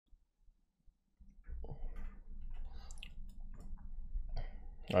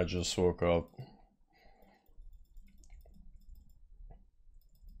I just woke up.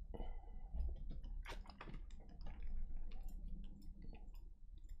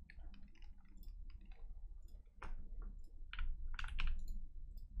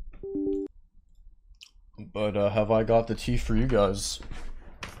 But have I got the tea for you guys?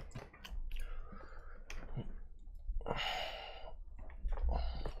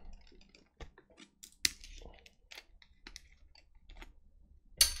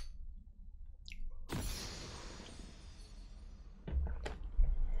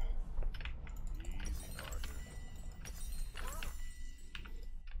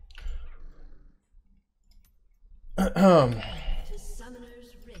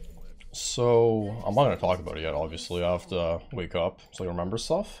 So, I'm not gonna talk about it yet, obviously. I have to wake up so I remember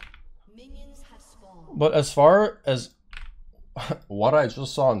stuff. But as far as what I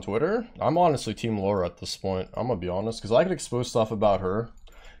just saw on Twitter, I'm honestly Team Laura at this point. I'm gonna be honest, because I could expose stuff about her.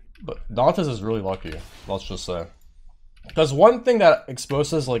 But Dantes is really lucky, let's just say. Because one thing that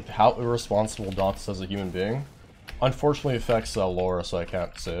exposes like how irresponsible Dantes is as a human being, unfortunately affects Laura, so I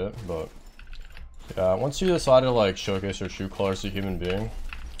can't say it, but yeah, once you decide to like showcase your true colors as a human being,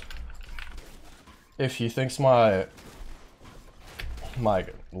 if he thinks my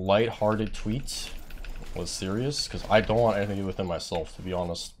light-hearted tweet was serious, because I don't want anything to do with him myself, to be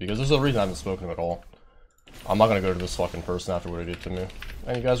honest, because there's a reason I haven't spoken to him at all. I'm not gonna go to this fucking person after what he did to me,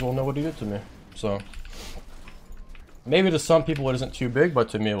 and you guys will know what he did to me. So maybe to some people it isn't too big, but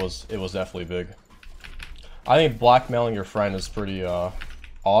to me it was definitely big. I think blackmailing your friend is pretty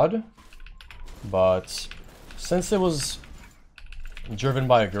odd, but since it was driven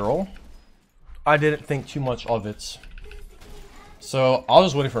by a girl, I didn't think too much of it. So I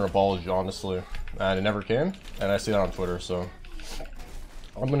was waiting for an apology, honestly, and it never came, and I see that on Twitter, so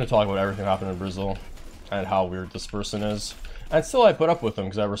I'm going to talk about everything that happened in Brazil and how weird this person is. And still I put up with him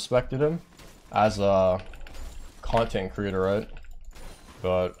because I respected him as a content creator, right?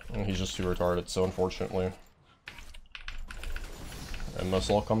 But he's just too retarded, so unfortunately it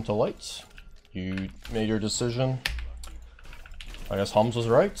must all come to light. You made your decision. I guess Hums was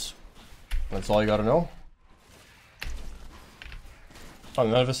right. That's all you gotta know. Oh,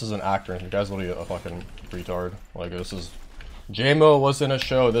 none of this is an actor. You guys will be a fucking retard. Like, this is... JMO was in a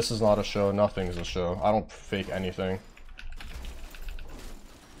show. This is not a show. Nothing's a show. I don't fake anything.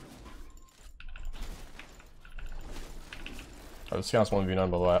 Oh, this counts 1v9, by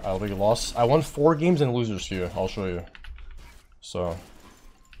the way. I think lost. I won 4 games in losers queue. I'll show you. So...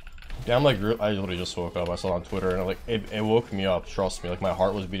 Damn, like, I literally just woke up. I saw it on Twitter, and like, it woke me up. Trust me. Like, my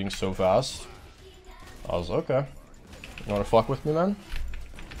heart was beating so fast. I was okay. You wanna fuck with me, man?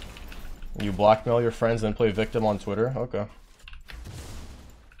 You blackmail your friends and play victim on Twitter? Okay.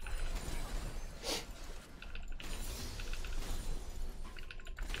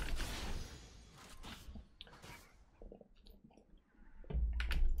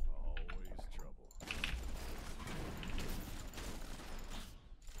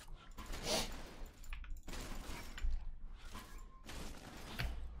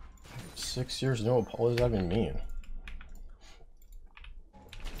 Six years, no, what does that even mean?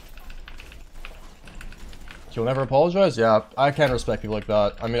 He'll never apologize? Yeah, I can't respect people like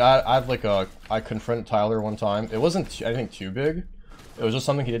that. I mean, I've like I confronted Tyler one time. It wasn't anything too big. It was just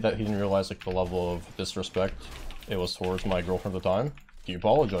something he did that he didn't realize, like, the level of disrespect it was towards my girlfriend at the time. He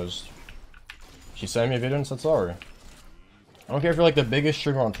apologized. She sent me a video and said sorry. I don't care if you're like the biggest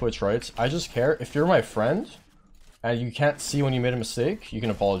streamer on Twitch, right? I just care if you're my friend and you can't see when you made a mistake, you can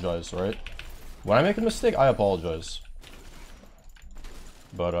apologize, right? When I make a mistake, I apologize.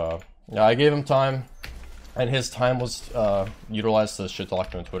 But yeah, I gave him time. And his time was utilized to shit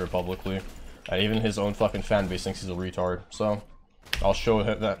talk him on Twitter publicly. And even his own fucking fan base thinks he's a retard. So, I'll show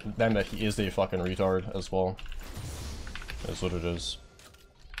him that he is a fucking retard as well. That's what it is.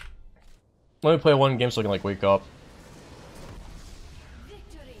 Let me play one game so I can, like, wake up.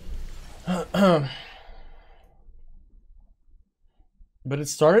 But it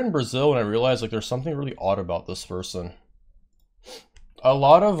started in Brazil when I realized, like, there's something really odd about this person. A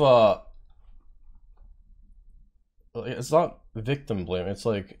lot of, it's not victim blame, it's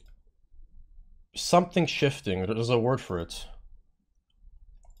like something shifting. There's a word for it.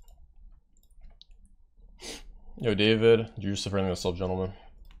 Yo, David, juice for this up, gentlemen.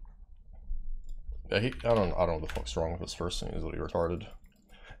 Yeah, I don't know what the fuck's wrong with this person. He's literally retarded.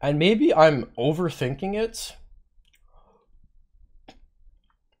 And maybe I'm overthinking it,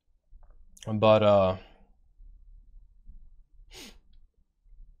 but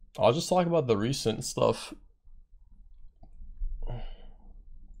I'll just talk about the recent stuff.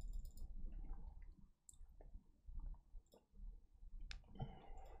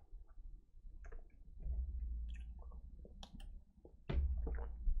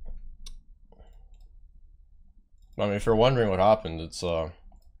 I mean, if you're wondering what happened, it's the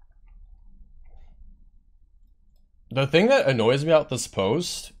thing that annoys me about this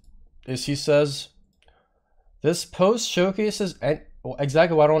post is he says, this post showcases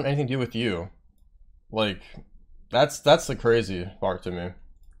exactly what I don't want anything to do with you. Like, that's the crazy part to me.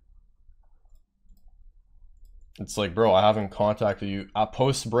 It's like, bro, I haven't contacted you at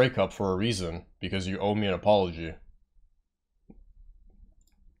post breakup for a reason, because you owe me an apology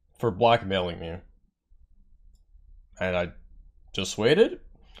for blackmailing me. And I just waited,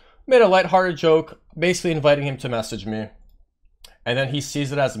 made a lighthearted joke, basically inviting him to message me. And then he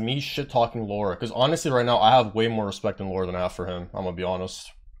sees it as me shit-talking Laura. Because honestly, right now, I have way more respect in Laura than I have for him. I'm gonna be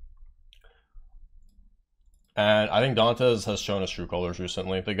honest. And I think Dantes has shown his true colors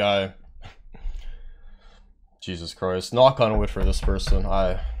recently. The guy... Jesus Christ. Knock on wood for this person.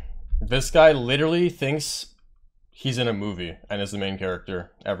 This guy literally thinks he's in a movie and is the main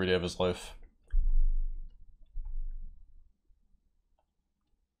character every day of his life.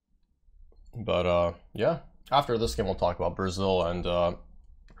 But, yeah. After this game, we'll talk about Brazil and,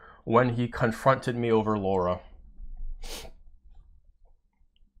 when he confronted me over Laura.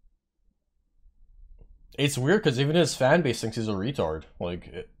 It's weird, because even his fan base thinks he's a retard.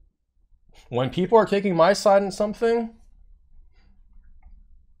 Like, when people are taking my side in something,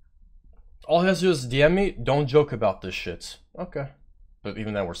 all he has to do is DM me, don't joke about this shit. Okay. But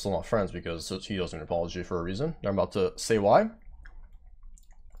even then, we're still not friends, because he owes me an apology for a reason. I'm about to say why.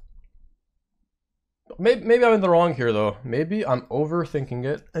 Maybe I'm in the wrong here, though. Maybe I'm overthinking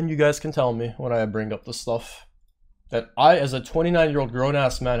it, and you guys can tell me when I bring up the stuff that I, as a 29-year-old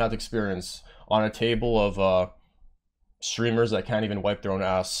grown-ass man, had experience on a table of streamers that can't even wipe their own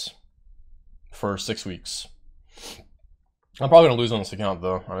ass for 6 weeks. I'm probably gonna lose on this account,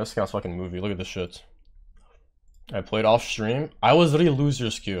 though. Oh, this account's fucking movie. Look at this shit. I played off stream. I was really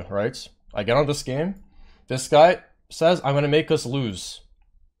loser's queue, right? I get on this game. This guy says, I'm gonna make us lose.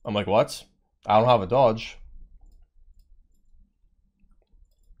 I'm like, what? I don't have a dodge.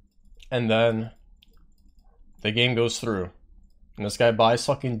 And then the game goes through. And this guy buys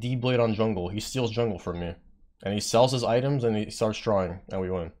fucking D-Blade on jungle. He steals jungle from me. And he sells his items and he starts trying. And we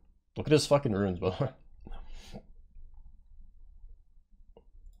win. Look at his fucking runes, by the way.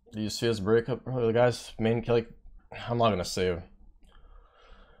 Do you see his breakup? The guy's main kill, like, I'm not gonna say it.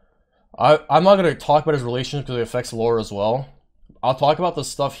 I'm not gonna talk about his relationship because it affects Laura as well. I'll talk about the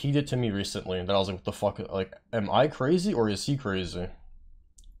stuff he did to me recently that I was like, what the fuck? Like, am I crazy or is he crazy?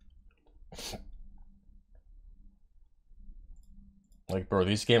 Like, bro,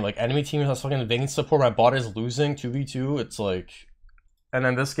 these games, like, enemy team has fucking vein support, my bot is losing 2v2, it's like... And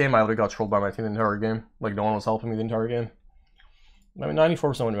then this game, I literally got trolled by my team the entire game. Like, no one was helping me the entire game. I mean,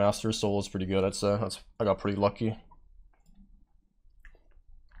 94% win Masters, solo is pretty good, I'd say. I got pretty lucky.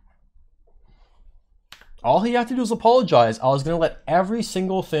 All he had to do was apologize. I was gonna let every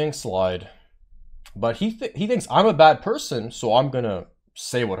single thing slide. But he thinks I'm a bad person, so I'm gonna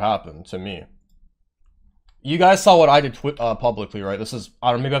say what happened to me. You guys saw what I did publicly, right? This is,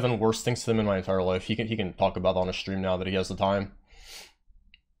 I don't know, maybe I've done worse things to him in my entire life. He can talk about that on a stream now that he has the time.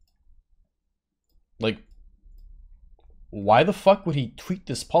 Like, why the fuck would he tweet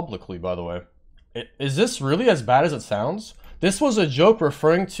this publicly, by the way? Is this really as bad as it sounds? This was a joke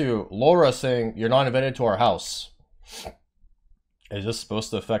referring to Laura saying, you're not invited to our house. Is this supposed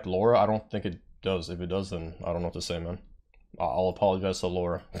to affect Laura? I don't think it does. If it does, then I don't know what to say, man. I'll apologize to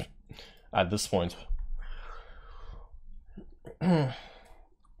Laura at this point. I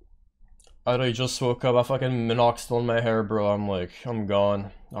just woke up. I fucking minoxidil in my hair, bro. I'm like, I'm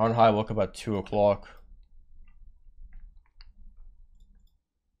gone. On high, I woke up at 2 o'clock.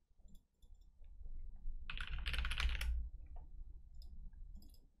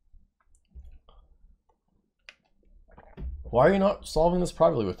 Why are you not solving this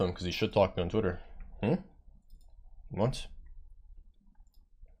privately with him? Because he should talk to me on Twitter. What?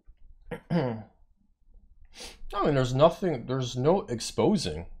 I mean, there's no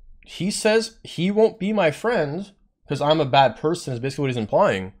exposing. He says he won't be my friend because I'm a bad person, is basically what he's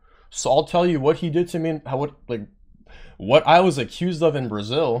implying. So I'll tell you what he did to me and what I was accused of in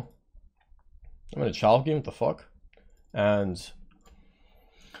Brazil. I'm in a child game, what the fuck? And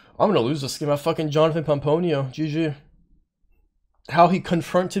I'm gonna lose this game at fucking Jonathan Pomponio. GG. How he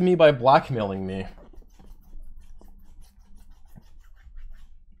confronted me by blackmailing me.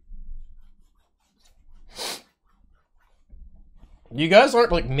 You guys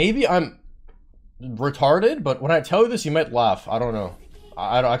aren't, like, maybe I'm retarded, but when I tell you this, you might laugh. I don't know.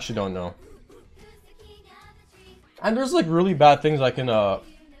 I actually don't know. And there's, like, really bad things I can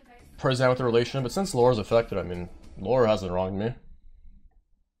present with the relationship, but since Laura's affected, I mean, Laura hasn't wronged me.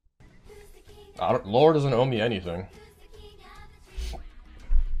 Laura doesn't owe me anything.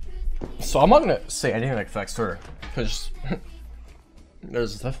 So I'm not gonna say anything that affects her, because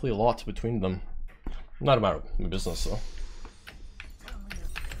there's definitely a lot between them. Not about my business though.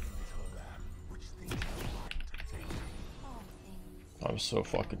 I'm so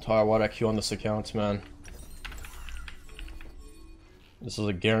fucking tired. Why'd I queue on this account, man? This is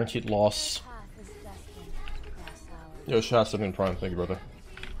a guaranteed loss. Yo, shout out to in Prime. Thank you, brother.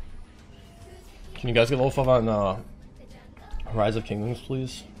 Can you guys get level 5 on Rise of Kingdoms,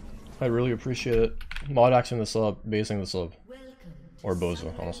 please? I really appreciate it. Mod axing this up, basing this up. Or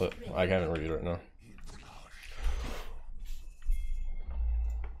Bozo, honestly. I can't even read it right now.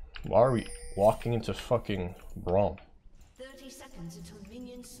 Why are we walking into fucking Braum? 30 seconds until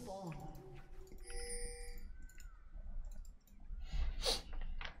minions spawn.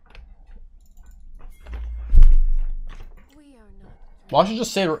 Well, I should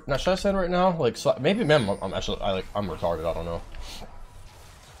just say it. Now, should I say it right now? Like, so maybe, man, I'm actually, I'm retarded. I don't know.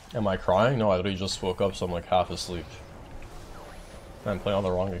 Am I crying? No, I literally just woke up, so I'm like half asleep. I'm playing on the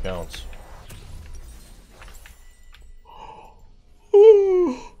wrong accounts.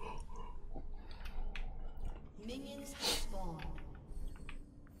 Minions have spawned.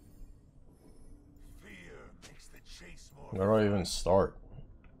 Where do I even start?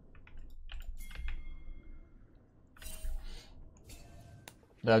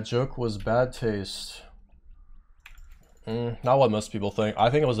 That joke was bad taste. Not what most people think. I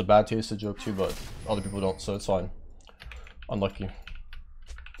think it was a bad taste joke too, but other people don't, so it's fine. Unlucky.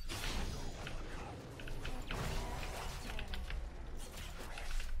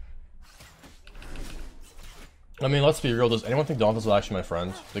 I mean, let's be real. Does anyone think Dantes was actually my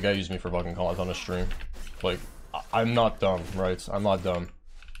friend? The guy used me for fucking content on a stream. Like, I'm not dumb, right? I'm not dumb.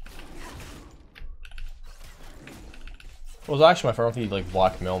 It was actually my friend. I don't think he'd like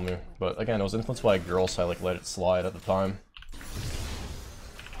blackmail me, but again, it was influenced by a girl, so I like let it slide at the time.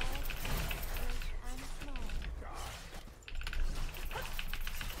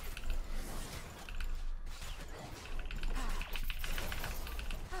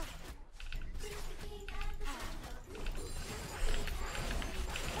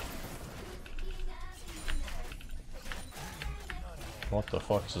 What the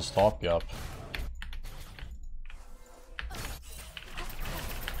fuck is this top gap?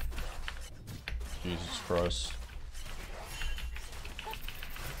 Jesus Christ.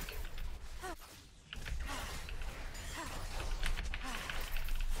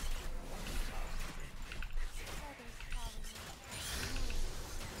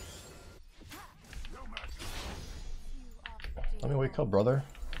 Let me wake up, brother.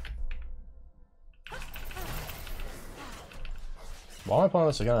 Why am I playing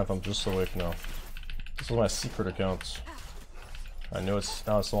this again if I'm just awake now? This is my secret account. I know it's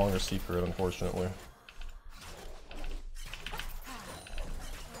now it's no longer secret, unfortunately.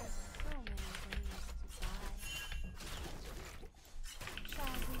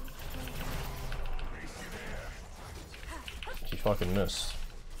 He fucking missed.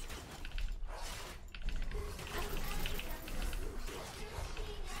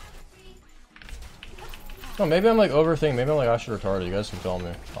 No, maybe I'm like overthinking. Maybe I'm like actually retarded. You guys can tell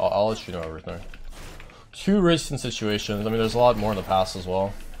me. I'll let you know everything. Two recent situations. I mean, there's a lot more in the past as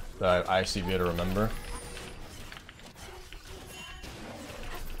well that I actually be able to remember.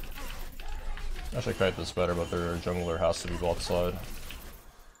 I should kite this better, but their jungler has to be bot side.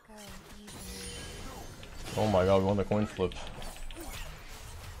 Oh my god, we won the coin flip.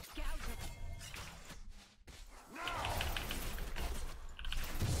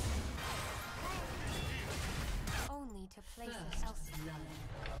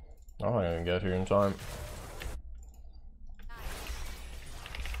 Oh, I didn't get here in time.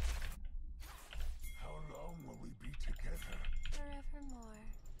 How long will we be together? Forevermore.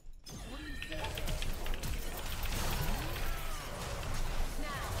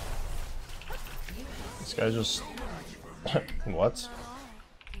 This guy just... What?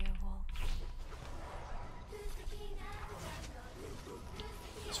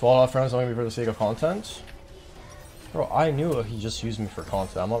 It's fall off friends only for the sake of content? Bro, I knew he just used me for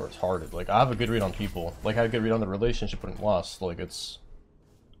content. I'm not retarded. Like, I have a good read on people. Like, I had a good read on the relationship when it lost. Like, it's...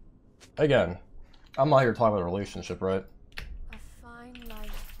 Again, I'm not here talking about a relationship, right? A fine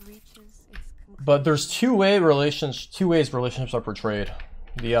life reaches its conclusion. But there's two ways relationships are portrayed.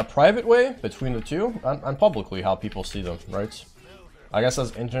 The private way, between the two, and publicly, how people see them, right? I guess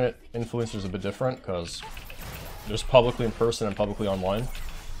as internet influencers a bit different, because there's publicly in person and publicly online.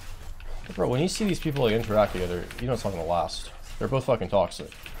 But bro, when you see these people like interact together, you know it's not gonna last. They're both fucking toxic.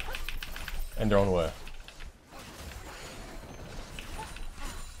 In their own way.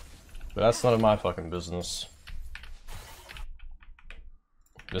 But that's none of my fucking business.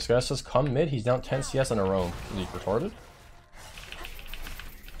 This guy says come mid, he's down 10 CS in a row. Is he retarded?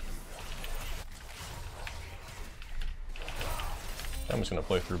 I'm just gonna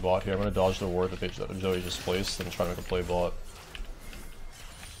play through bot here. I'm gonna dodge the ward that Joey just placed and try to make a play bot.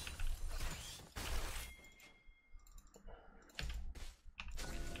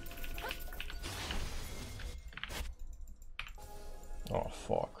 Oh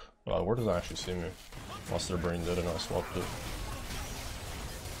fuck. Well, where does it actually see me? Unless their brain did and I swapped it.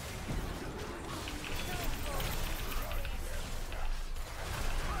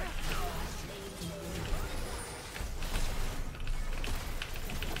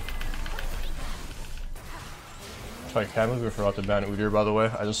 If I can't move, I forgot to ban Udyr, by the way.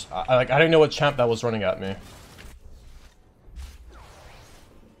 I didn't know what champ that was running at me.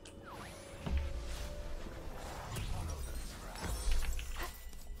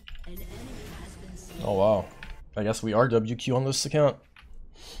 Oh wow. I guess we are WQ on this account.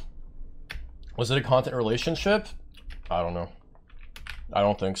 Was it a content relationship? I don't know. I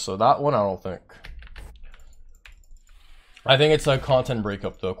don't think so. That one, I don't think. I think it's a content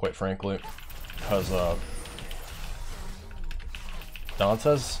breakup though, quite frankly. Because,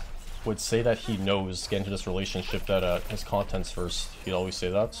 Dantes would say that he knows getting into this relationship that his content's first. He'd always say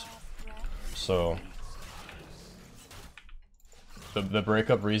that. So the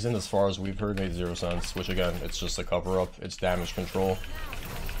breakup reason, as far as we've heard, made 0 sense. Which again, it's just a cover-up. It's damage control.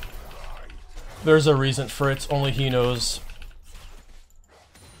 There's a reason for it. Only he knows.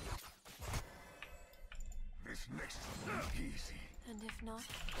 And if not,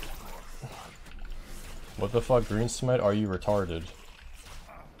 What the fuck, Green Smite? Are you retarded?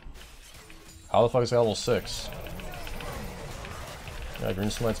 How the fuck is that level 6? Yeah, Green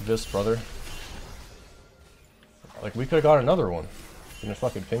Smite's this, brother. Like, we could've got another one. You're gonna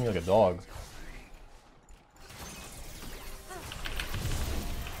fucking ping me like a dog.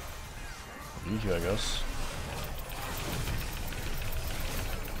 GG, I guess.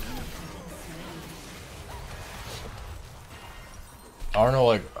 I don't know,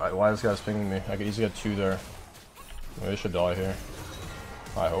 like, why this guy's pinging me. I could easily get 2 there. Maybe I should die here.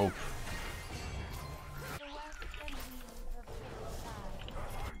 I hope.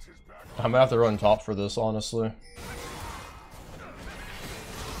 I'm gonna have to run top for this, honestly.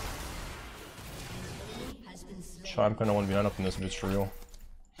 I'm kinda 1v9 up in this bitch for real.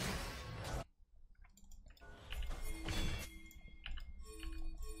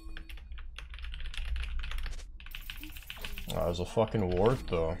 Oh, there's a fucking ward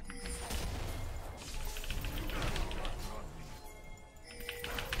though.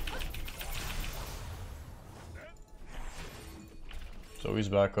 So he's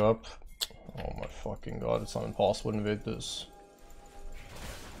back up. Oh my fucking god, it's not impossible to invade this.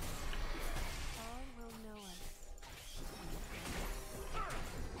 all will know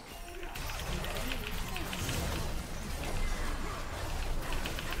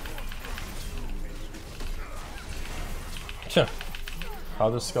us. How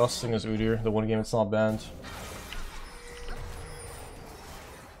disgusting is Udyr? The one game it's not banned.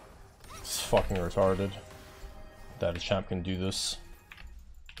 It's fucking retarded that a champ can do this.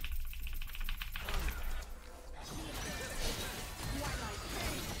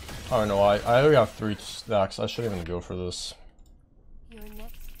 I don't know, I already have 3 stacks. I shouldn't even go for this. Your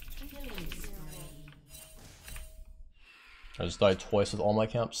next killing spree. I just died twice with all my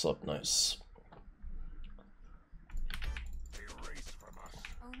camps up. Nice.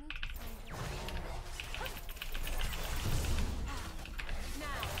 Only to find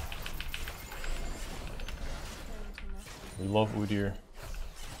We love Udyr.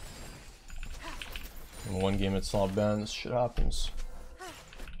 In one game it's not banned, this shit happens.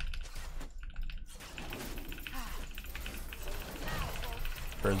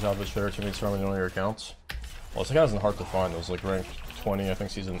 Great job with better teammates from on your accounts. Well, this guy isn't hard to find. It was like rank 20, I think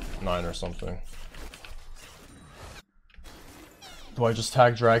season 9 or something. Do I just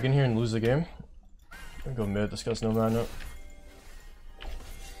tag Dragon here and lose the game? I'm gonna go mid, this guy's no mana.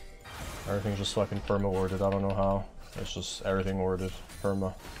 Everything's just fucking perma warded, I don't know how. It's just everything warded,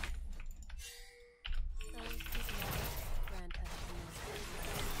 perma.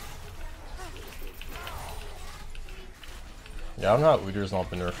 Yeah, I don't know how Udyr's not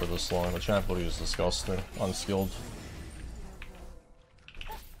been nerfed for this long. The champ ability is disgusting, unskilled.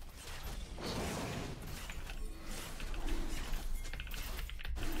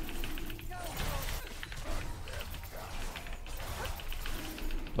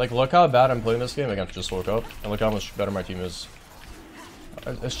 Like, look how bad I'm playing this game. I just woke up, and look how much better my team is.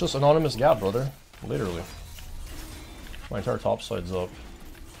 It's just anonymous gap, brother. Literally. My entire top side's up.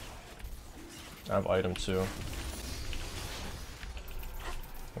 I have item too.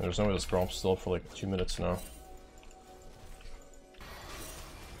 There's no way this Gromp's still up for like 2 minutes now.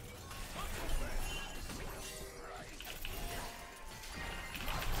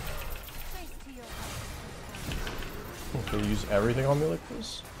 They use everything on me like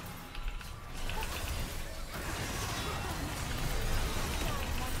this?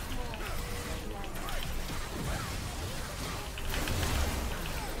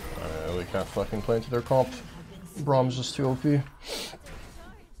 I really can't fucking play into their comp. Brahm's just too OP.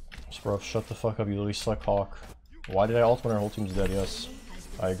 Bro, shut the fuck up, you literally suck cock. Why did I ult when our whole team's dead? Yes,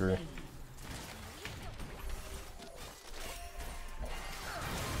 I agree.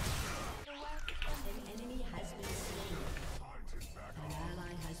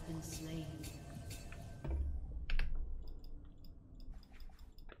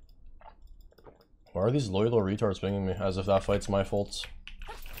 Why are these loyal retards pinging me as if that fight's my fault?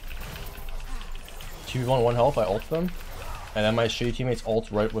 2v1 1 health, I ult them. And then my shitty teammates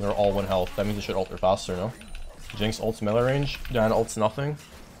ult right when they're all 1 health. That means they should ult her faster, no? Jinx ults melee range, Dan ults nothing.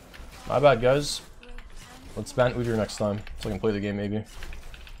 My bad, guys. Let's ban Udyr next time, so I can play the game maybe.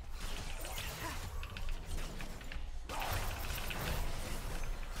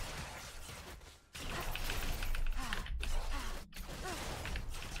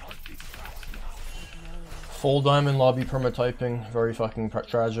 Full diamond lobby permatyping, very fucking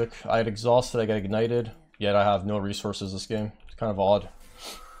tragic. I get exhausted, I get ignited, yet I have no resources this game. It's kind of odd.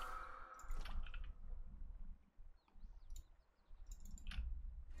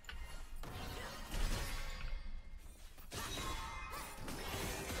 The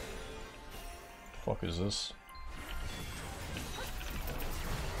fuck is this?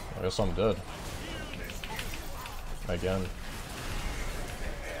 I guess I'm dead. Again.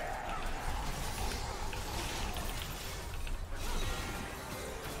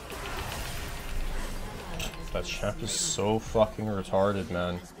 That champ is so fucking retarded,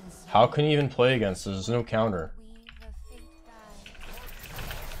 man. How can you even play against this? There's no counter.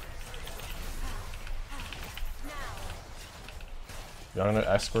 You're gonna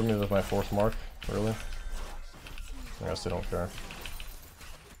escort me with my 4th mark? Really? I guess they don't care.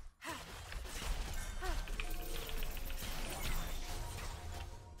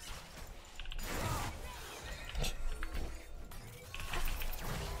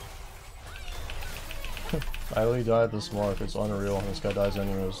 I literally died this mark, it's unreal. This guy dies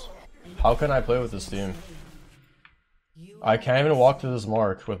anyways. How can I play with this team? I can't even walk to this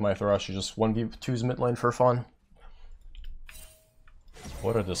mark with my Thresh, you just 1v2's mid lane for fun.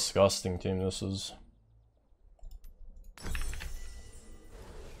 What a disgusting team this is.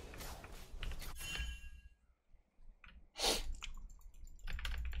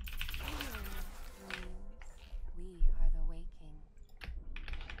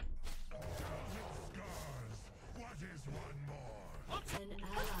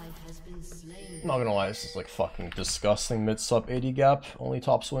 Not gonna lie, this is like fucking disgusting mid-sup 80 gap, only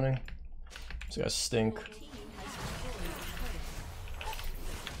tops winning. These guys stink.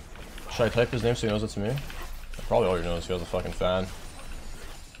 Should I type his name so he knows it's me? I probably already knows, he has a fucking fan.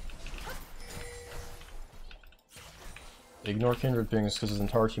 Ignore kindred pings because his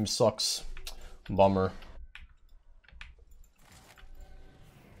entire team sucks. Bummer.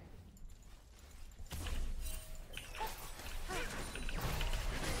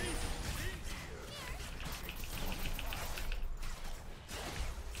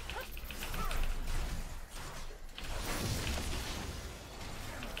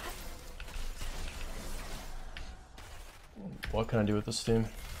 What can I do with this team?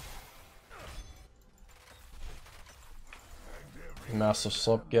 Massive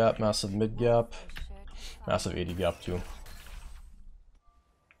sub gap, massive mid gap, massive 80 gap too.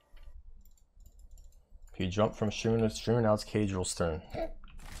 He jumped from streamer to streamer, now it's Caedrel's turn.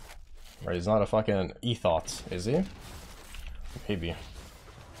 Right, he's not a fucking e-thought, is he? Maybe.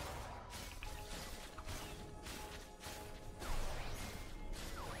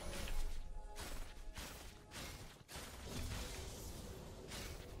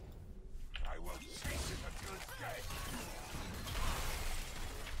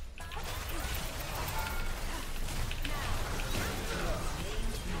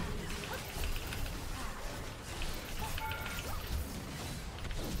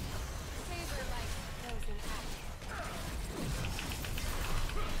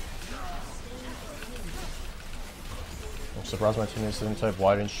 I'm surprised my teammates didn't type,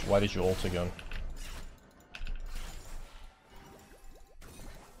 why did you ult again?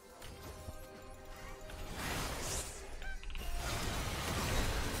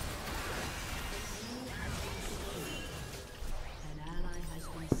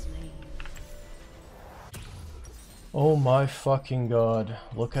 Oh my fucking god.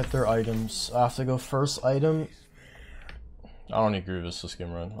 Look at their items. I have to go first item. I don't need Grievous this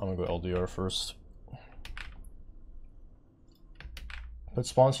game run. I'm gonna go LDR first. But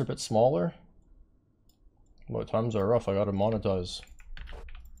sponsor a bit smaller? What, times are rough, I gotta monetize.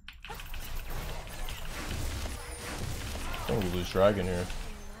 I think we lose Dragon here.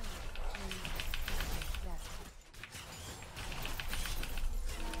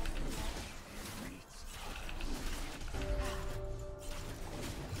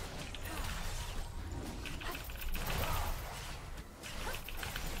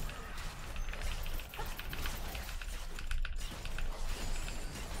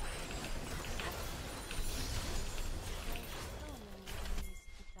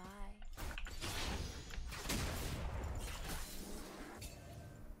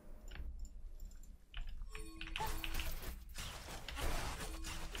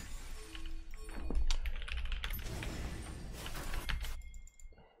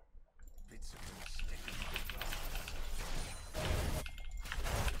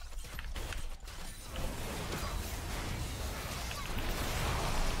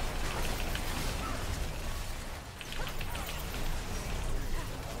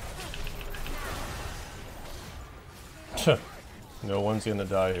 No one's gonna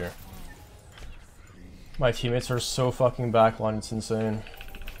die here. My teammates are so fucking backline, it's insane.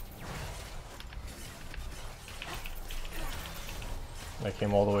 I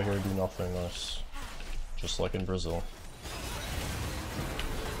came all the way here to do nothing else. Just like in Brazil.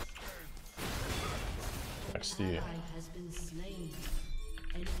 XD. I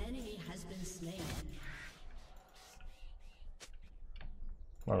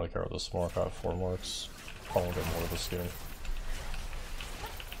don't really care about this mark, I have 4 marks. Probably get more of this game.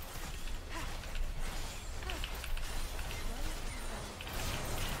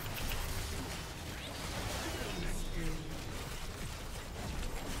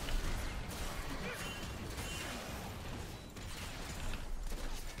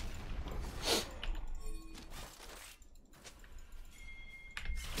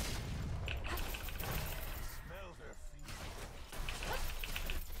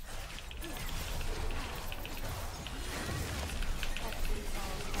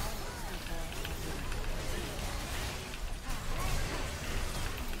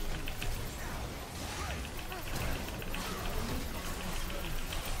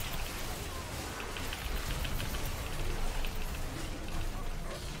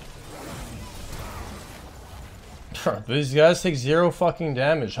 These guys take 0 fucking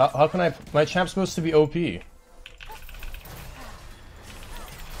damage. How can I... My champ's supposed to be OP. I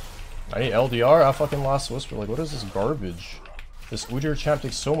need LDR? I fucking Last Whisper. Like, what is this garbage? This Udyr champ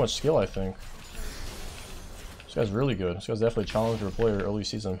takes so much skill, I think. This guy's really good. This guy's definitely a challenger player early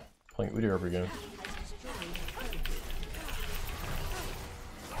season. Playing Udyr every game.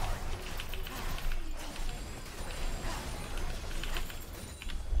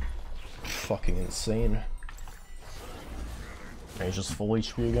 Fucking insane. And he's just full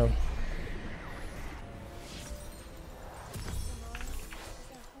HP again.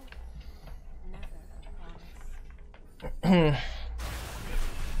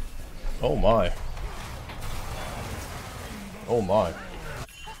 Oh my. Oh my.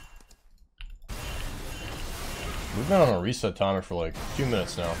 We've been on a reset timer for like 2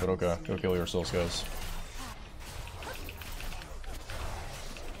 minutes now, but okay. Go kill yourselves, guys.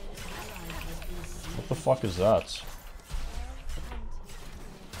 What the fuck is that?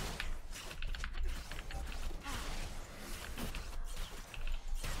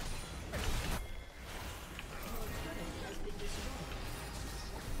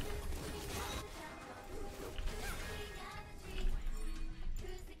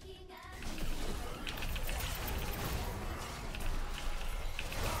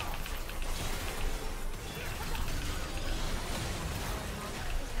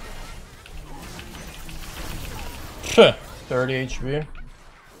 Pfft, 30 HP.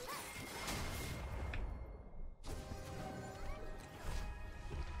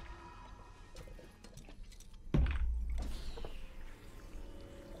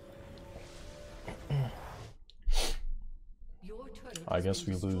 I guess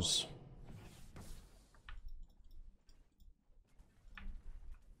we lose.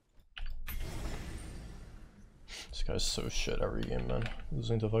 This guy's so shit every game, man.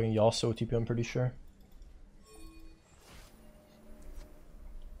 Losing to fucking Yasuo TP, I'm pretty sure.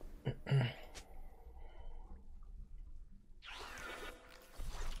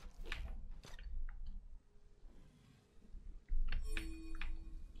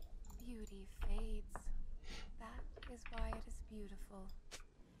 Beauty fades. That is why it is beautiful.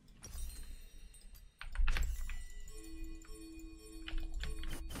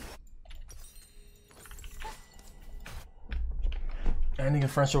 Ending a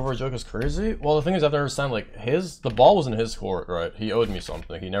friendship over a joke is crazy? Well, the thing is, I have to understand, like, the ball was in his court, right? He owed me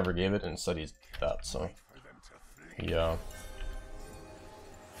something. He never gave it and said he's that, so. Yeah.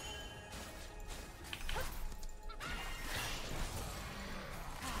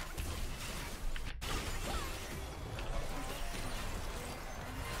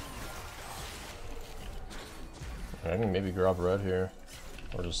 I can maybe grab red here.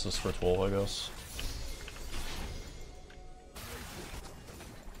 Or just this for 12, I guess.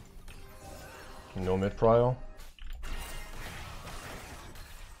 No mid prio.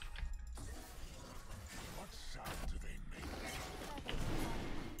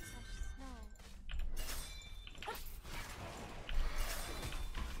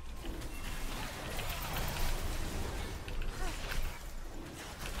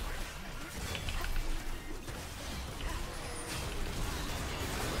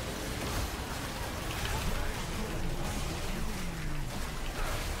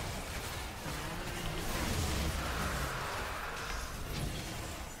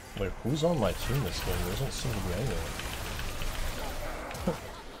 Like, who's on my team this game? There doesn't seem to be anyone.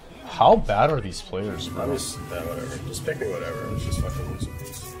 How bad are these players, bro? Whatever. Just pick me whatever. It's just fucking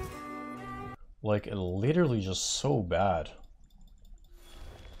losers. Like, literally just so bad.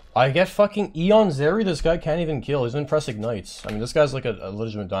 I get fucking Eon Zeri, this guy can't even kill. He's been press ignites. I mean, this guy's like a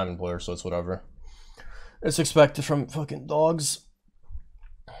legitimate diamond player, so it's whatever. It's expected from fucking dogs.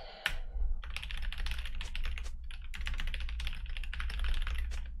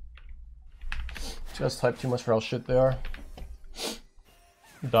 These guys type too much for how shit they are.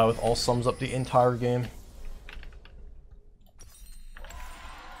 Die with all sums up the entire game.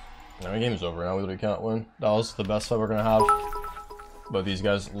 Now the game's over now, we literally can't win. That was the best fight we're gonna have. But these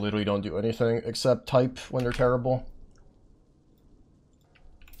guys literally don't do anything except type when they're terrible.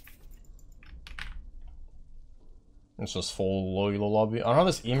 It's just full low elo lobby. I don't know how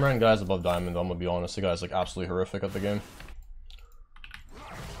this Imran guy's above diamond, I'm gonna be honest. The guy's like absolutely horrific at the game.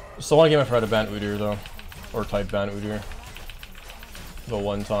 Still want to get my friend to ban Udyr though. Or type ban Udyr. The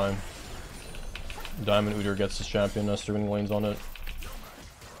one time Diamond Udyr gets his champion after winning lanes on it.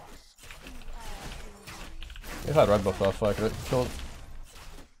 If I had red buff that fight, I could have killed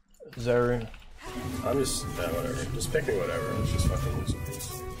Zeri. I'm just whatever. Just pick me whatever. It's just fucking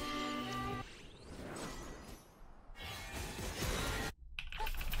losers.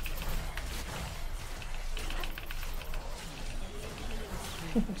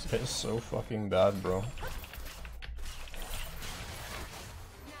 This guy is so fucking bad, bro.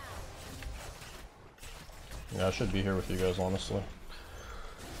 Yeah, I should be here with you guys, honestly.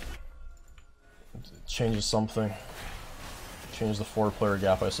 It changes something. Changes the 4-player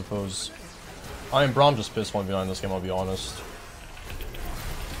gap, I suppose. I mean, Braum just pissed 1v9 this game, I'll be honest.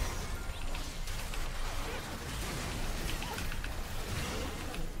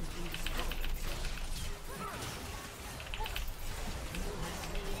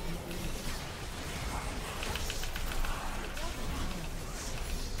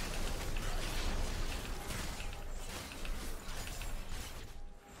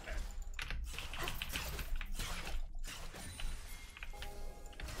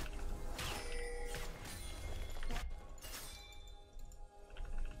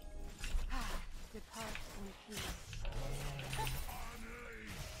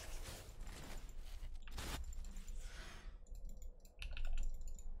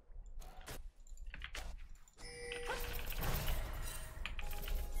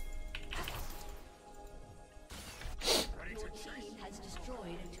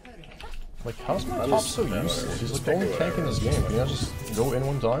 Like, how's my top so useless? He's like the only tank in this game. Can you just go in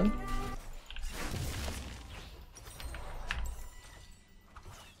one time?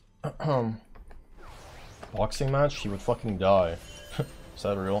 Boxing match? He would fucking die. Is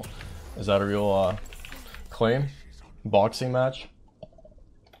that real? Is that a real claim? Boxing match?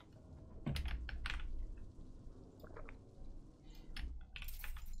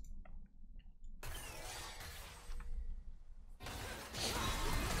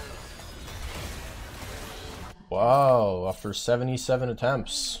 Wow, after 77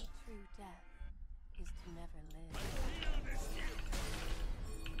 attempts. True death is to never live.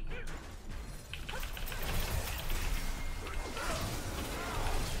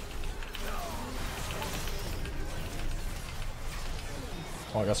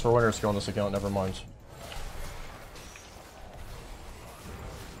 Oh, I guess we're winners on this account, never mind.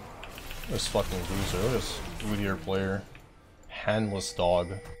 This fucking loser, look at this Udyr player. Handless dog.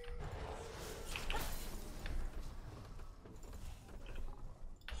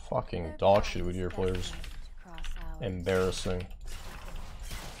 Fucking dog shit with your players. Embarrassing.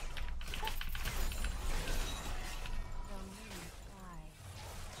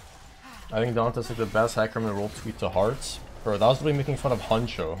 I think Dantes like the best hacker in the world tweet to hearts. Bro, that was literally making fun of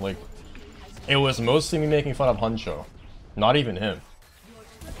Huncho. Like, it was mostly me making fun of Huncho. Not even him.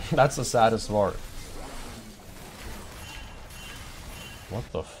 That's the saddest part.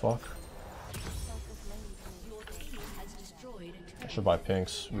 What the fuck? I should buy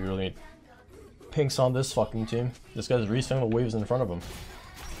pinks. We really need pinks on this fucking team. This guy's resetting the waves in front of him.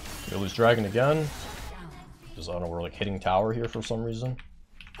 We lose dragon again. Just, I don't know, we're like hitting tower here for some reason.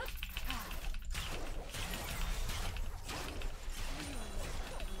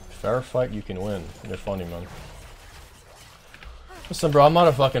 Fair fight, you can win. You're funny, man. Listen, bro, I'm not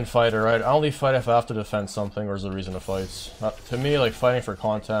a fucking fighter, right? I only fight if I have to defend something or there's a reason to fight. To me, like, fighting for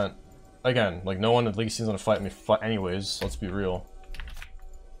content... Again, like, no one at least seems gonna fight me anyways, let's be real.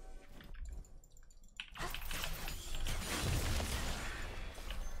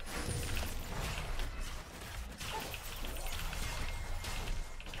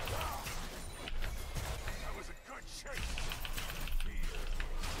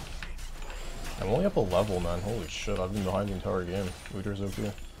 I'm only up a level, man. Holy shit, I've been behind the entire game. Weeder's OP.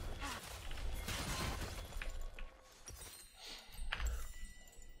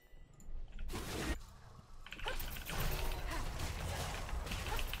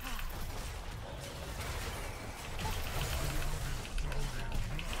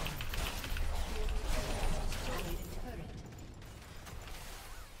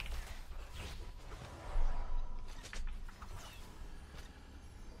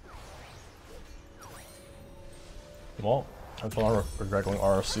 Well, I thought I regret going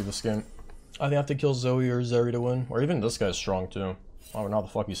RFC this game. I think I have to kill Zoe or Zeri to win. Or even this guy's strong too. Oh, now the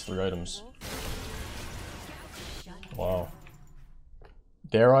fuck he's 3 items. Wow.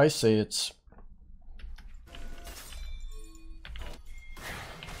 Dare I say it's...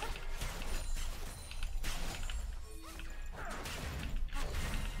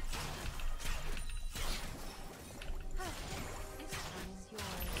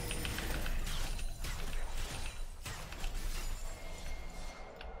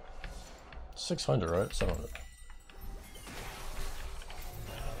 $600, right? $700.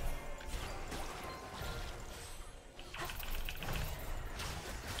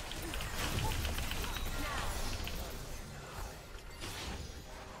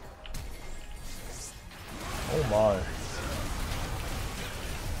 Oh my.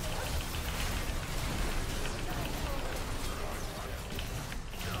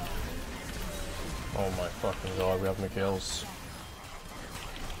 Oh my fucking god, we have Mikhail's.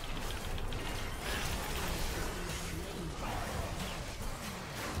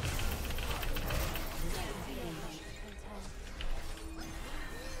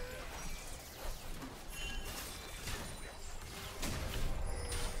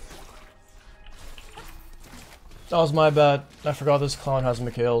 That was my bad. I forgot this clown has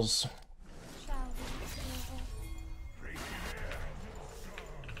Mikhail's.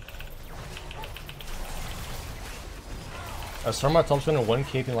 I started my top spin in 1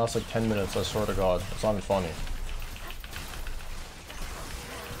 KP in the last like 10 minutes, I swear to god. It's not even funny.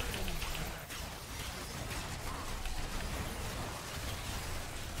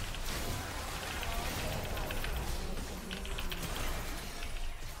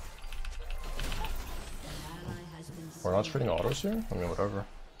 We're not trading autos here? I mean, whatever.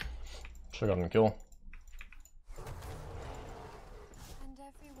 Should've gotten a kill. And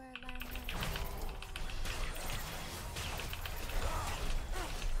everywhere landmarks.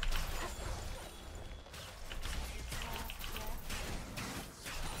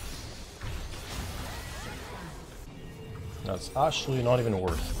 That's actually not even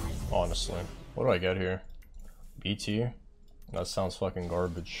worth, honestly. What do I get here? BT? That sounds fucking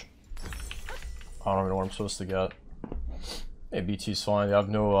garbage. I don't even know what I'm supposed to get. Hey, BT's fine. They have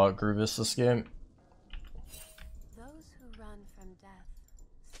no Grievous this game. Those who run from death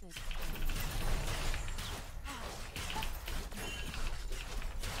sit.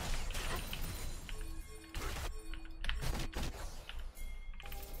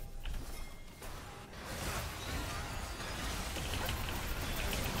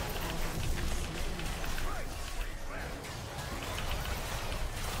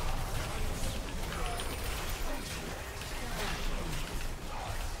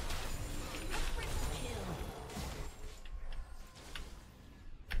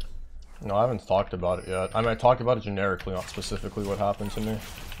 No, I haven't talked about it yet. I mean, I talked about it generically, not specifically what happened to me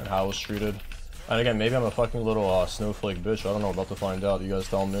and how I was treated. And again, maybe I'm a fucking little snowflake bitch. I don't know. About to find out. You guys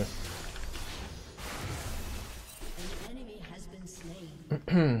tell me.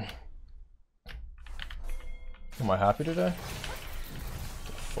 Am I happy today?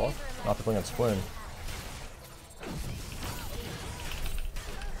 The fuck? Not to play against Quinn.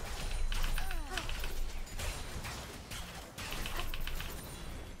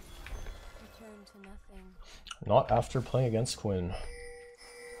 Not after playing against Quinn.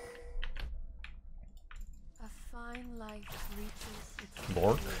 A fine life reaches its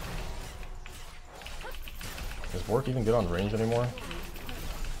Bork? Is Bork even good on range anymore?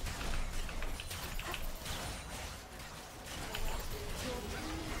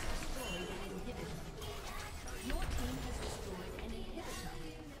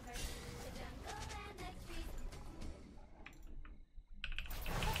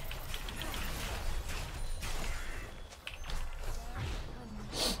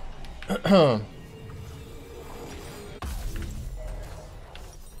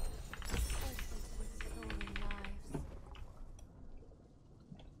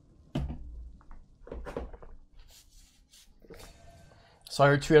 So I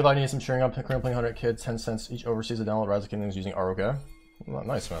heard tweet about needing some cheering up. Currently playing 100 kids, 10 cents each overseas to download Rise of Kingdoms using ROK. Well,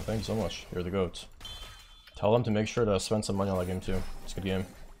 nice, man. Thank you so much. You're the GOAT. Tell them to make sure to spend some money on that game too. It's a good game.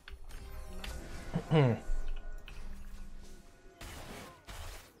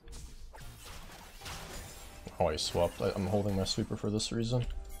 Oh, I swapped. I'm holding my sweeper for this reason.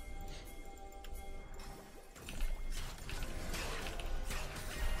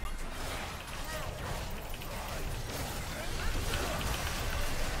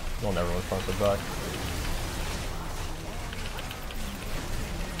 Don't ever look front or back.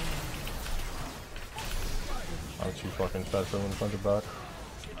 I'm too fucking fat for one front or back.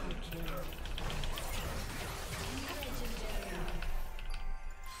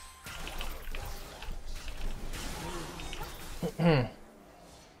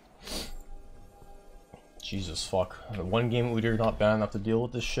 Jesus fuck. One game leader not bad enough to deal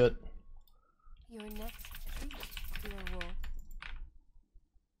with this shit. Your next treat, dear wolf.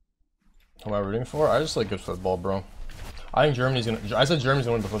 Who am I rooting for? I just like good football, bro. I think Germany's gonna. I said Germany's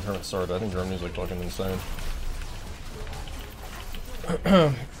gonna win before the tournament started. I think Germany's like fucking insane.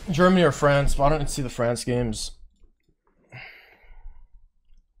 Germany or France, but I don't see the France games.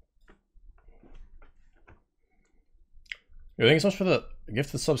 Yo, thank you so much for the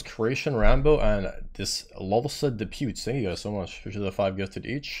gift of subs, Croatian Rambo and this Lulsa Deputes. Thank you guys so much. Appreciate the 5 gifted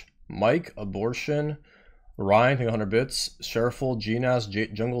each. Mike, Abortion, Ryan, thank you 100 bits. Shareful, Gnas,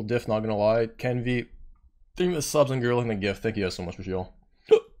 Jungle Diff, not gonna lie. Ken V, thank you for the subs and girl and the gift. Thank you guys so much for y'all.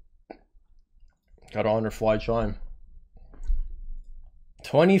 Gotta honor Fly Chime.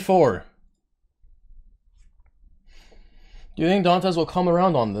 24. Do you think Dantes will come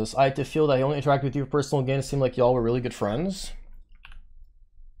around on this? I had to feel that he only interacted with you for personal gain. It seemed like y'all were really good friends.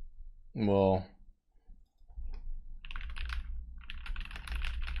 Well,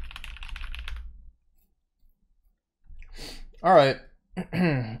 all right.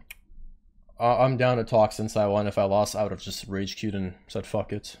 I'm down to talk since I won. If I lost, I would have just rage queued and said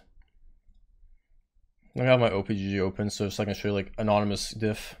fuck it. I have my OPGG open, so just I can show you like anonymous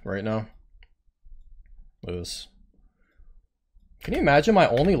diff right now. Look at this. Can you imagine my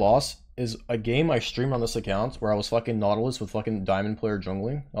only loss is a game I streamed on this account where I was fucking Nautilus with fucking Diamond player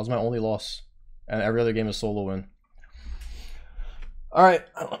jungling? That was my only loss. And every other game is solo win. Alright,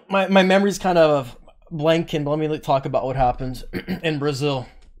 my memory's kind of blanking, but let me like, talk about what happened in Brazil.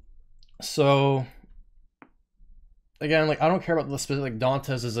 So, again, like I don't care about the specific, like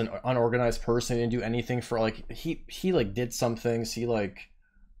Dantes is an unorganized person. He didn't do anything for like, he like did some things. He like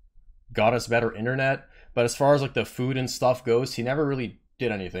got us better internet. But as far as like the food and stuff goes, he never really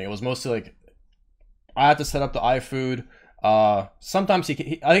did anything. It was mostly like I had to set up the iFood. Sometimes I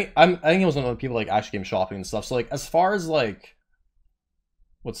think he was one of the people like actually came shopping and stuff. So like as far as like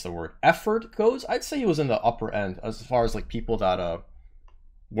what's the word, effort goes, I'd say he was in the upper end as far as like people that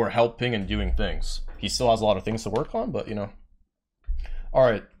were helping and doing things. He still has a lot of things to work on, but you know. All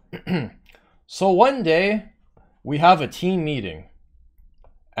right. So one day we have a team meeting.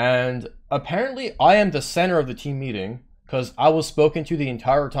 And apparently I am the center of the team meeting because I was spoken to the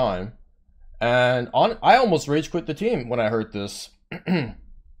entire time. And I almost rage quit the team when I heard this.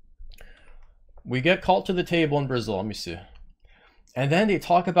 We get called to the table in Brazil. Let me see. And then they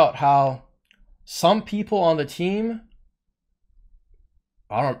talk about how some people on the team,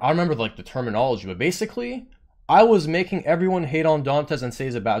 I don't remember like the terminology, but basically I was making everyone hate on Dantes and say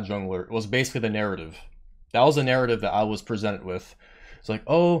he's a bad jungler. It was basically the narrative. That was the narrative that I was presented with. It's like,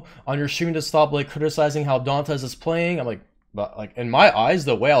 oh, on your stream to stop like criticizing how Dantes is playing. I'm like, but like in my eyes,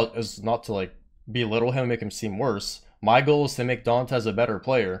 the way out is not to like belittle him and make him seem worse. My goal is to make Dantes a better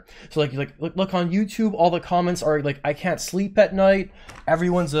player. So like look on YouTube, all the comments are like, I can't sleep at night.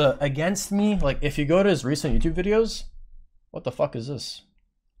 Everyone's against me. Like if you go to his recent YouTube videos, what the fuck is this?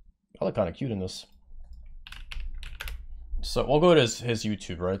 I look kind of cute in this. So we'll go to his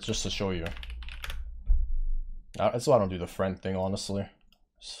YouTube, right? Just to show you. That's why I don't do the friend thing, honestly.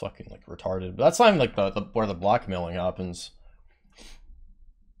 It's fucking like retarded. But that's not even like the where the blackmailing happens.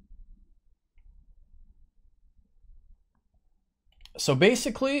 So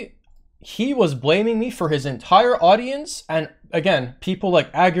basically, he was blaming me for his entire audience, and again, people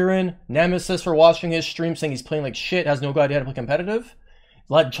like Agarin, Nemesis for watching his stream saying he's playing like shit, has no idea how to play competitive,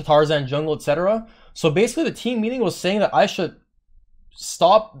 like Tarzaned jungle, etc. So basically the team meeting was saying that I should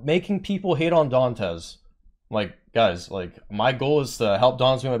stop making people hate on Dantes. Like, guys, like, my goal is to help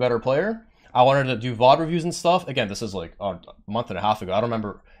Dantes become a better player. I wanted to do VOD reviews and stuff. Again, this is like a month and a half ago. I don't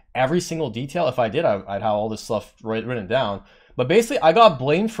remember every single detail. If I did, I'd have all this stuff written down. But basically, I got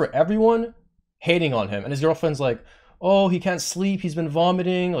blamed for everyone hating on him. And his girlfriend's like, oh, he can't sleep. He's been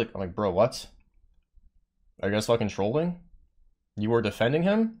vomiting. Like, I'm like, bro, what? Are you guys fucking trolling? You were defending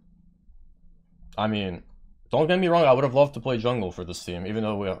him? I mean, don't get me wrong. I would have loved to play jungle for this team, even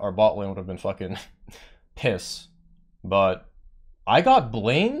though our bot lane would have been fucking piss. But I got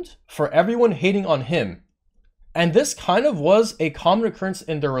blamed for everyone hating on him. And this kind of was a common occurrence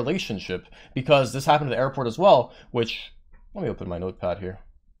in their relationship, because this happened at the airport as well, which... Let me open my notepad here.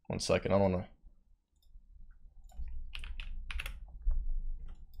 1 second, I don't want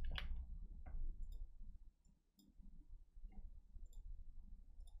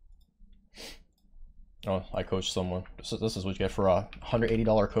to... Oh, I coached someone. This is what you get for a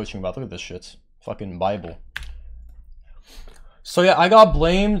 $180 coaching about. Look at this shit. Fucking Bible. So yeah, I got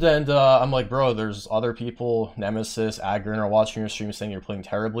blamed, and I'm like, bro, there's other people, Nemesis, Agrin, are watching your stream saying you're playing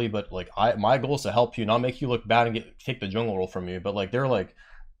terribly, but like, my goal is to help you, not make you look bad and take the jungle role from you. But like, they're like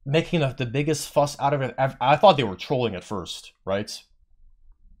making the biggest fuss out of it. I thought they were trolling at first, right?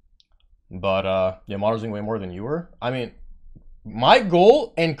 But yeah, Modder's doing way more than you were. I mean, my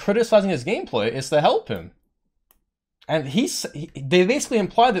goal in criticizing his gameplay is to help him. And they basically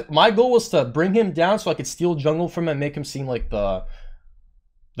implied that my goal was to bring him down so I could steal jungle from him and make him seem like the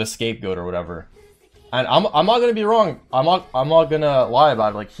scapegoat or whatever. And I'm not gonna be wrong. I'm not gonna lie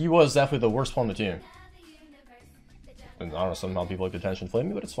about it. Like, he was definitely the worst player on the team. And I don't know, somehow people like attention flame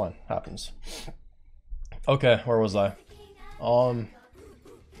me, but it's fine. Happens. Okay, where was I?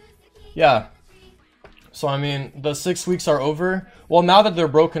 Yeah. So, I mean, the 6 weeks are over. Well, now that they're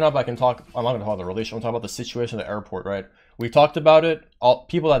broken up, I can talk... I'm not going to talk about the relation. I'm talking about the situation at the airport, right? We talked about it.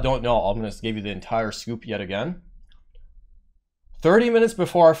 People that don't know, I'm going to give you the entire scoop yet again. 30 minutes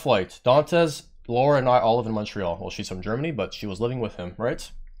before our flight, Dantes, Laura, and I all live in Montreal. Well, she's from Germany, but she was living with him, right?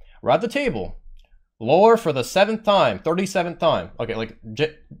 We're at the table. Laura, for the 7th time, 37th time, okay, like,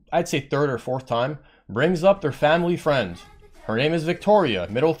 I'd say 3rd or 4th time, brings up their family friend. Her name is Victoria,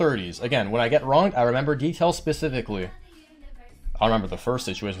 middle 30s. Again, when I get wrong, I remember details specifically. I don't remember the first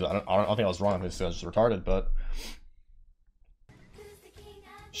situation. I don't think I was wrong. I was just retarded, but...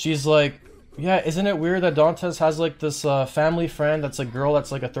 She's like, yeah, isn't it weird that Dantes has, like, this family friend that's a girl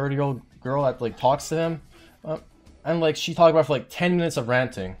that's, like, a 30-year-old girl that, like, talks to him? And, like, she talked about it for, like, 10 minutes of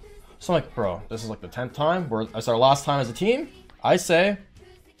ranting. So I'm like, bro, this is, like, the 10th time? It's our last time as a team? I say...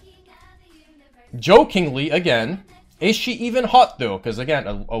 Jokingly, again... Is she even hot, though? Because,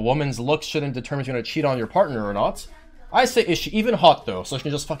 again, a woman's looks shouldn't determine if you're going to cheat on your partner or not. I say, is she even hot, though? So she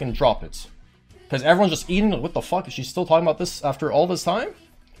can just fucking drop it. Because everyone's just eating. What the fuck? Is she still talking about this after all this time?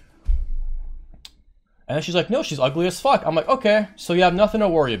 And then she's like, no, she's ugly as fuck. I'm like, okay, so you have nothing to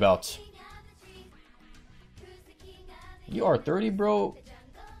worry about. You are 30, bro.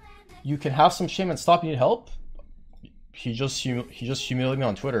 You can have some shame and stop. You need help? He just humiliated me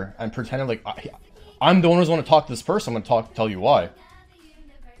on Twitter and pretended like... I'm the one who's going to talk to this person. I'm going to tell you why.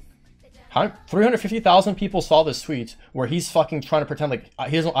 350,000 people saw this tweet where he's fucking trying to pretend like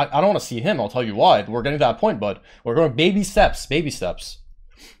he doesn't. I don't want to see him. I'll tell you why. We're getting to that point, bud. We're going baby steps. Baby steps.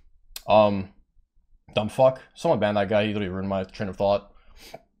 Dumb fuck. Someone banned that guy. He literally ruined my train of thought.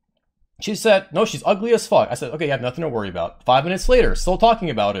 She said, no, she's ugly as fuck. I said, okay, you have nothing to worry about. 5 minutes later, still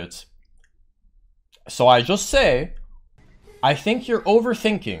talking about it. So I just say, I think you're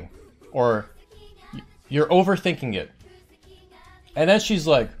overthinking, or you're overthinking it. And then she's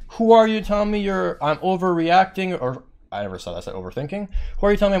like, who are you telling me I'm overreacting? Or I never said that, I said overthinking. Who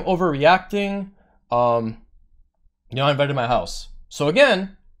are you telling me I'm overreacting? I'm invited to my house. So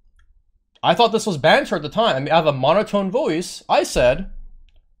again, I thought this was banter at the time. I mean, I have a monotone voice. I said,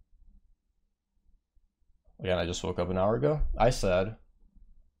 again, I just woke up an hour ago. I said,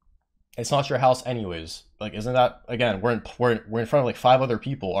 it's not your house anyways. Like, isn't that, again, we're in front of like 5 other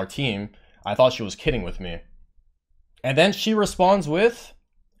people, our team. I thought she was kidding with me. And then she responds with,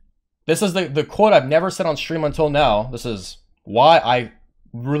 this is the quote I've never said on stream until now. This is why I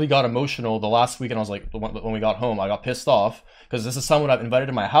really got emotional the last week, and I was like, when we got home, I got pissed off, because this is someone I've invited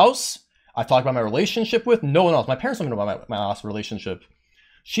to my house. I've talked about my relationship with. No one else. My parents don't even know about my last relationship.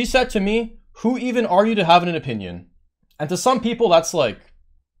 She said to me, "Who even are you to have an opinion?" And to some people, that's like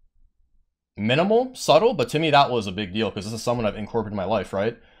minimal, subtle, but to me, that was a big deal because this is someone I've incorporated in my life,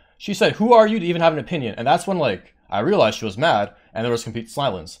 right? She said, "Who are you to even have an opinion?" And that's when, like, I realized she was mad and there was complete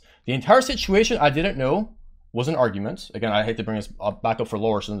silence. The entire situation I didn't know was an argument. Again, I hate to bring this back up for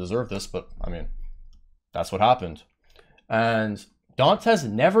Laura. She doesn't deserve this, but I mean, that's what happened. And Dantes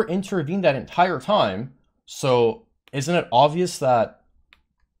never intervened that entire time. So isn't it obvious that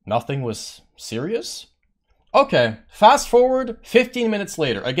nothing was serious? Okay, fast forward 15 minutes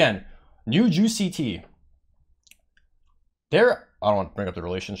later. Again, new juicy tea. There, I don't want to bring up the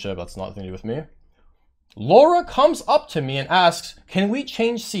relationship. That's nothing to do with me. Laura comes up to me and asks, "Can we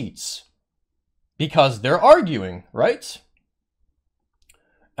change seats?" Because they're arguing, right?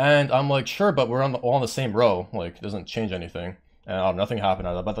 And I'm like, sure, but we're all on the same row. Like, it doesn't change anything. And nothing happened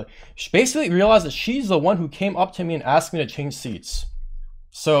out of that. But she basically realized that she's the one who came up to me and asked me to change seats.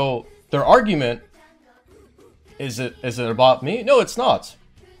 So their argument, is it about me? No, it's not.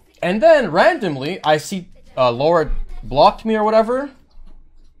 And then randomly, I see Laura blocked me or whatever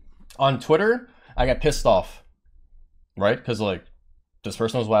on Twitter. I got pissed off, right? Because, like, this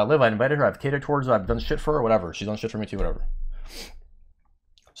person knows where I live. I invited her. I've catered towards her. I've done shit for her. Whatever. She's done shit for me too. Whatever.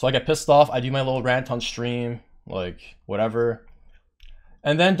 So I get pissed off. I do my little rant on stream. Like, whatever.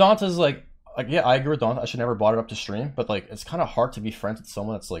 And then Dantes is like, yeah, I agree with Dantes. I should never brought it up to stream. But, like, it's kind of hard to be friends with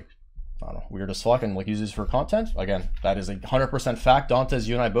someone that's, like, I don't know, weird as fuck and, like, uses this for content. Again, that is a 100% fact. Dantes,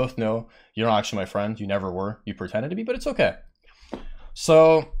 you and I both know you're not actually my friend. You never were. You pretended to be, but it's okay.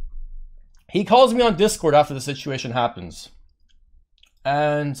 So he calls me on Discord after the situation happens.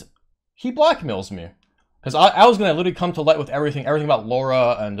 And he blackmails me. Because I was going to literally come to light with everything about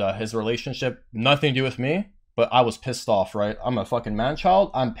Laura and his relationship. Nothing to do with me. But I was pissed off, right? I'm a fucking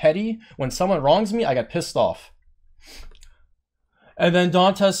man-child. I'm petty. When someone wrongs me, I get pissed off. And then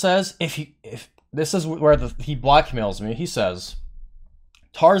Dantes says, if this is where he blackmails me. He says,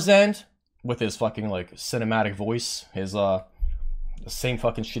 Tarzaned, with his fucking, like, cinematic voice, his, the same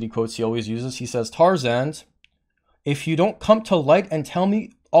fucking shitty quotes he always uses. He says, Tarzaned, if you don't come to light and tell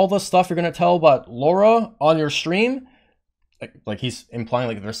me all the stuff you're going to tell about Laura on your stream, like he's implying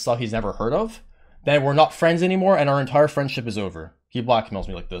like there's stuff he's never heard of, then we're not friends anymore and our entire friendship is over. He blackmails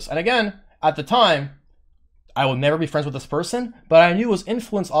me like this. And again, at the time, I would never be friends with this person, but I knew it was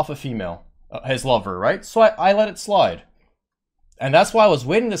influence off a female, his lover, right? So I let it slide. And that's why I was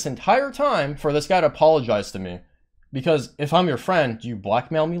waiting this entire time for this guy to apologize to me. Because if I'm your friend, do you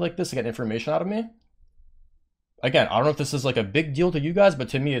blackmail me like this to get information out of me? Again, I don't know if this is like a big deal to you guys, but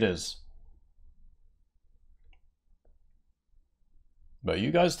to me it is. But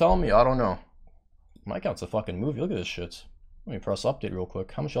you guys tell me, I don't know. My account's a fucking movie. Look at this shit. Let me press update real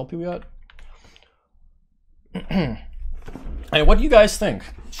quick. How much LP we got? Hey, what do you guys think?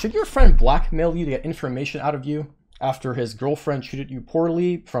 Should your friend blackmail you to get information out of you after his girlfriend treated you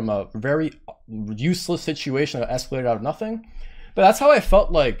poorly from a very useless situation that escalated out of nothing? But that's how I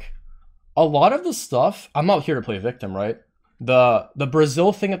felt like a lot of the stuff, I'm not here to play victim, right? The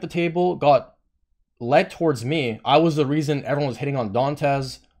Brazil thing at the table got led towards me. I was the reason everyone was hitting on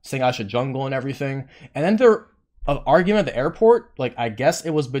Dantes, saying I should jungle and everything. And then there, an argument at the airport, like I guess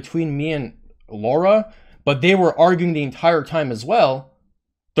it was between me and Laura, but they were arguing the entire time as well.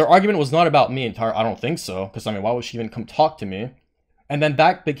 Their argument was not about me entire. I don't think so, because I mean, why would she even come talk to me? And then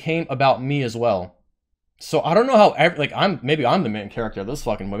that became about me as well. So I don't know how, like, maybe I'm the main character of this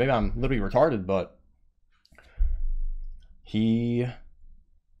fucking movie. Maybe I'm literally retarded, but he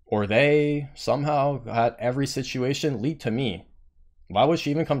or they somehow had every situation lead to me. Why would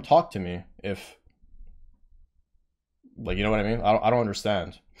she even come talk to me if, like, you know what I mean? I don't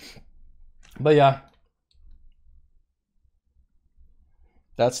understand. But yeah,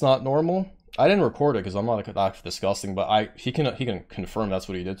 that's not normal. I didn't record it because I'm not that disgusting, but he can confirm that's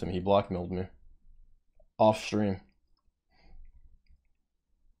what he did to me. He blackmailed me off stream.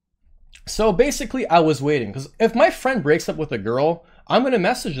 So basically, I was waiting because if my friend breaks up with a girl, I'm gonna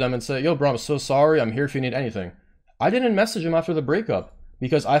message them and say, "Yo, bro, I'm so sorry. I'm here if you need anything." I didn't message him after the breakup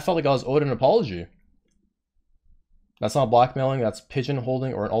because I felt like I was owed an apology. That's not blackmailing. That's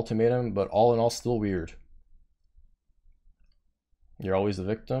pigeonholing or an ultimatum. But all in all, still weird. You're always the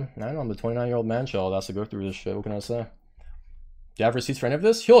victim. I know, I'm the 29-year-old man-child that has to go through this shit. What can I say? Do you have receipts for any of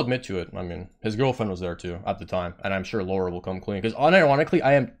this? He'll admit to it. I mean, his girlfriend was there too at the time. And I'm sure Laura will come clean. Because unironically,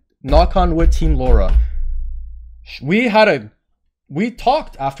 I am knock on wood team Laura. We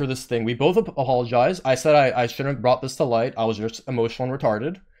talked after this thing. We both apologized. I said I shouldn't have brought this to light. I was just emotional and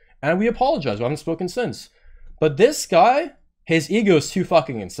retarded. And we apologized. We haven't spoken since. But this guy, his ego is too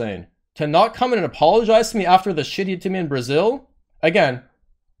fucking insane. To not come in and apologize to me after the shit he did to me in Brazil. Again,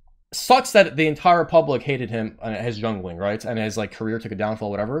 sucks that the entire public hated him and his jungling, right? And his like career took a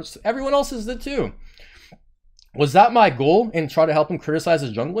downfall, whatever. Everyone else's did too. Was that my goal and try to help him criticize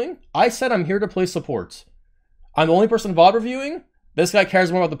his jungling? I said I'm here to play support. I'm the only person VOD reviewing. This guy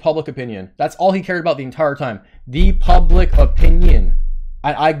cares more about the public opinion. That's all he cared about the entire time. The public opinion.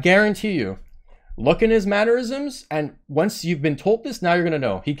 I guarantee you. Look in his mannerisms, and once you've been told this, now you're gonna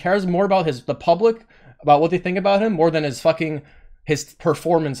know. He cares more about the public, about what they think about him, more than his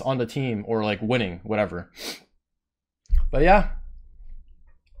performance on the team or like winning, whatever. But yeah.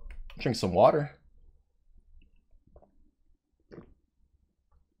 Drink some water.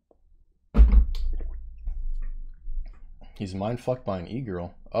 He's mind fucked by an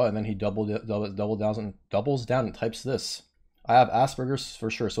e-girl. Oh, and then he doubles down and types this. I have Asperger's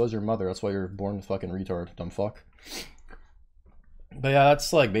for sure. So is your mother. That's why you're born fucking retard, dumb fuck. But yeah,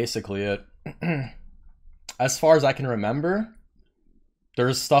 that's like basically it. As far as I can remember,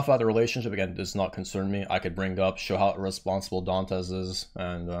 there's stuff about the relationship again does not concern me. I could bring up, show how irresponsible Dantes is,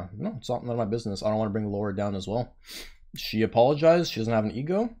 and no, it's not none of my business. I don't want to bring Laura down as well. She apologized. She doesn't have an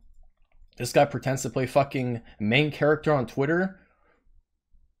ego. This guy pretends to play fucking main character on Twitter.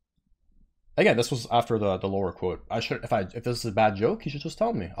 Again, this was after the Laura quote. I should, if this is a bad joke, he should just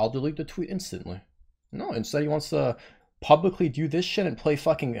tell me. I'll delete the tweet instantly. No, instead he wants to publicly do this shit and play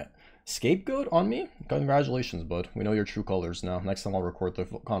fucking scapegoat on me. Congratulations, bud. We know your true colors now. Next time I'll record the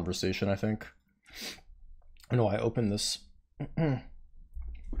conversation, I think. No, I opened this.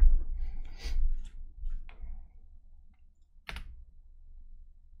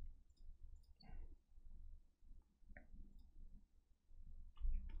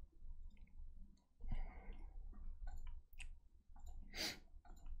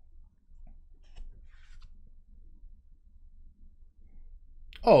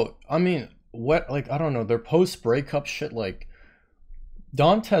 Oh, I mean, what, like, I don't know, their post-breakup shit, like,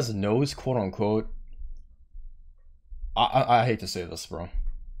 Dantes knows, quote-unquote, I hate to say this, bro.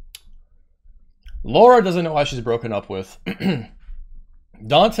 Laura doesn't know why she's broken up with.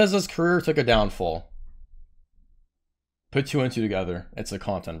 Dantes' career took a downfall. Put two and two together. It's a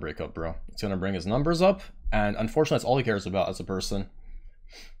content breakup, bro. It's gonna bring his numbers up, and unfortunately, that's all he cares about as a person.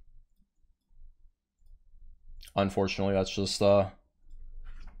 Unfortunately, that's just,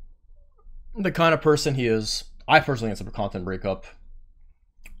 the kind of person he is. I personally think it's a content breakup.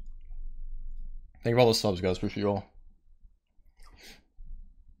 Thank you for all the subs, guys. Appreciate you all.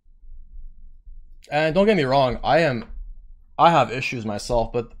 And don't get me wrong, I have issues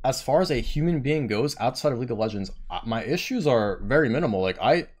myself, but as far as a human being goes, outside of League of Legends, my issues are very minimal. Like,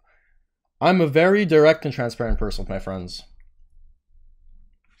 I'm a very direct and transparent person with my friends.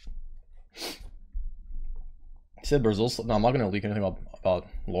 He said Brazil. No, I'm not gonna leak anything about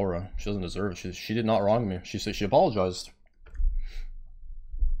Laura. She doesn't deserve it. She did not wrong me. She said she apologized.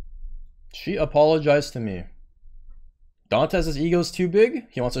 She apologized to me. Dantes' ego's too big.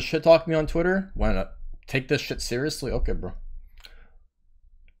 He wants to shit talk me on Twitter. Why not? Take this shit seriously? Okay, bro.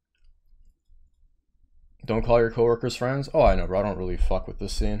 Don't call your coworkers friends. Oh, I know, bro. I don't really fuck with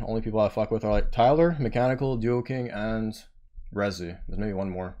this scene. Only people I fuck with are like Tyler, Mechanical, Duo King, and Rezi. There's maybe one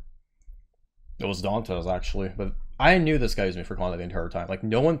more. It was Dantes, actually, but I knew this guy used me for content the entire time. Like,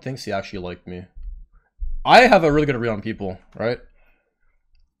 no one thinks he actually liked me. I have a really good read on people, right?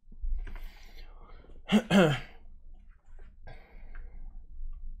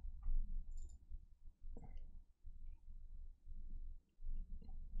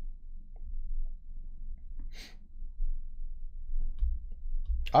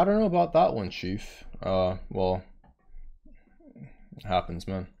 I don't know about that one, Chief. Well, it happens,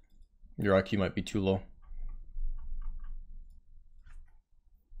 man. Your IQ might be too low.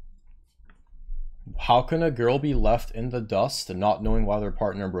 How can a girl be left in the dust not knowing why their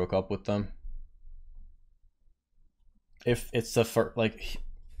partner broke up with them? If it's the like,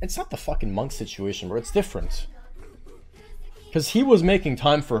 it's not the fucking Monk situation, bro. It's different. Because he was making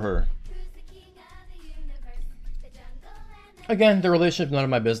time for her. Again, the relationship, none of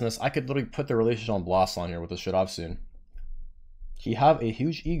my business. I could literally put the relationship on blast on here with the shit I've seen. He have a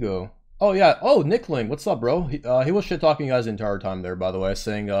huge ego. Oh yeah, oh Nickling, what's up, bro? He was shit talking you guys the entire time there, by the way,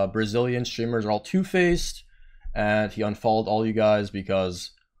 saying Brazilian streamers are all two-faced, and he unfollowed all you guys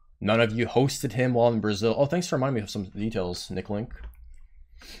because none of you hosted him while in Brazil. Oh, thanks for reminding me of some details, Nicklink.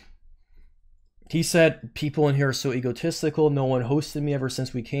 He said people in here are so egotistical. No one hosted me ever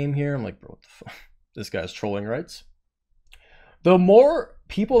since we came here. I'm like, bro, what the fuck? This guy's trolling, right? The more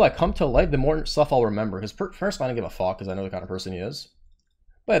people that come to light, the more stuff I'll remember. Because first, I don't give a fuck because I know the kind of person he is.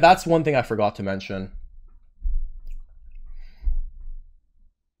 But that's one thing I forgot to mention.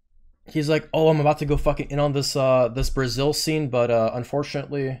 He's like, oh, I'm about to go fucking in on this this Brazil scene, but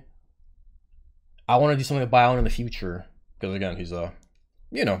unfortunately, I want to do something with Bion in the future. Because again, he's a,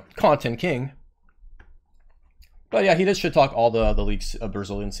 you know, content king. But yeah, he did shit talk all the leaks of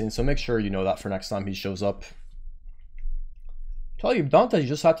Brazilian scene, so make sure you know that for next time he shows up. Tell you, Dante, you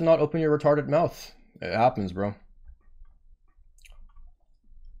just have to not open your retarded mouth. It happens, bro.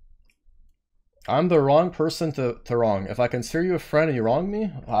 I'm the wrong person to wrong. If I consider you a friend and you wrong me,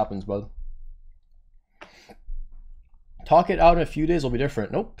 it happens, bud. Talk it out in a few days will be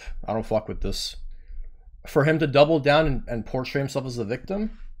different. Nope, I don't fuck with this. For him to double down and portray himself as the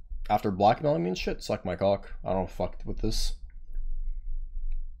victim after blackmailing me and shit, suck my cock. I don't fuck with this.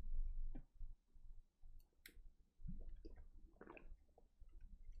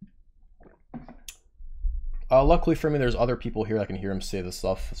 Luckily for me, there's other people here that can hear him say this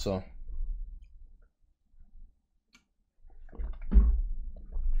stuff, so.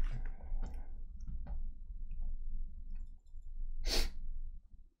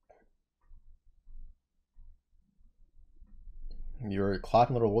 You're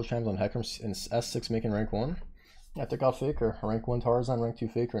clapping little world champs on Heckram in S6 making rank 1? Yeah, I think I'll Faker. Rank 1 Tarzan, rank 2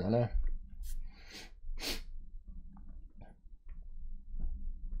 Faker in NA.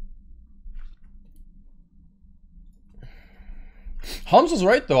 Hums was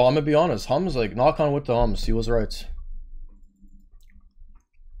right though, I'm gonna be honest. Hums, like, knock on wood to Hums, he was right.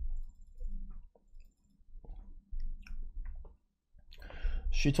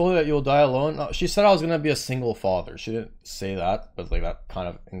 She told you that you'll die alone. No, she said I was gonna be a single father. She didn't say that, but like that kind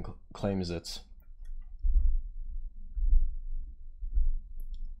of claims it.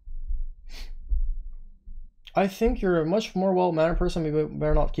 I think you're a much more well-mannered person. We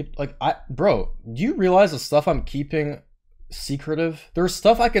better not keep like bro. Do you realize the stuff I'm keeping secretive? There's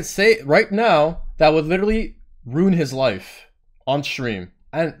stuff I could say right now that would literally ruin his life on stream.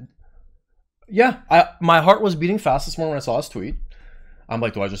 And yeah, my heart was beating fast this morning when I saw his tweet. I'm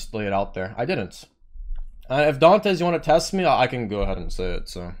like, do I just lay it out there? I didn't. If Dantes, you want to test me, I can go ahead and say it.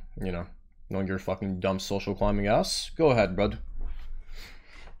 So, you know, knowing your fucking dumb social climbing ass, go ahead, bud.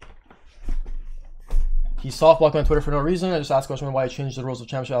 He soft blocked me on Twitter for no reason. I just asked a question why he changed the rules of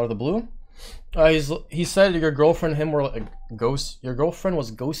championship out of the blue. He said your girlfriend and him were like your girlfriend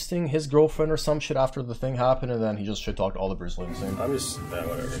was ghosting his girlfriend or some shit after the thing happened, and then he just shit talked all the Brazilians. I'm just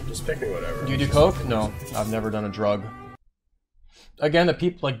whatever. Just pick me whatever. Do you do coke? No, I've never done a drug. Again, the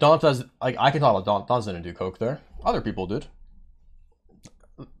people like Dantes, like I can talk about Dantes didn't do coke there. Other people did.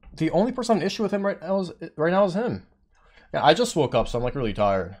 The only person on issue with him right now is him. Yeah, I just woke up, so I'm like really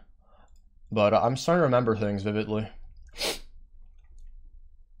tired. But I'm starting to remember things vividly.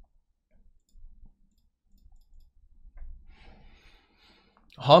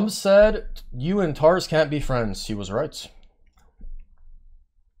 Hum said, you and Tars can't be friends. He was right.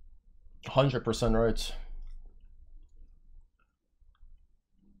 100% right.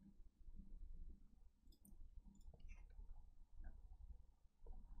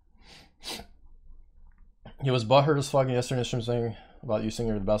 He was butthurt as fucking yesterday stream saying about you saying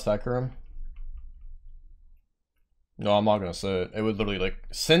you're the best at Kurum. No, I'm not gonna say it. It would literally like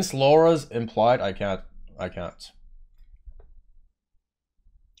since Laura's implied, I can't.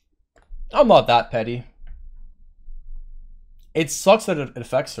 I'm not that petty. It sucks that it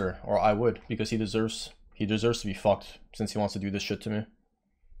affects her, or I would, because he deserves to be fucked since he wants to do this shit to me.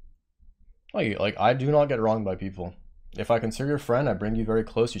 Like I do not get wronged by people. If I consider your friend, I bring you very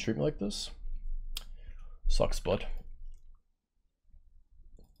close, you treat me like this. Sucks, bud.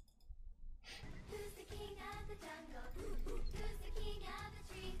 Who's the king of the jungle? Who's the king of the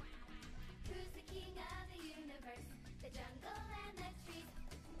tree? Who's the king of the universe? The jungle and the trees.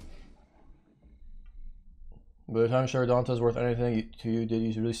 By the time sure Dante's worth anything to you, did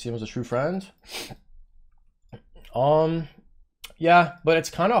you really see him as a true friend? Yeah, but it's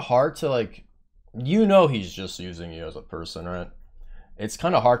kind of hard to like, you know, he's just using you as a person, right? It's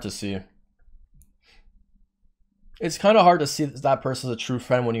kind of hard to see. It's kind of hard to see that person as a true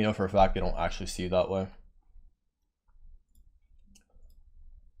friend when you know for a fact they don't actually see you that way.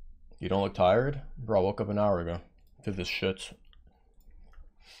 You don't look tired? Bro, I woke up an hour ago. Did this shit.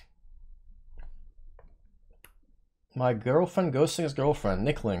 My girlfriend ghosting his girlfriend.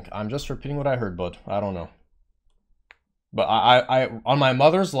 Nick Link. I'm just repeating what I heard, bud. I don't know. But I on my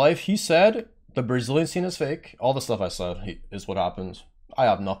mother's life, he said the Brazilian scene is fake. All the stuff I said is what happens. I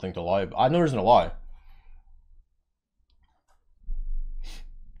have nothing to lie. I have no reason to lie.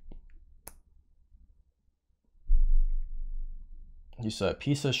 He said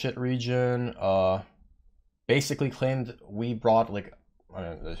piece of shit region. Basically claimed we brought like, I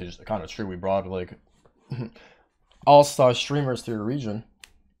mean, it's just kind of true. We brought like all-star streamers to your region,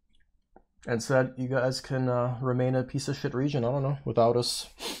 and said you guys can remain a piece of shit region. I don't know, without us,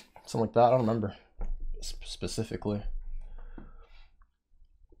 something like that. I don't remember. specifically.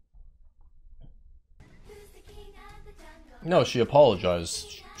 No, she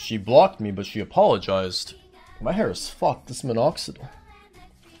apologized. She blocked me, but she apologized. My hair is fucked. This minoxidil.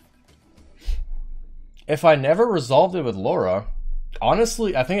 If I never resolved it with Laura,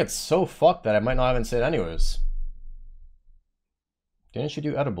 honestly, I think it's so fucked that I might not even say it anyways. Didn't she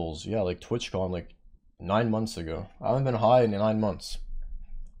do edibles? Yeah, like TwitchCon like 9 months ago. I haven't been high in 9 months.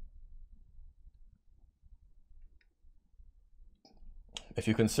 If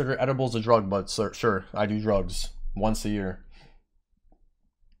you consider edibles a drug, but sure, I do drugs once a year.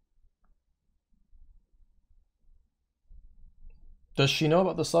 Does she know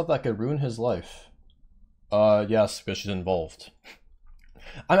about the stuff that could ruin his life? Yes, because she's involved.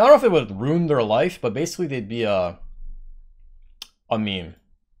 I don't know if it would ruin their life, but basically they'd be a meme.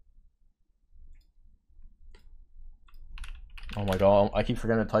 Oh my god, I keep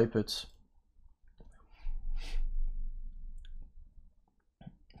forgetting to type it.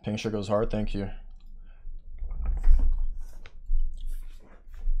 Pink shirt goes hard, thank you.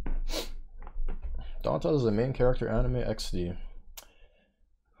 Dantes is the main character anime XD.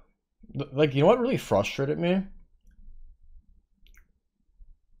 Like, you know what really frustrated me?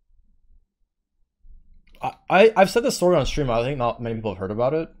 I've said this story on stream, I think not many people have heard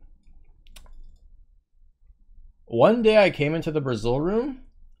about it. One day I came into the Brazil room,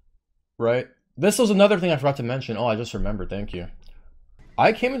 right? This was another thing I forgot to mention. Oh, I just remembered, thank you.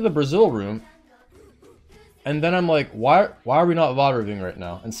 I came into the Brazil room, and then I'm like, why are we not VOD reviewing right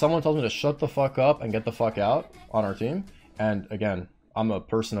now? And someone tells me to shut the fuck up and get the fuck out on our team. And again, I'm a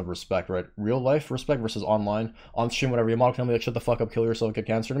person of respect, right? Real life respect versus online. On stream, whatever. Your mom tell me like, shut the fuck up, kill yourself, get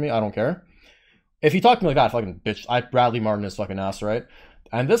cancer to me. I don't care. If you talk to me like that, fucking bitch, I Bradley Martin his fucking ass, right?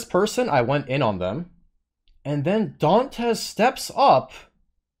 And this person, I went in on them. And then Dantes steps up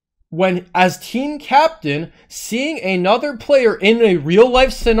when, as team captain, seeing another player in a real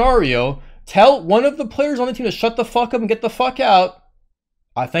life scenario tell one of the players on the team to shut the fuck up and get the fuck out.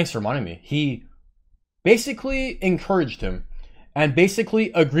 Thanks for reminding me. He basically encouraged him and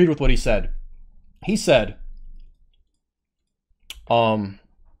basically agreed with what he said. He said, I don't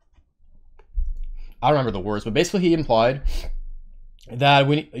remember the words, but basically he implied that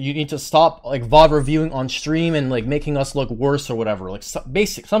you need to stop like VOD reviewing on stream and like making us look worse or whatever, like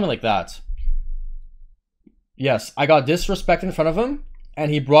something like that. Yes, I got disrespected in front of him,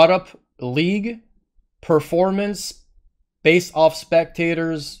 and he brought up league performance based off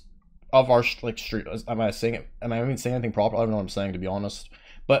spectators of our like stream. Am I saying it? Am I even saying anything proper? I don't know what I'm saying, to be honest.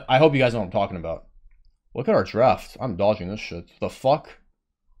 But I hope you guys know what I'm talking about. Look at our draft. I'm dodging this shit. The fuck?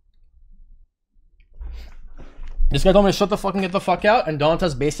 This guy told me to shut the fuck and get the fuck out, and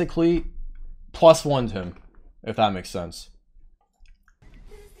Dantes basically +1'd him, if that makes sense.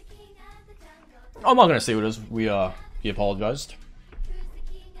 I'm not gonna say what it is. He apologized.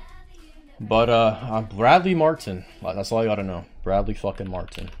 But Bradley Martin. That's all I gotta know. Bradley fucking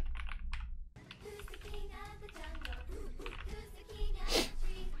Martin.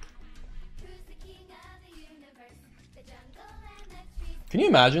 Can you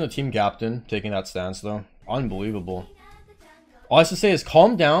imagine the team captain taking that stance though? Unbelievable. All I have to say is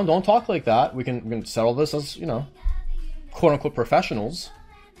calm down, don't talk like that. We can settle this as, you know, quote unquote professionals.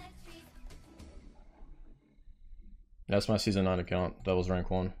 That's my season 9 account. That was rank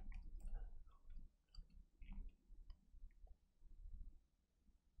 1.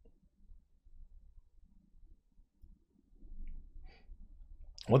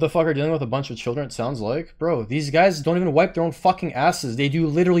 What the fuck are dealing with a bunch of children, it sounds like? Bro, these guys don't even wipe their own fucking asses. They do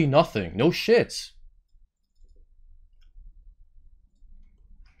literally nothing. No shit.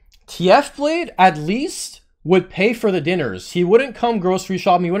 TF Blade, at least, would pay for the dinners. He wouldn't come grocery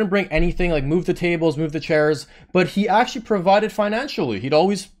shopping. He wouldn't bring anything, like move the tables, move the chairs. But he actually provided financially. He'd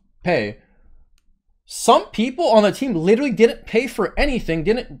always pay. Some people on the team literally didn't pay for anything,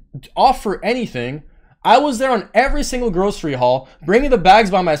 didn't offer anything. I was there on every single grocery haul, bringing the bags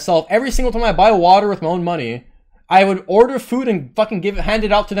by myself. Every single time I buy water with my own money, I would order food and fucking hand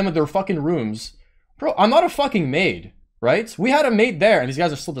it out to them at their fucking rooms. Bro, I'm not a fucking maid, right? We had a maid there, and these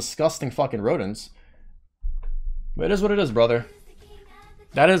guys are still disgusting fucking rodents. But it is what it is, brother.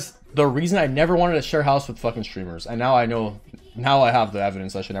 That is the reason I never wanted to share house with fucking streamers. And now I know, now I have the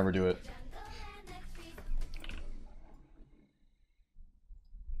evidence I should never do it.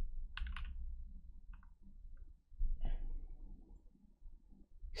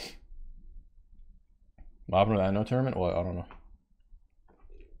 What happened to that no tournament? What? I don't know.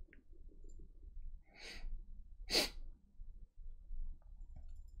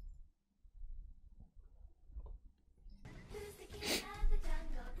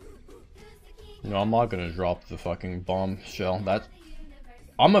 No, I'm not gonna drop the fucking bombshell. That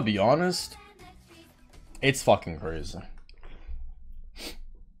I'm gonna be honest, it's fucking crazy.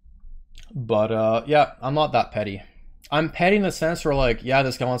 But yeah, I'm not that petty. I'm petty in the sense where like, yeah,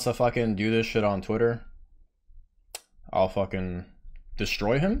 this guy wants to fucking do this shit on Twitter. I'll fucking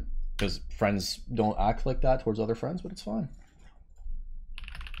destroy him because friends don't act like that towards other friends, but it's fine.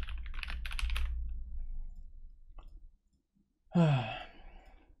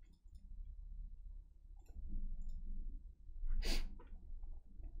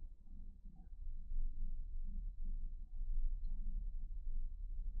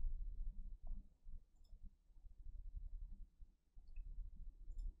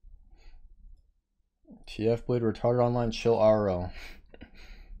 TF Blade retarded online chill RL.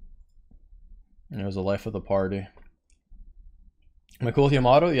 It was the life of the party. Am I cool with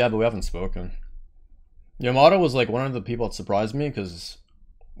Yamato? Yeah, but we haven't spoken. Yamato was like one of the people that surprised me because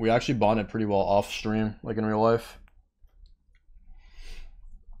we actually bonded pretty well off stream, like in real life.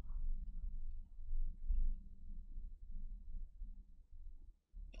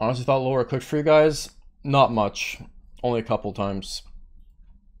 Honestly thought Laura cooked for you guys. Not much. Only a couple times.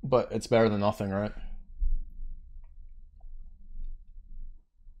 But it's better than nothing, right?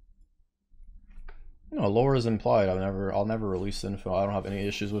 No, Laura is implied. I'll never release info. I don't have any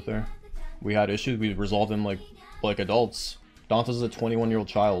issues with her. We had issues, we resolved them like adults. Dantes is a 21-year-old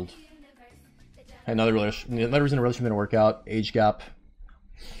child. Another reason the relationship didn't work out, age gap.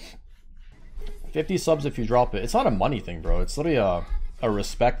 50 subs if you drop it. It's not a money thing, bro. It's literally a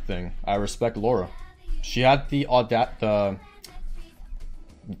respect thing. I respect Laura. She had the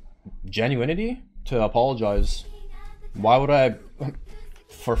genuinity to apologize. Why would I,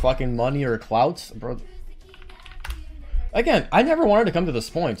 for fucking money or clout, bro? Again, I never wanted to come to this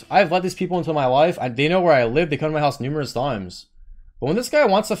point. I've let these people into my life. They know where I live. They come to my house numerous times. But when this guy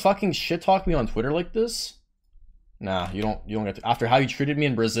wants to fucking shit talk me on Twitter like this, nah, you don't get to. After how you treated me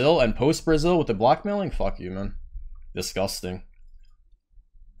in Brazil and post Brazil with the blackmailing, fuck you, man. Disgusting.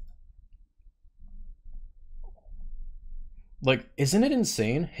 Like, isn't it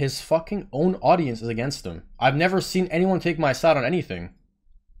insane? His fucking own audience is against him. I've never seen anyone take my side on anything.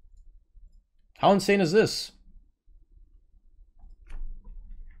 How insane is this?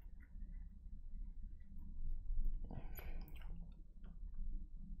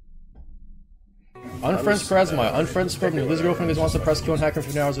 Unfriends Charisma, unfriends Scribner, Liz's girlfriend who wants to press Q and hacker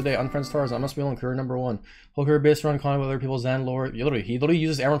 15 hours a day, unfriends Tarzaned, I must be on career #1. Whole career based around content with other people's and lore. He literally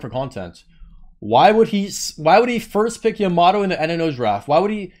uses everyone for content. Why would he first pick Yamato in the NNO draft? Why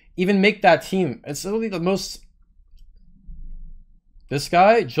would he even make that team? It's literally the most. This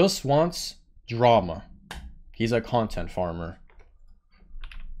guy just wants drama. He's a content farmer.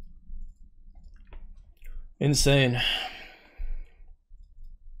 Insane.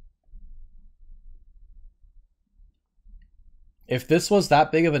 If this was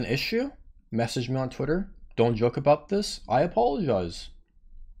that big of an issue, message me on Twitter. Don't joke about this. I apologize.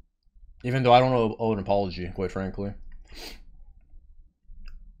 Even though I don't owe an apology, quite frankly.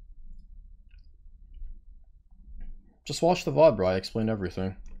 Just watch the VOD, bro. I explained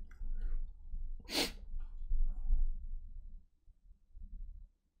everything.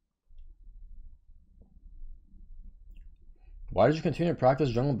 Why did you continue to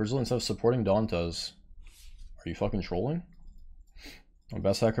practice jungle in Brazil instead of supporting Dantes? Are you fucking trolling? I'm the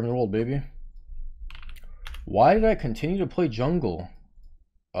best hacker in the world, baby. Why did I continue to play jungle?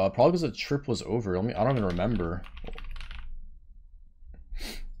 Probably because the trip was over. I don't even remember.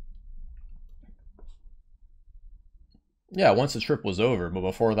 Yeah, once the trip was over, but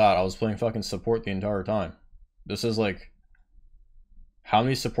before that, I was playing fucking support the entire time. This is like... How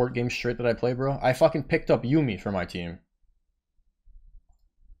many support games straight did I play, bro? I fucking picked up Yumi for my team.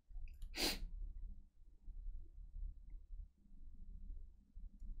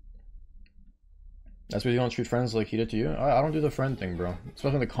 That's what you don't treat friends like he did to you? I don't do the friend thing, bro.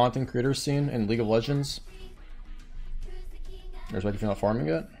 Especially in the content creator scene in League of Legends. Respect if you're not farming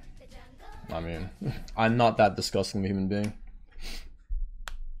it. I mean, I'm not that disgusting of a human being.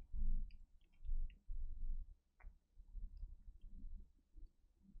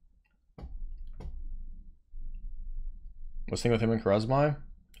 What's the thing with him and Charisma?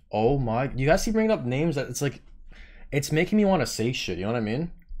 Oh my, you guys keep bringing up names that it's like, it's making me want to say shit, you know what I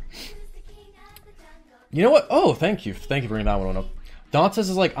mean? You know what? Oh, thank you for bringing that one up. Dantes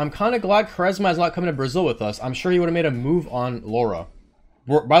is like, I'm kind of glad Charisma is not coming to Brazil with us. I'm sure he would have made a move on Laura.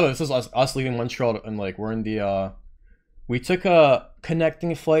 By the way, this is us leaving Montreal, and like we're in the we took a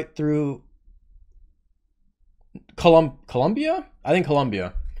connecting flight through Colombia? I think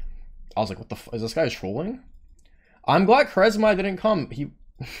Colombia. I was like, what the f is this guy trolling? I'm glad Charisma didn't come.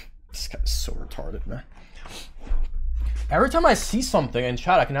 This guy's so retarded, man. Every time I see something in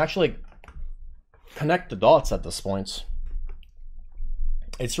chat, I can actually connect the dots at this point.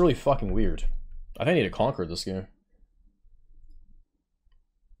 It's really fucking weird. I think I need to conquer this game.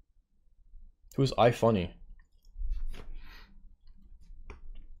 Who's iFunny?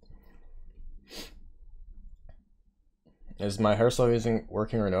 Is my hair still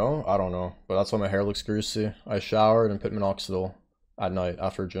working or no? I don't know, but that's why my hair looks greasy. I showered and put minoxidil at night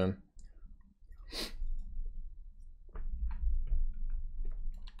after gym.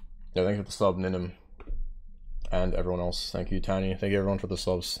 Yeah, thank you for the sub, Ninim. And everyone else. Thank you, Tiny. Thank you everyone for the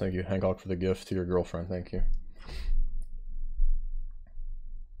subs. Thank you, Hancock, for the gift to your girlfriend. Thank you.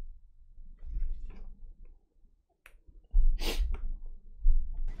 Who's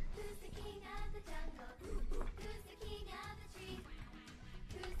the king of the jungle? Who's the king of the tree?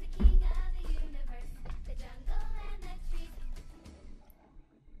 Who's the king of the universe? The jungle and the tree.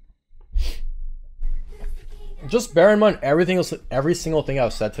 Just bear in mind, everything else, every single thing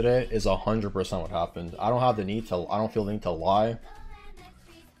I've said today is 100% what happened. I don't have the need to. I don't feel the need to lie.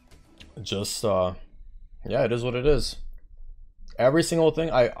 Just, yeah, it is what it is. Every single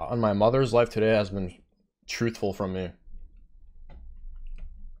thing on my mother's life today has been truthful from me.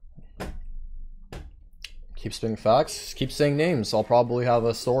 Keep spitting facts. Keep saying names. I'll probably have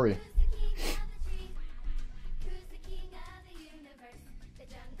a story.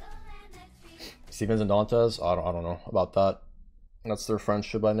 Stevens and Dantes, I don't know about that. That's their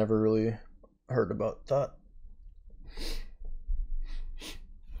friendship. I never really heard about that.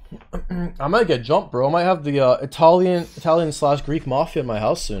 I might get jumped, bro. I might have the Italian/Greek mafia in my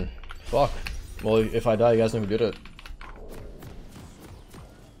house soon. Fuck. Well, if I die, you guys know who did it.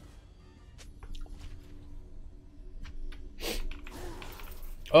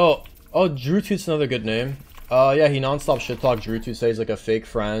 Oh, Drew Toot's another good name. Yeah, he nonstop shit talk Drew Toot, say he's like a fake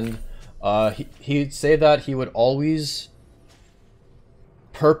friend. He'd say that he would always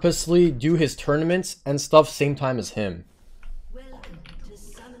purposely do his tournaments and stuff same time as him.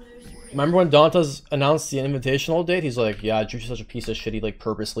 Remember when Dantes announced the invitational date? He's like, yeah, Drew's such a piece of shit. He like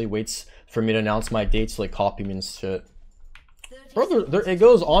purposely waits for me to announce my dates to like copy me and shit. Bro, it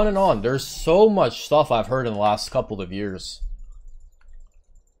goes on and on. There's so much stuff I've heard in the last couple of years.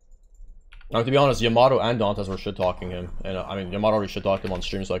 Now, to be honest, Yamato and Dantes were shit-talking him. And I mean, Yamato already shit-talked him on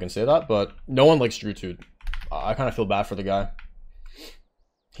stream, so I can say that. But no one likes Drew Toot. I kind of feel bad for the guy.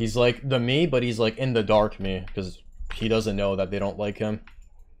 He's like the me, but he's like in the dark me. Because he doesn't know that they don't like him.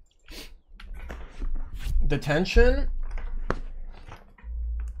 Detention?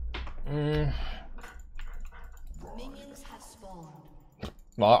 Minions have spawned.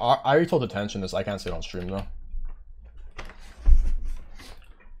 Well, I already told Detention this. I can't say it on stream, though.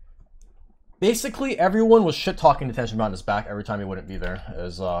 Basically, everyone was shit-talking Detention behind his back every time he wouldn't be there,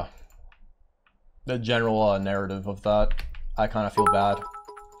 is the general narrative of that. I kind of feel bad.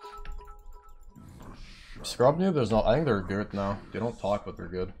 Scrub Noob, there's no. I think they're good now. They don't talk, but they're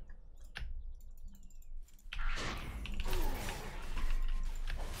good.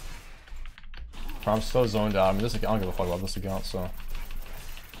 I'm so zoned out. I mean, this account, I don't give a fuck about this account, so.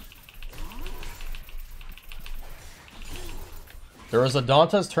 There was a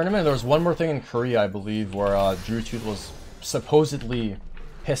Dantes tournament, and there was one more thing in Korea, I believe, where Drew Toot was supposedly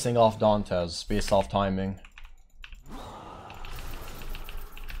pissing off Dantes based off timing.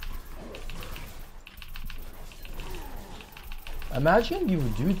 Imagine you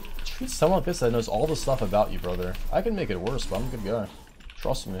do treat someone like this that knows all the stuff about you, brother. I can make it worse, but I'm a good guy.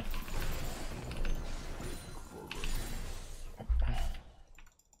 Trust me.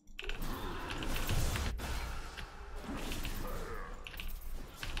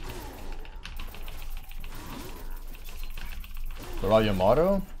 What about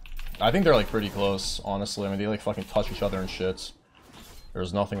Yamato? I think they're like pretty close, honestly. I mean, they like fucking touch each other and shit.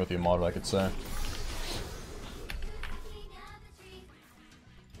 There's nothing with Yamato I could say.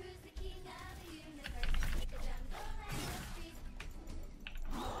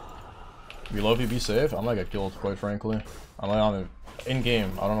 We love you, be safe. I might get killed, quite frankly. I'm like on the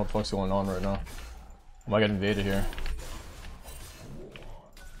in-game. I don't know what the fuck's going on right now. I might get invaded here.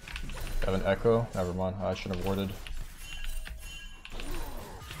 I have an echo. Never mind. I should have warded.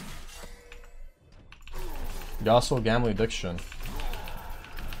 Yasuo gambling addiction.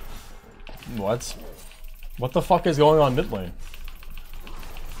 What? What the fuck is going on mid lane?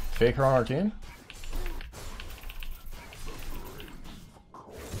 Faker on our team?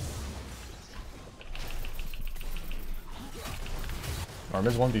 Our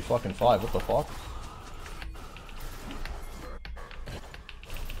mid's 1v5. What the fuck?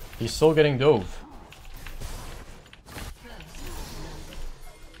 He's still getting dove.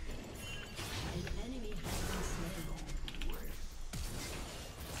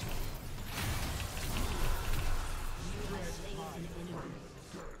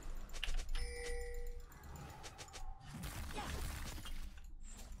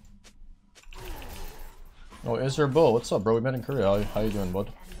 Oh, is there Bo? What's up, bro? We met in Korea. How you doing,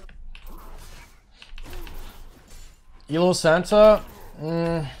 bud? Elo Santa?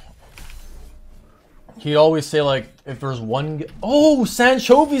 He'd always say, like, if there's one... Oh,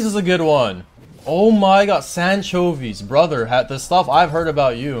 Sanchovies is a good one! Oh my god, Sanchovies. Brother, the stuff I've heard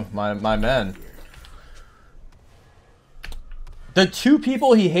about you, my man. The two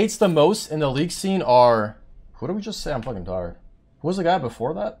people he hates the most in the league scene are... Who did we just say? I'm fucking tired. Who was the guy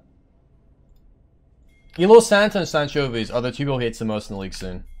before that? Elo Santa and Sanchovies are the two people he hates the most in the league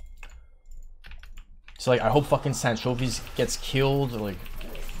scene. So, like, I hope fucking Sanchovies gets killed. Or, like,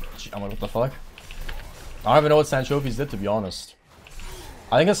 I'm like, what the fuck? I don't even know what Sanchovies did, to be honest.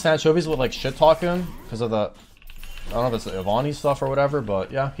 I think it's Sanchovies would, like, shit-talk him because of the... I don't know if it's the Ivani stuff or whatever, but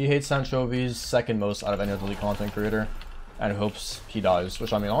yeah, he hates Sanchovies second most out of any other league content creator. And hopes he dies,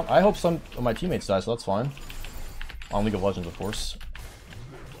 which, I mean, I hope some of my teammates die, so that's fine. On League of Legends, of course.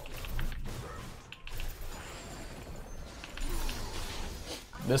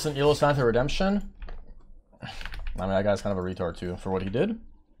 This and Elo Santa Redemption? I mean, that guy's kind of a retard, too, for what he did.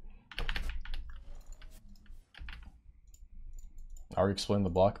 I already explained the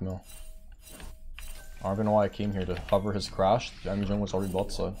blackmail. I don't even know why I came here to hover his crash. The enemy jungle was already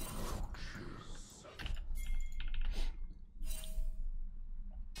bot side.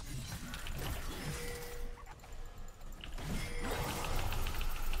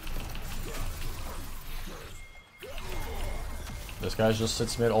 This guy just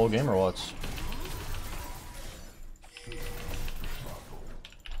sits mid all game or what?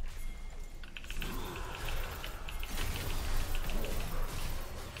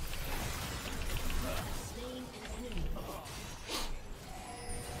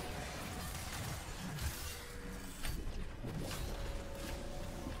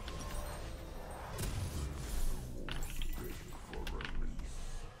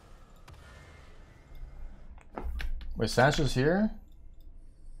 Wait, Sanchez here?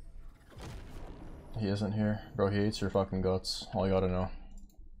 He isn't here. Bro, he hates your fucking guts. All you gotta know.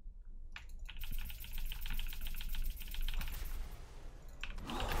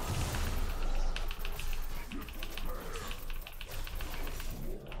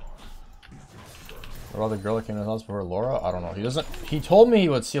 What about the girl that came to his house before, Laura? I don't know. He doesn't... He told me he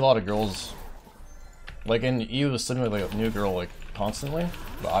would see a lot of girls... Like, in EU was sitting with, like, a new girl, like, constantly.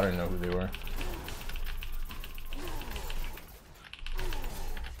 But I don't know who they were.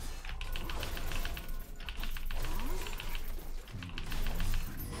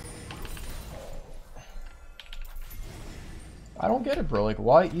 I don't get it, bro. Like,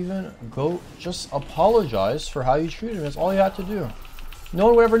 why even go just apologize for how you treated him? That's all you had to do. No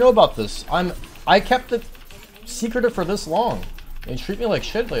one would ever know about this. I kept it secretive for this long. And treat me like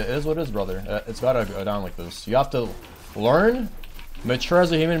shit. Like, it is what it is, brother. It's gotta go down like this. You have to learn, mature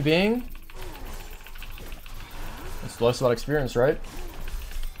as a human being. It's less about experience, right?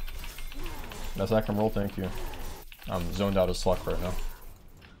 That's that can roll, thank you. I'm zoned out as fuck right now.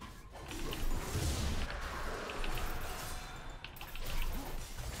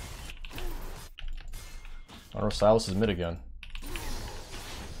 I don't know if Silas is mid again.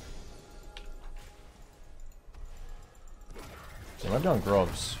 He might be on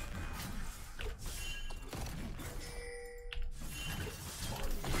Grubs.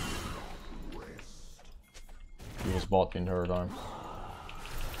 He was bought the entire time.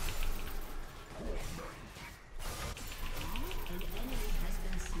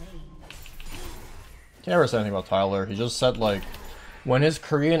 Can't ever say anything about Tyler. He just said, like, when his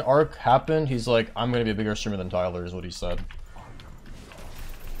Korean arc happened, he's like, I'm gonna be a bigger streamer than Tyler, is what he said.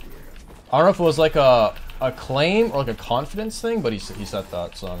 I don't know if it was like a claim or like a confidence thing, but he said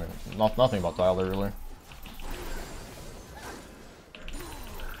that, so I mean, nothing about Tyler, really.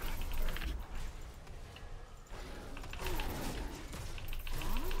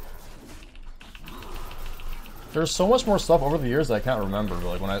 There's so much more stuff over the years that I can't remember,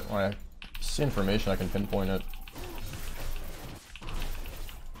 but like when I see information, I can pinpoint it.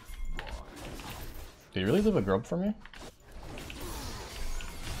 Did he really leave a grub for me?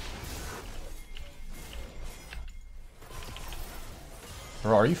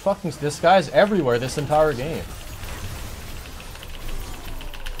 Bro, are you fucking... This guy's everywhere this entire game.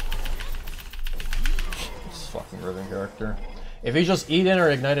 This fucking Riven character. If he just eat in or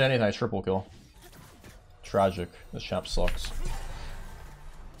ignited anything, I triple kill. Tragic. This champ sucks.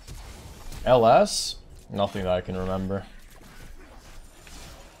 LS? Nothing that I can remember.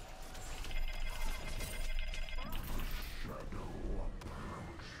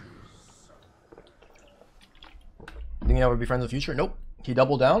 Think I would be friends in the future? Nope. He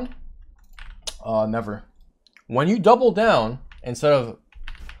doubled down? Never. When you double down, instead of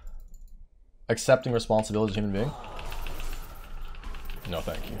accepting responsibility as a human being? No,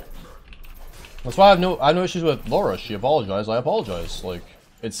 thank you. That's why I have no issues with Laura. She apologized. I apologize. Like,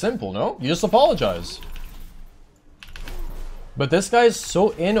 it's simple, no? You just apologize. But this guy's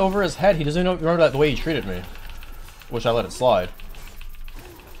so in over his head, he doesn't even remember that the way he treated me. Which I let it slide.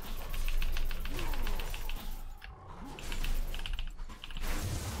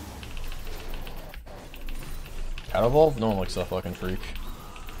 Cat evolve? No one likes that fucking freak.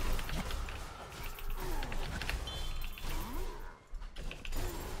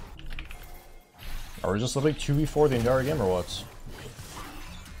 Are we just literally 2v4 the entire game or what?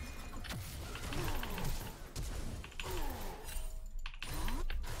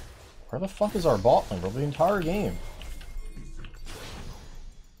 Where the fuck is our bot lane, bro? The entire game.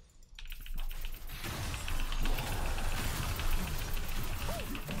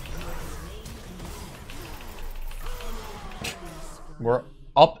 We're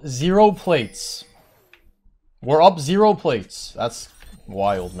up 0 plates. We're up 0 plates. That's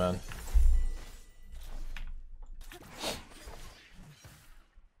wild, man.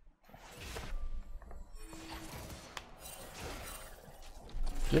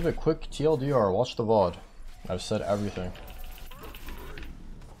 Give a quick TLDR, watch the VOD. I've said everything.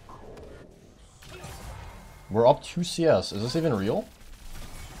 We're up 2 CS. Is this even real?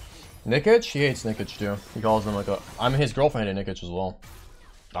 Nikic? He hates Nikic too. He calls him like a... I mean, his girlfriend hated Nikic as well.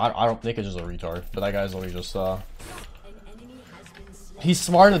 I don't... Nikic is a retard. But that guy's literally just, he's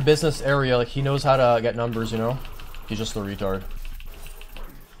smart in the business area. Like, he knows how to get numbers, you know? He's just a retard.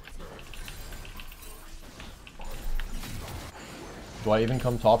 Do I even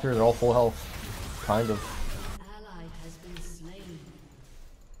come top here? They're all full health. Kind of. Ally has been slain.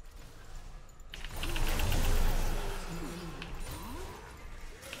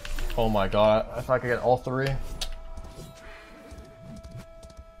 Oh my god, if I could get all 3.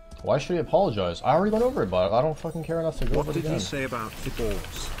 Why should he apologize? I already went over it, but I don't fucking care enough to go over it again. What did he say about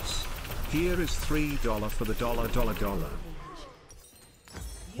divorces? Here is $3 for the dollar.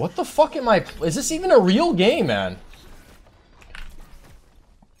 What the fuck am I... Is this even a real game, man?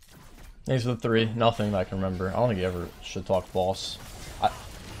 Thanks for the 3. Nothing that I can remember. I don't think he ever should talk boss. I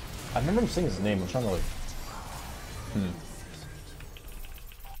remember him saying his name. I'm trying to like...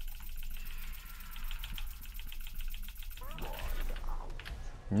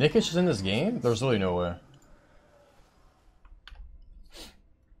 Nikic is in this game? There's really no way.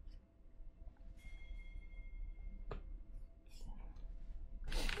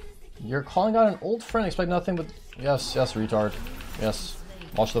 You're calling out an old friend, expect nothing but... Yes, retard. Yes.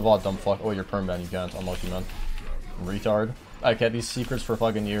 Watch the VOD, dumb fuck. Oh, you're permaban, you can't. Unlucky, man. Retard. I kept these secrets for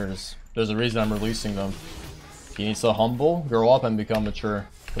fucking years. There's a reason I'm releasing them. He needs to humble, grow up, and become mature.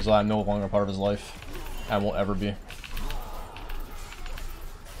 Because I'm no longer a part of his life. And won't ever be.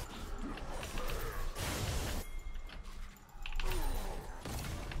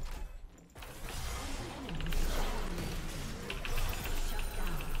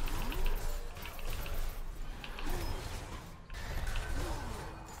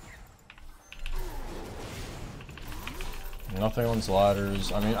 Nothing on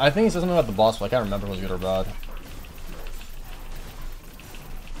ladders. I mean, I think he said something about the boss, but I can't remember if it was good or bad.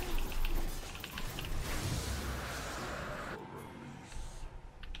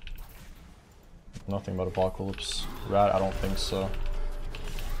 Nothing about Apocalypse. Rat, I don't think so.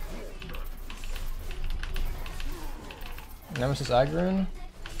 Nemesis Agron?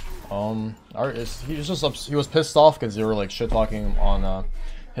 He was pissed off because they were like shit talking on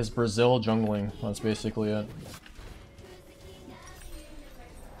his Brazil jungling. That's basically it.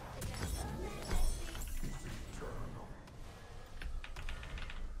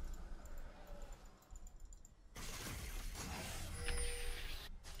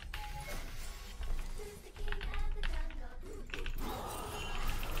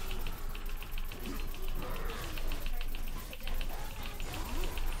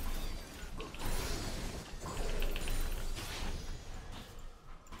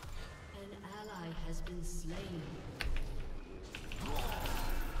 An ally has been slain.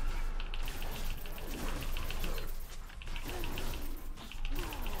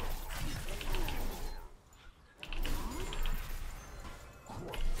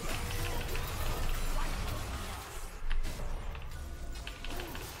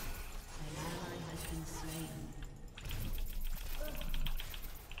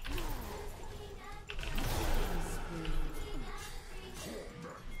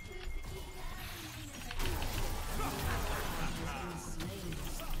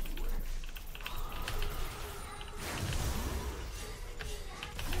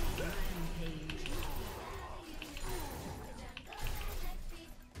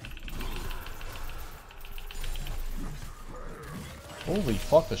 Holy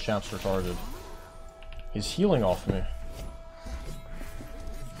fuck, this champ's retarded. He's healing off me.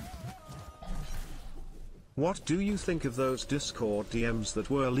 What do you think of those Discord DMs that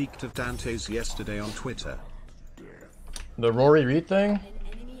were leaked of Dantes yesterday on Twitter? The Rory Reid thing?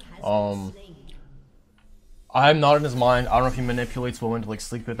 I'm not in his mind. I don't know if he manipulates women to like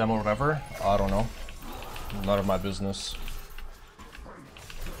sleep with them or whatever. I don't know. None of my business.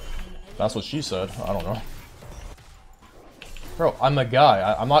 That's what she said. I don't know. Bro, I'm a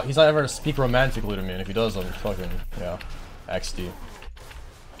guy. I'm not. He's not ever gonna speak romantically to me, and if he does, I'm fucking yeah, XD.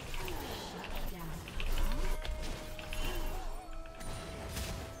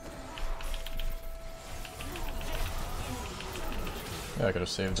 Yeah, I could have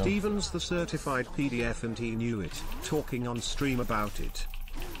saved him. Steven's the certified PDF and he knew it, talking on stream about it.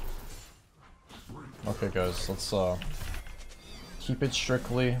 Okay, guys, let's keep it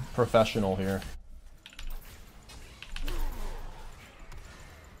strictly professional here.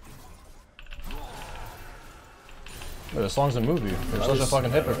 Wait, this song's a movie. You're such a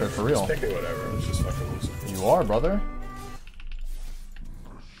fucking hypocrite, for real. Just picking whatever. I was just fucking losing. You are, brother.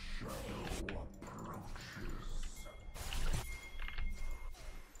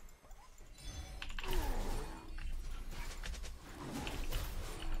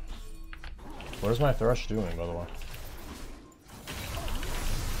 What is my thrush doing, by the way?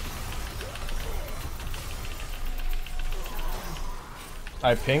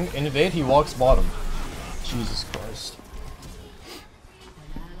 I ping, invade, he walks bottom. Jesus Christ.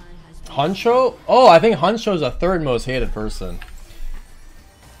 Huncho? Oh, I think Huncho's the third most hated person.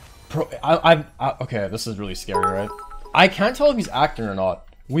 Bro, okay, this is really scary, right? I can't tell if he's acting or not.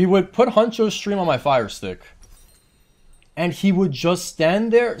 We would put Huncho's stream on my Fire Stick, and he would just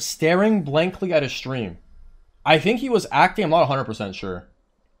stand there staring blankly at his stream. I think he was acting, I'm not 100% sure.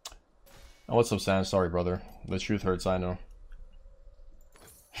 Oh, what's up, Sam? Sorry, brother. The truth hurts, I know.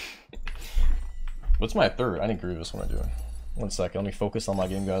 What's my third? I think Grievous, what am I doing? 1 second, let me focus on my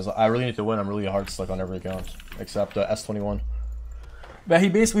game, guys. I really need to win. I'm really hard stuck on every account, except S21. But he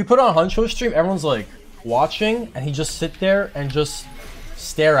basically put on Huncho's stream, everyone's like watching, and he just sit there and just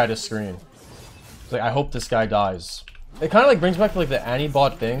stare at his screen. It's like, I hope this guy dies. It kind of like brings back to like the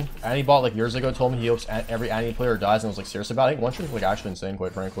Anibot thing. Anibot like years ago told me he hopes every Annie player dies, and I was like serious about it. I think one stream was like actually insane,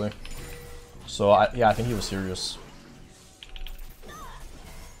 quite frankly. So yeah, I think he was serious.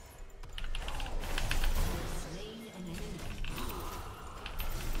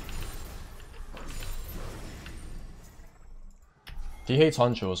 He hates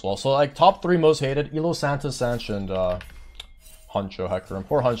Huncho as well. So like top 3 most hated: Elo, Santa, Sanch, and Huncho, Hector. And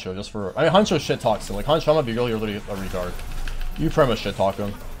poor Huncho, just for I mean Huncho shit talks him. Like Huncho, I'm gonna be really a retard. You pretty much shit talk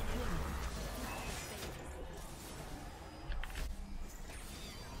him.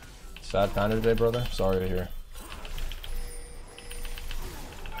 Sad panda today, brother. Sorry to hear.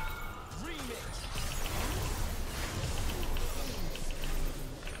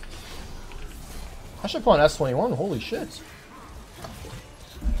 I should put on S21. Holy shit.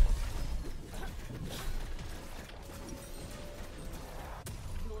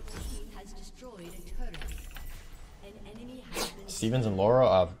 Stevens and Laura?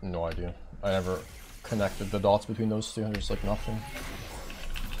 I have no idea. I never connected the dots between those two. There's like nothing.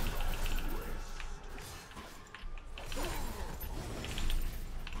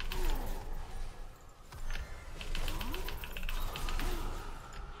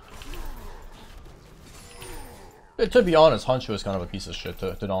 To be honest, Huncho is kind of a piece of shit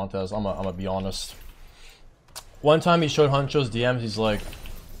to Dantes. I'm gonna be honest. One time he showed Huncho's DMs, he's like,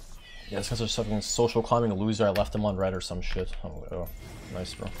 yeah, it's because there's something social climbing a loser, I left him on red or some shit. Oh,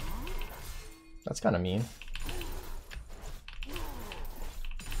 nice, bro. That's kind of mean.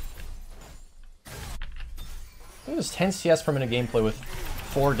 Look at this 10 CS per minute gameplay with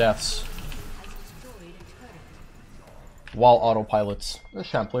 4 deaths. While autopilots. The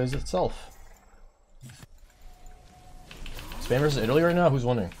champ plays itself. Spain versus Italy right now? Who's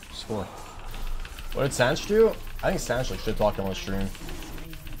winning? Score. What did Sanch do? I think Sanch like shit talked on the stream.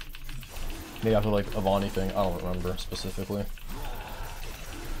 Maybe after like Avani thing. I don't remember specifically.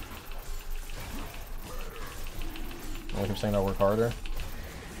 I keep saying I work harder.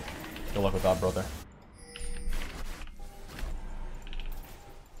 Good luck with that, brother.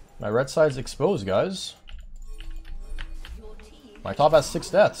 My red side's exposed, guys. My top has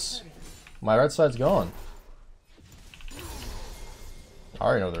 6 deaths. My red side's gone. I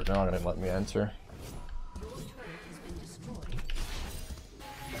already know they're not gonna let me enter.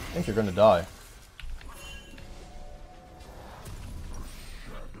 I think you're gonna die.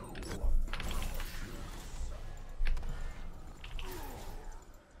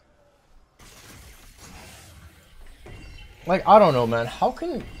 Like, I don't know, man. How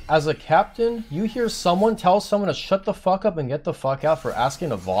can, as a captain, you hear someone tell someone to shut the fuck up and get the fuck out for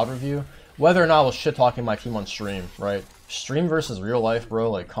asking a VOD review? Whether or not I was shit-talking my team on stream, right? Stream versus real life,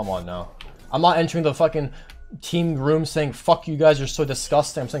 bro. Like, come on now. I'm not entering the fucking team room saying, fuck you guys, you're so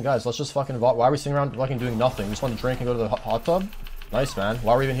disgusting. I'm saying, guys, let's just fucking VOD. Why are we sitting around fucking doing nothing? We just want to drink and go to the hot tub? Nice, man.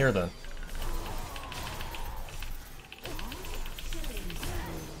 Why are we even here, then?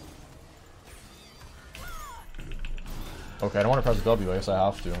 Okay, I don't want to press W. I guess I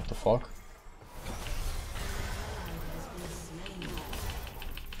have to. What the fuck?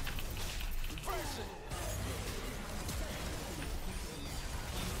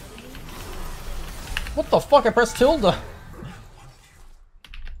 What the fuck? I pressed tilde.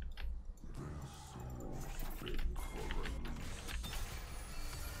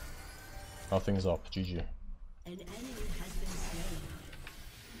 Nothing's up. GG. An enemy has been slain.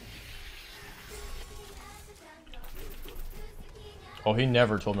 Oh, he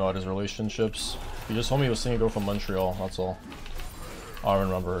never told me about his relationships. He just told me he was seeing a girl from Montreal, that's all. I don't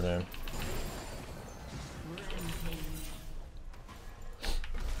remember her name.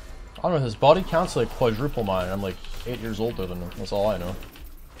 I don't know, his body count's like quadruple mine. I'm like 8 years older than him, that's all I know.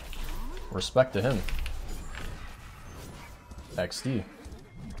 Respect to him. XD.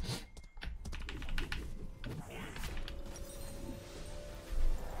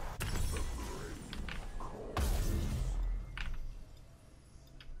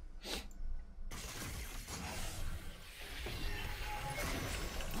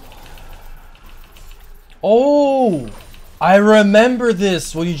 Oh! I remember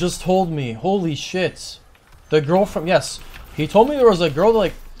this, what you just told me. Holy shit. The girl from... Yes. He told me there was a girl that,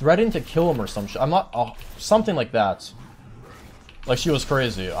 like, threatened to kill him or some shit. I'm not... Oh, something like that. Like, she was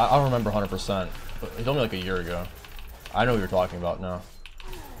crazy. I don't remember 100%. But he told me, like, a year ago. I know what you're talking about now.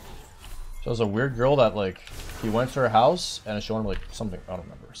 So it was a weird girl that, like, he went to her house and she wanted, like, something... I don't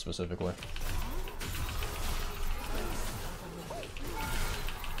remember specifically.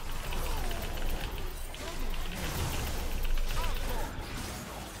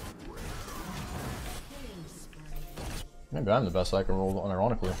 Maybe I'm the best I can roll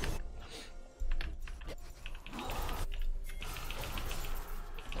unironically.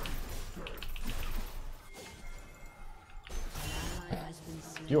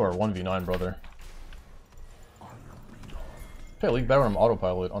 You are 1v9, brother. Play League better when I'm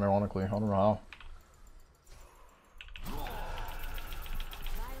autopilot, unironically. I don't know how.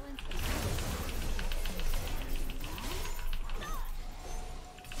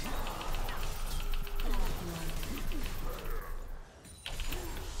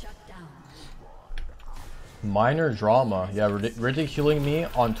 Minor drama. Yeah, ridiculing me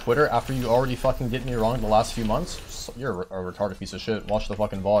on Twitter after you already fucking did me wrong the last few months? You're a retarded piece of shit. Watch the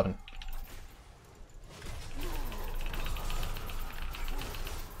fucking VOD.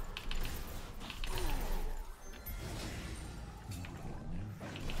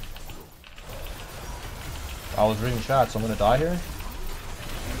 I was reading chat, so I'm gonna die here?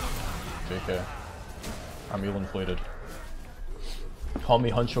 JK. I'm eel inflated. Call me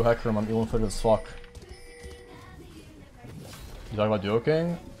Huncho Heckram, I'm eel inflated as fuck. You talking about Duo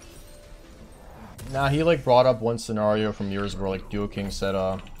King? Nah, he like brought up one scenario from years where like Duo King said,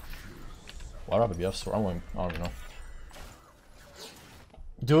 why do I have a BF sword? I don't even know.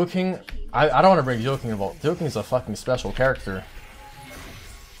 Duo King, I don't want to bring Duo King involved. Duo King is a fucking special character.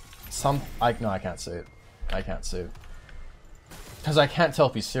 No, I can't say it. I can't say it. Because I can't tell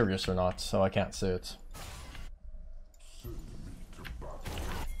if he's serious or not, so I can't say it.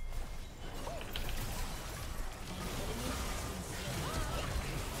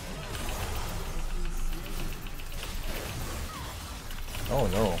 Oh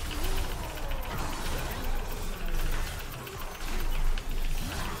no.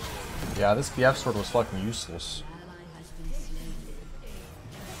 Yeah, this BF sword was fucking useless.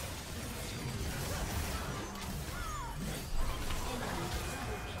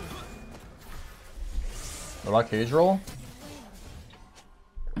 What about Cage Roll?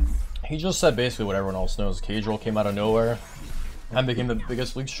 He just said basically what everyone else knows. Cage Roll came out of nowhere and became the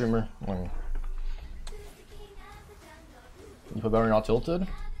biggest League streamer. You play better not tilted?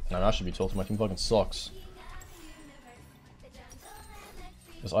 No, I should be tilted. My team fucking sucks.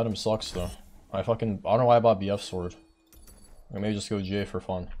 This item sucks though. I don't know why I bought BF sword. I maybe just go GA for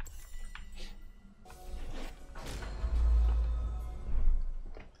fun.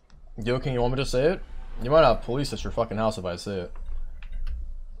 Yo, King, you want me to say it? You might have police at your fucking house if I say it.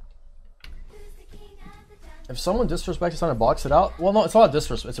 If someone disrespects trying to box it out, well no, it's not a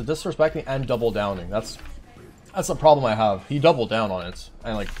disrespect. It's a disrespecting and double downing. That's the problem I have. He doubled down on it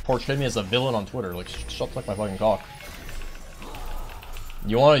and like portrayed me as a villain on Twitter. Like, shut like my fucking cock.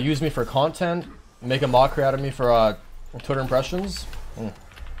 You want to use me for content? Make a mockery out of me for Twitter impressions?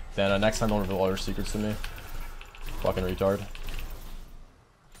 Then next time don't reveal all your secrets to me. Fucking retard.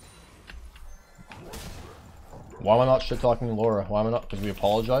 Why am I not shit talking Laura? Why am I not? Because we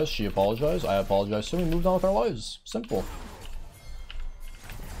apologized, she apologized, I apologized, so we moved on with our lives. Simple.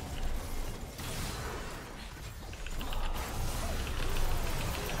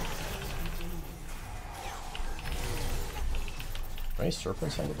 Any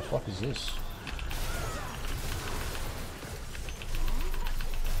serpents? What the fuck is this?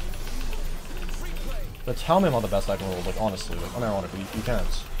 But tell me I'm not the best I can roll, like honestly, like unironically, you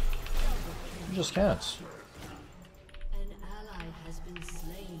can't. You just can't. An ally has been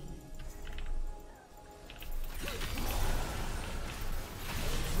slain.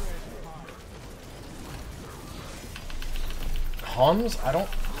 Hums? I don't...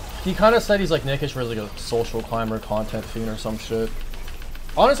 He kind of said he's like Nickish, where he's like a social climber, content fiend or some shit.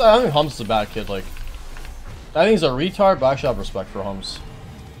 Honestly, I don't think Hums is a bad kid, like... I think he's a retard, but I actually have respect for Hums.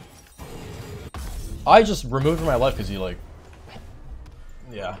 I just removed from my life because he like...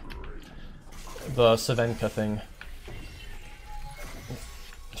 Yeah. The Savenka thing.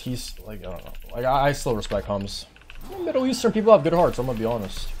 He's like, I don't know. Like, I still respect Hums. Middle Eastern people have good hearts, I'm gonna be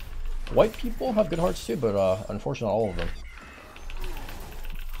honest. White people have good hearts too, but unfortunately not all of them.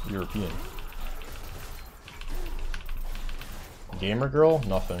 European. Gamer girl?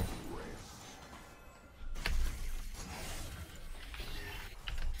 Nothing.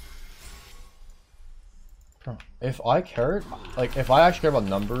 If I cared, like, if I actually care about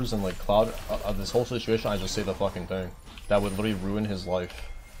numbers and, like, Cloud, of this whole situation, I just say the fucking thing. That would literally ruin his life.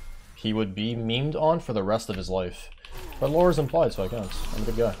 He would be memed on for the rest of his life. But lore is implied, so I can't. I'm a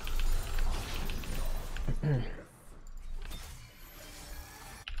good guy.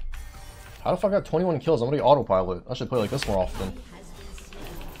 How the fuck I got 21 kills? I'm gonna autopilot. I should play like this more often.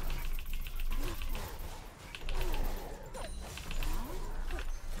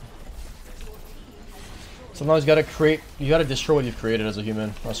 Sometimes you gotta destroy what you've created as a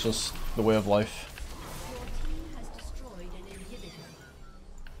human. That's just the way of life.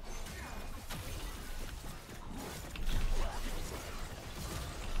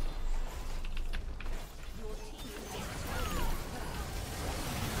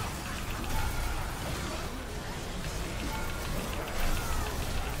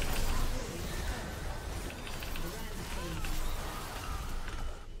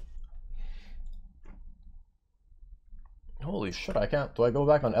 Holy shit, I can't. Do I go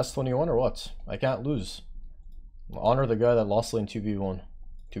back on S21 or what? I can't lose. Honor the guy that lost lane 2v1.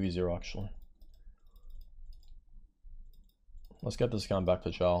 2v0 actually. Let's get this guy back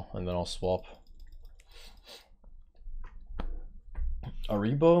to Chow and then I'll swap.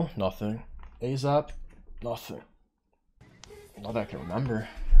 Aribo? Nothing. Azap? Nothing. Not that I can remember.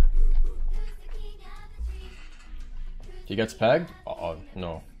 He gets pegged?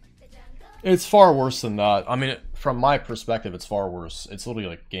 No. It's far worse than that. I mean, from my perspective, it's far worse. It's literally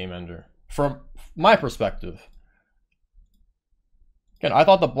like game ender. From my perspective. Again, I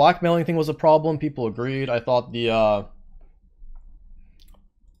thought the blackmailing thing was a problem. People agreed. I thought the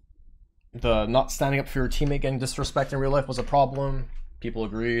not standing up for your teammate getting disrespected in real life was a problem. People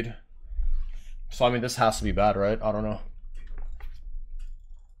agreed. So, I mean, this has to be bad, right? I don't know.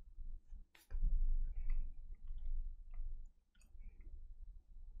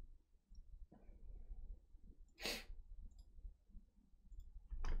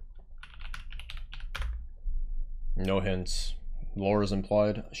 No hints. Lore is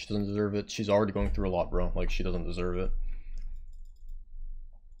implied. She doesn't deserve it. She's already going through a lot, bro. Like, she doesn't deserve it.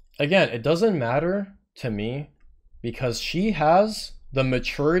 Again, it doesn't matter to me because she has the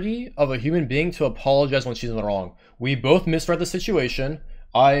maturity of a human being to apologize when she's in the wrong. We both misread the situation.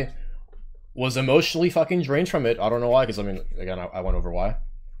 I was emotionally fucking drained from it. I don't know why, because I mean, again, I went over why.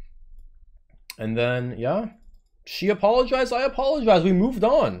 And then, yeah. She apologized, I apologized. We moved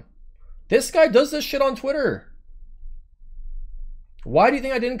on. This guy does this shit on Twitter. Why do you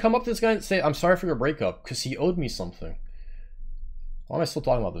think I didn't come up to this guy and say, I'm sorry for your breakup? Because he owed me something. Why am I still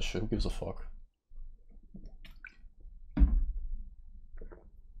talking about this shit? Who gives a fuck?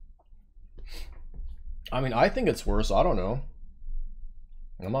 I mean, I think it's worse. I don't know.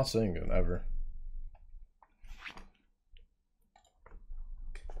 I'm not saying it ever.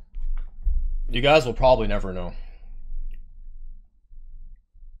 You guys will probably never know.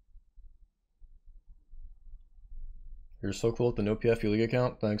 You're so cool with the no PFP League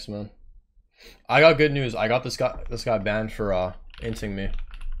account. Thanks, man. I got good news. I got this guy banned for inting me.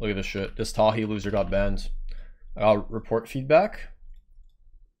 Look at this shit. This Tahi loser got banned. I'll report feedback.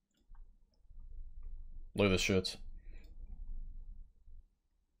 Look at this shit.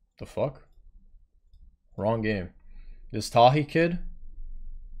 The fuck? Wrong game. This Tahi kid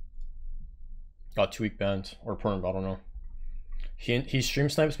got 2-week banned or permed, I don't know. He stream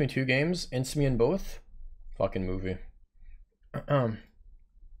snipes me 2 games, ints me in both. Fucking movie.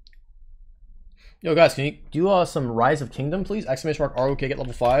 Yo guys, can you do some Rise of Kingdom, please? Exclamation mark ROK, get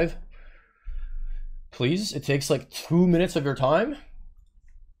level 5. Please, it takes like 2 minutes of your time.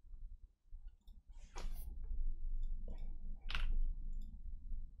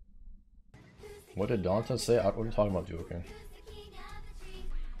 What did Dantes say? What are you talking about, joking?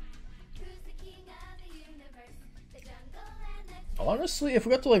 Honestly, if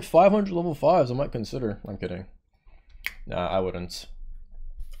we got to like 500 level 5s, I might consider. I'm kidding. Nah, I wouldn't.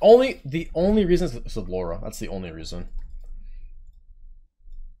 The only reason is Laura. That's the only reason.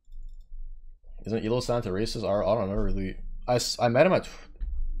 Isn't Elo Santa racist? I don't know really. I met him at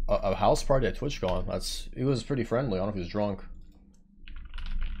a house party at TwitchCon. He was pretty friendly. I don't know if he was drunk.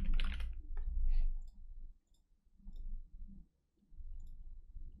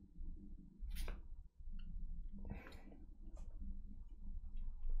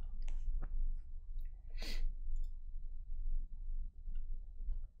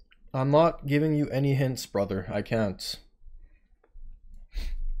 I'm not giving you any hints, brother. I can't.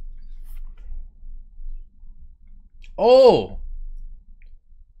 Oh!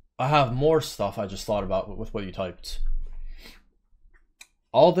 I have more stuff I just thought about with what you typed.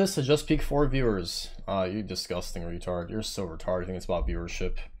 All this to just peak 4 viewers. You disgusting retard. You're so retarded. I think it's about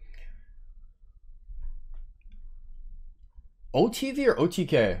viewership. OTV or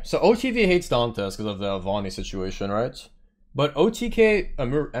OTK? So OTV hates Dantes because of the Avani situation, right? But OTK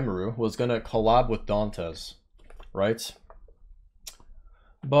Emiru was gonna collab with Dantes, right?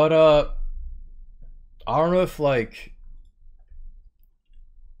 But I don't know if like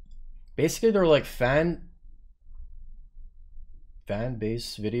basically they're like fan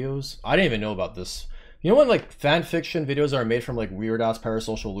base videos. I didn't even know about this. You know when like fan fiction videos are made from like weird ass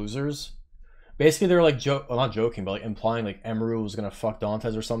parasocial losers? Basically they're like well, not joking, but like implying like Emiru was gonna fuck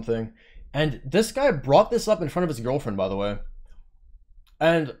Dantes or something. And this guy brought this up in front of his girlfriend, by the way.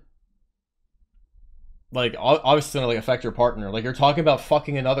 And like obviously it's gonna like affect your partner. Like you're talking about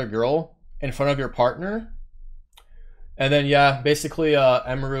fucking another girl in front of your partner. And then yeah, basically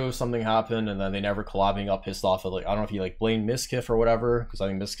Emiru, something happened and then they never collabing up, pissed off at like, I don't know if he like blamed Miskiff or whatever, because I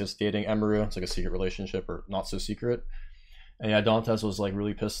think Miskiff's dating Emiru. It's like a secret relationship or not so secret. And yeah, Dantes was like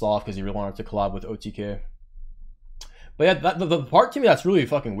really pissed off because he really wanted to collab with OTK. But yeah, the part to me that's really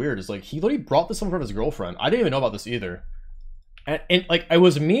fucking weird is like he literally brought this up in front of his girlfriend. I didn't even know about this either. And like it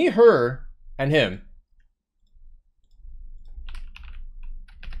was me, her, and him.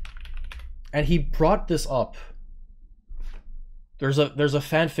 And he brought this up. There's a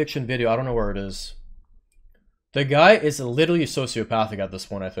fan fiction video, I don't know where it is. The guy is literally sociopathic at this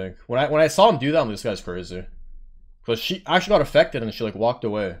point, I think. When I saw him do that, I'm like, this guy's crazy. Because she actually got affected and she like walked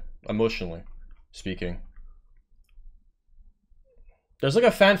away, emotionally speaking. There's like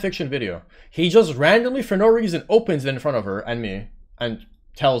a fan fiction video. He just randomly, for no reason, opens it in front of her and me and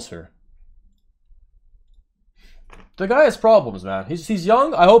tells her. The guy has problems, man. He's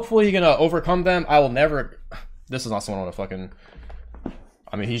young. Hopefully he's gonna overcome them. I will never. This is not someone I want to fucking.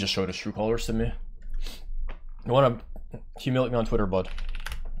 I mean, he just showed his true colors to me. You want to humiliate me on Twitter, bud?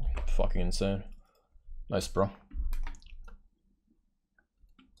 Fucking insane. Nice, bro.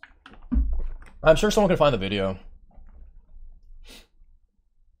 I'm sure someone can find the video.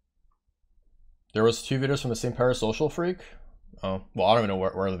 There was 2 videos from the same parasocial freak. Oh, well, I don't even know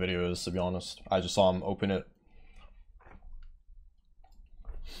where the video is, to be honest. I just saw him open it.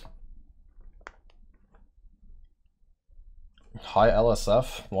 Hi,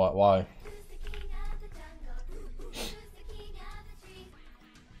 LSF. Why?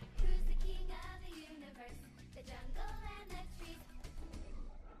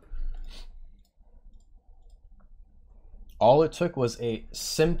 All it took was a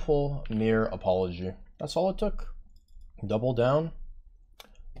simple, mere apology. That's all it took. Double down.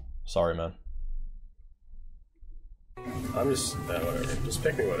 Sorry, man. I'm just, whatever. Just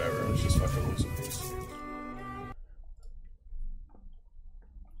pick me whatever. Let's just fucking lose a piece.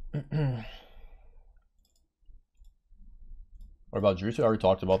 What about Drew? I already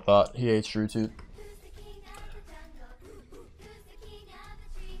talked about that. He hates Drew. Do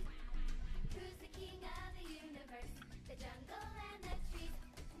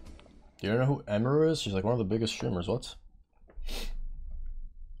you know who Emiru is? She's like one of the biggest streamers. What?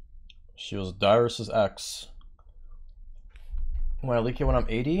 She was Dyrus's ex. When I leak it when I'm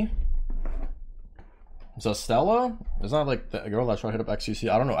 80? Is that Stella? It's not like the girl that tried to hit up XCC.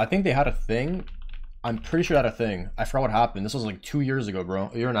 I don't know. I think they had a thing I'm pretty sure that a thing. I forgot what happened. This was like 2 years ago,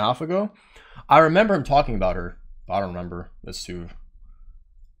 bro. A year and a half ago. I remember him talking about her. But I don't remember. That's too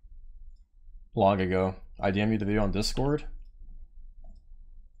long ago. I DM'd you the video on Discord.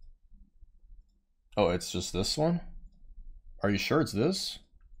 Oh, it's just this one? Are you sure it's this?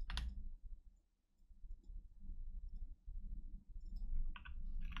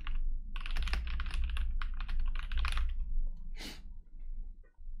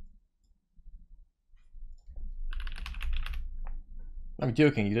 I'm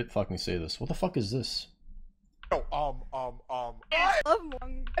joking, you didn't fucking say this. What the fuck is this? I love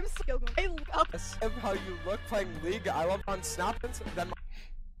Mong. I'm so good. I love how you look playing League. I love on Snappins. Then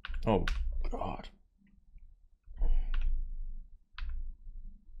Oh, God.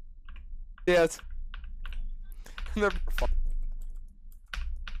 yes.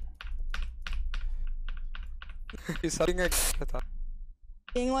 He's having a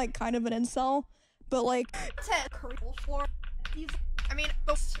being like kind of an incel, but like I mean,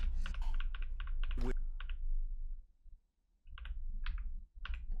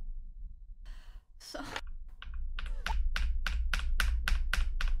 so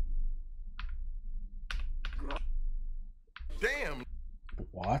Damn.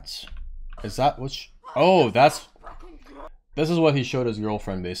 What? Is that which? Oh, that's. This is what he showed his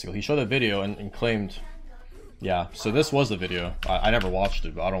girlfriend, basically. He showed a video and claimed. Yeah, so this was the video. I never watched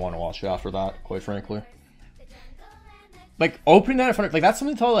it, but I don't want to watch it after that, quite frankly. Like, opening that in front of. Like, that's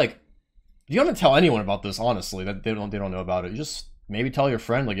something to tell, like. You don't have to tell anyone about this, honestly. That they don't know about it. You just maybe tell your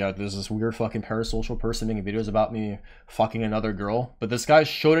friend, like, yeah, there's this weird fucking parasocial person making videos about me fucking another girl. But this guy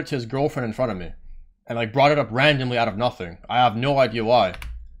showed it to his girlfriend in front of me. And, like, brought it up randomly out of nothing. I have no idea why.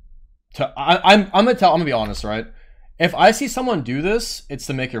 I'm gonna be honest, right? If I see someone do this, it's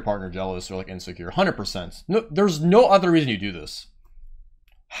to make your partner jealous or like insecure. 100%. No, there's no other reason you do this.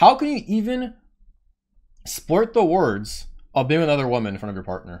 How can you even splurt the words of being with another woman in front of your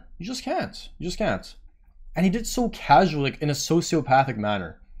partner? You just can't. You just can't. And he did so casually, like in a sociopathic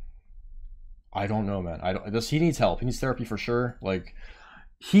manner. I don't know, man. He needs help. He needs therapy for sure. Like,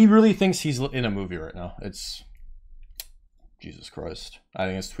 he really thinks he's in a movie right now. It's Jesus Christ. I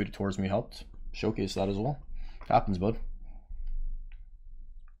think his tweet towards me helped showcase that as well. Happens, bud.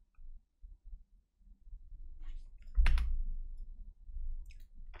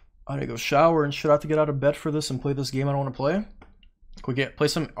 I gotta go shower and shit. I have to get out of bed for this and play this game I don't want to play. Can we play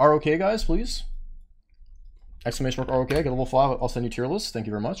some ROK, guys, please? Exclamation mark ROK. Get level 5. I'll send you tier list. Thank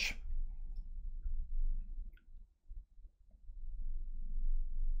you very much.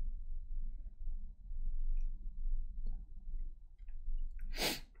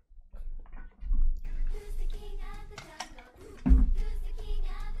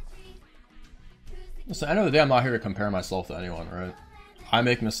 So at the end of the day, I'm not here to compare myself to anyone, right? I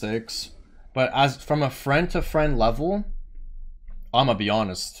make mistakes, but as from a friend to friend level, I'm gonna be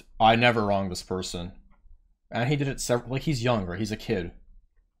honest. I never wronged this person, and he did it several. Like, he's young, right? He's a kid.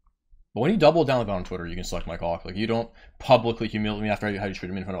 But when you double down on Twitter, you can suck my cock. Like, you don't publicly humiliate me after how you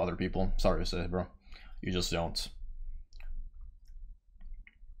treated me in front of other people. Sorry to say, bro. You just don't.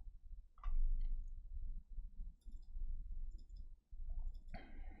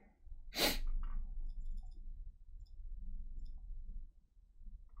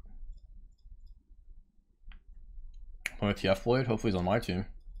 With TF Floyd, hopefully he's on my team.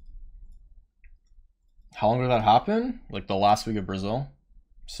 How long did that happen? Like the last week of Brazil.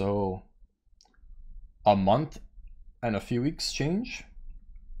 So a month and a few weeks change.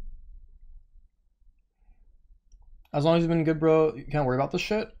 As long as he's been good, bro, you can't worry about the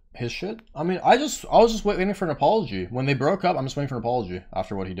shit. His shit. I mean, I was just waiting for an apology. When they broke up, I'm just waiting for an apology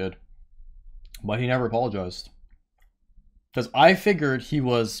after what he did. But he never apologized. Because I figured he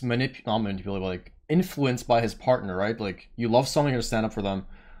was not manipulated, like influenced by his partner, right? Like, you love someone, you're gonna stand up for them,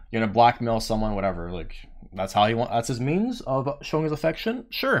 you're gonna blackmail someone, whatever. Like, that's his means of showing his affection,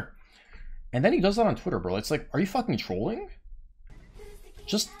 sure. And then he does that on Twitter, bro. It's like, are you fucking trolling?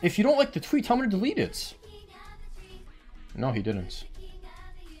 Just, if you don't like the tweet, tell me to delete it. No, he didn't.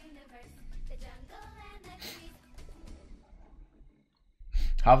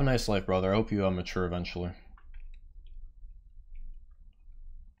 Have a nice life, brother. I hope you mature eventually.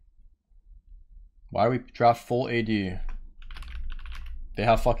 Why do we draft full AD? They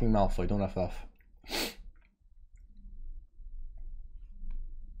have fucking Malfoy, don't FF.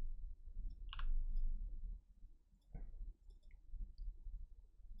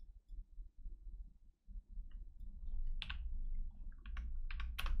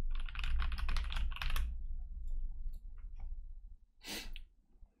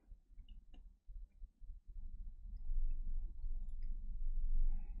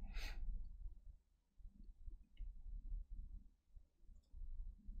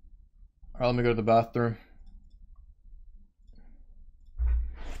 Alright, let me go to the bathroom.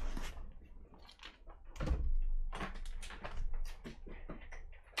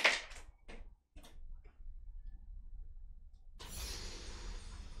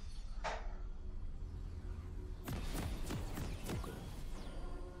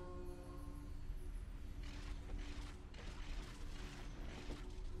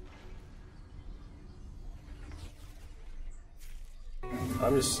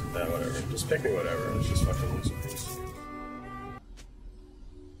 I'm just, whatever. Just pick me whatever. Let's just fucking lose it.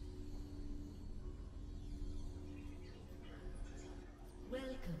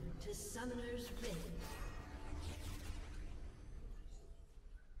 Welcome to Summoner's Rift.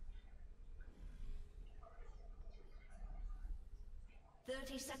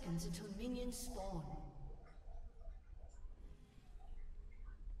 "30 seconds until minions spawn.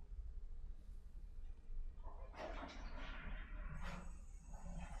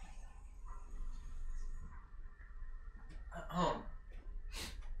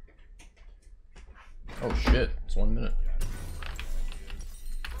 Oh shit, it's 1 minute.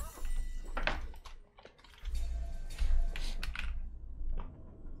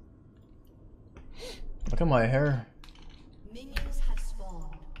 Look at my hair. Minions have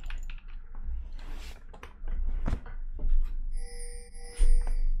spawned.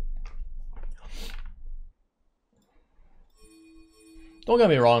 Don't get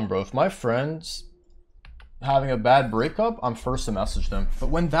me wrong, bro. If my friend's having a bad breakup, I'm first to message them. But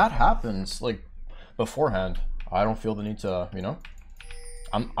when that happens, like, beforehand, I don't feel the need to, you know?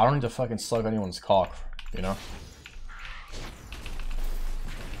 I don't need to fucking suck anyone's cock, you know?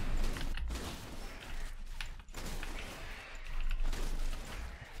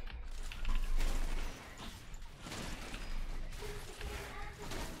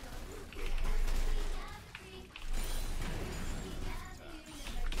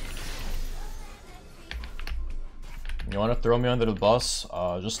 You want to throw me under the bus?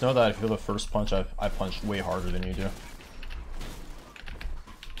 Just know that if you're the first punch, I punch way harder than you do.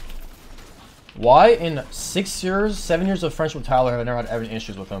 Why in 6 years, 7 years of friendship with Tyler have I never had any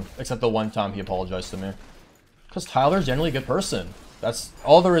issues with him? Except the one time he apologized to me. Because Tyler's generally a good person. That's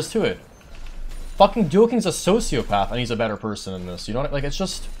all there is to it. Fucking Duoking's a sociopath and he's a better person than this. You know what? Like, it's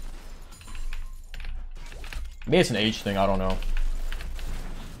just... Maybe it's an age thing, I don't know.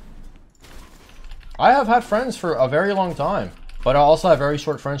 I have had friends for a very long time, but I also have very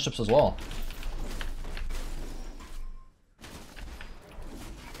short friendships as well.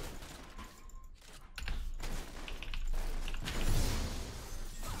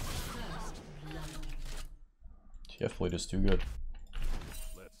 TF Fleet is too good.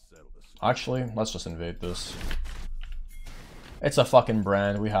 Actually, let's just invade this. It's a fucking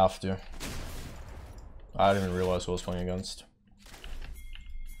brand, we have to. I didn't even realize who I was playing against.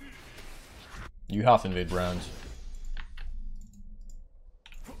 You have to invade brand.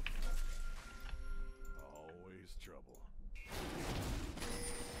 Always trouble.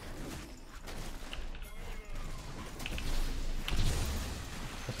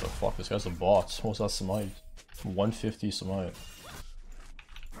 What the fuck? This guy's a bot. What was that smite? 150 smite.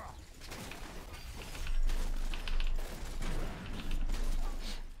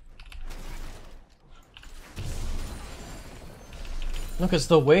 No, because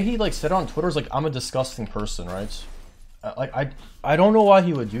the way he like said it on Twitter is like, I'm a disgusting person, right? Like I don't know why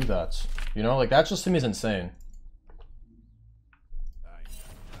he would do that. You know, like that just to me is insane.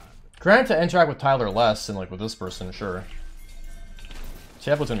 Granted, to interact with Tyler less and like with this person, sure.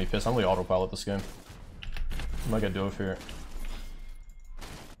 TF was gonna be pissed. I'm gonna autopilot this game. I might get dove here.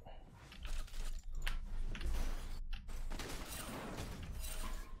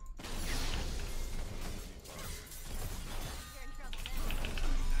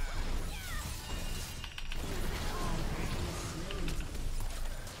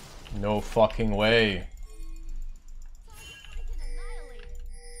 No fucking way.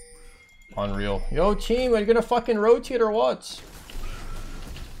 Unreal. Yo, team, are you gonna fucking rotate or what?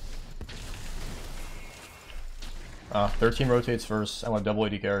 13 rotates first. I want double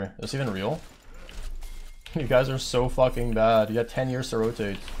AD carry. Is this even real? You guys are so fucking bad. You got 10 years to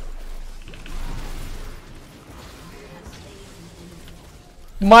rotate.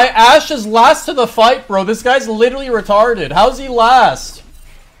 My Ashe is last to the fight, bro. This guy's literally retarded. How's he last?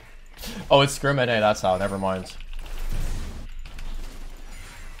 Oh, it's Scrim and A, that's how. Never mind.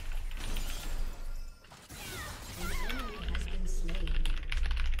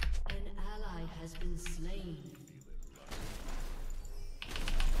 An ally has been slain.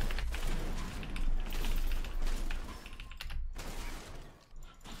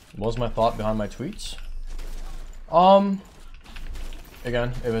 What was my thought behind my tweets? Again,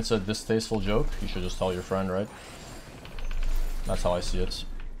 if it's a distasteful joke, you should just tell your friend, right? That's how I see it.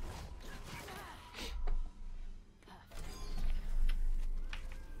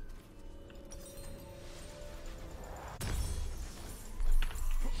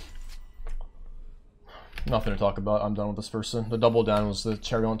 Nothing to talk about. I'm done with this person. The double down was the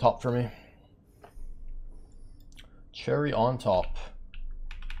cherry on top for me. Cherry on top.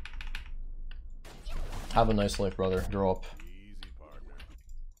 Have a nice life, brother. Grow up. Easy, partner.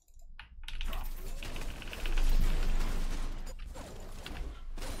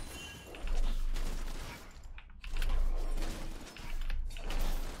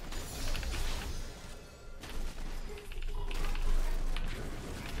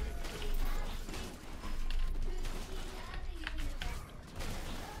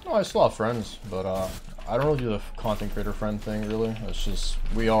 No, I still have friends, but I don't really do the content creator friend thing, really. It's just,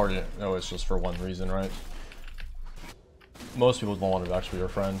 we already know it's just for one reason, right? Most people don't want to actually be your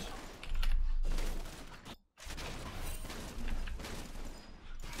friend.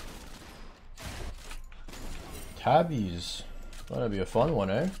 Tabbies. That'll be a fun one,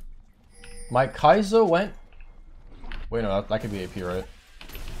 eh? My Kaizo went... Wait, no, that could be AP, right?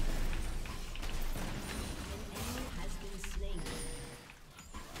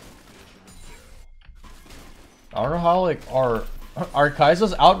 I don't know how, like, our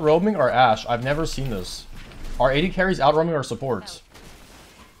Kaizo's out roaming our Ashe. I've never seen this. Our AD carries out roaming our supports.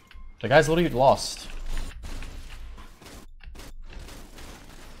 The guy's literally lost.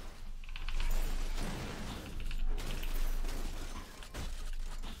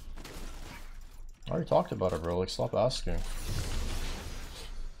 I already talked about it, bro. Like, stop asking.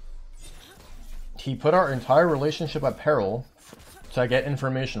 He put our entire relationship at peril to get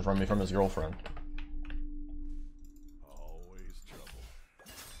information from me from his girlfriend. Always trouble.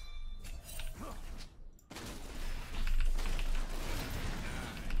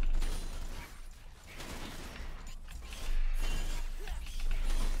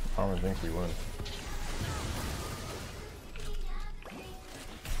 I don't think we win.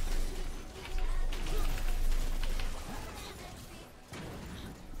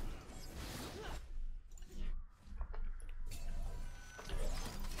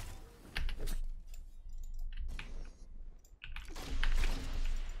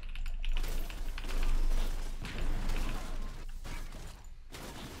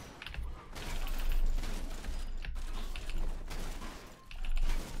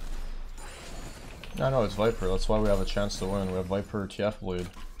 I know it's Viper, that's why we have a chance to win. We have Viper TF bleed.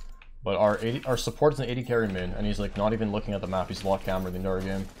 But our support's an 80 carry main, and he's like not even looking at the map, he's locked camera the entire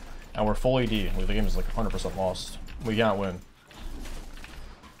game. And we're full AD, the game is like 100% lost. We can't win.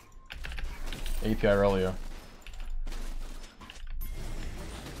 API Aurelia.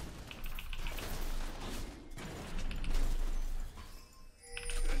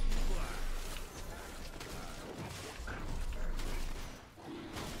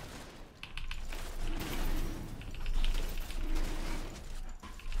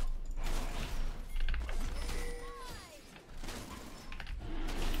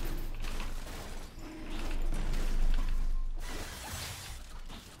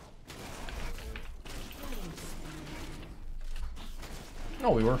 No,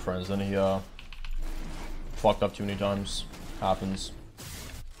 we were friends, then he fucked up too many times. Happens.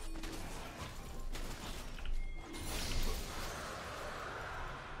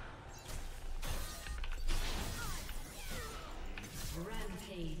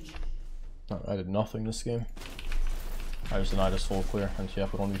 Rampage. I did nothing this game. I just denied us full clear and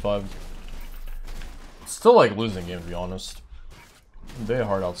TF would 1v5. Still like losing game to be honest. They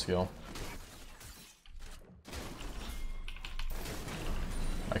hard outscale.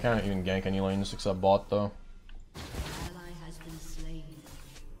 I can't even gank any lanes except bot though. Ally has been slain.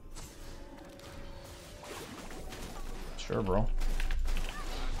 Sure, bro.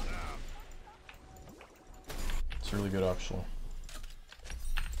 It's really good actually.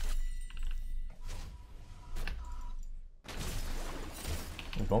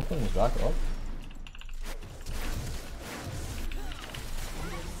 Is bumping is back up?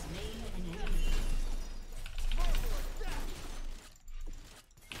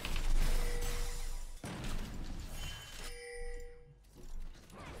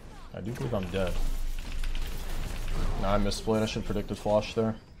 I do believe I'm dead. Nah, I misplayed. I should have predicted flash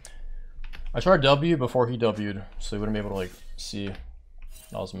there. I tried W before he W'd, so he wouldn't be able to like see.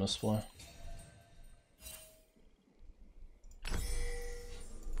 That was a misplay.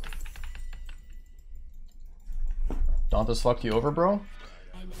 Dantes fucked you over, bro?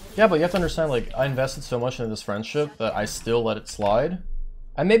 Yeah, but you have to understand, like, I invested so much into this friendship that I still let it slide.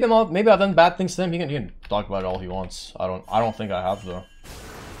 And maybe maybe I've done bad things to him. He can talk about it all he wants. I don't think I have though.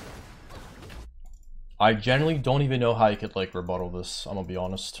 I genuinely don't even know how you could like rebuttal this. I'm gonna be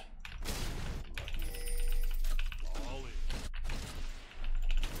honest.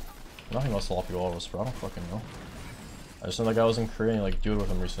 Nothing else sloppy all of us, bro. I don't fucking know. I just know that guy was in Korea and like dude with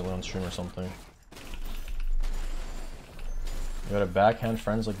him recently on stream or something. You got a backhand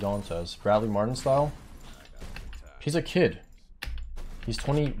friends like Dantes. Bradley Martin style? He's a kid. He's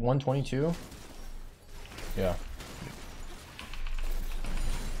 21, 22? Yeah.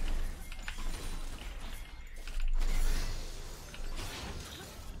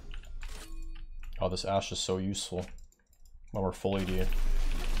 Oh, this Ash is so useful. When we're full AD.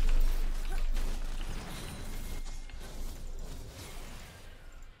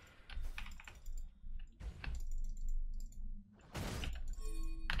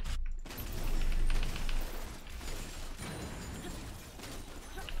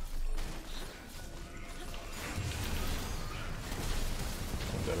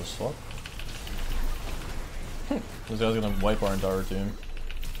 Fuck. This guy's gonna wipe our entire team.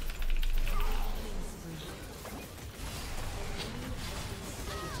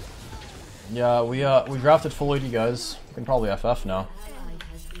 Yeah, we drafted full AD guys. We can probably FF now.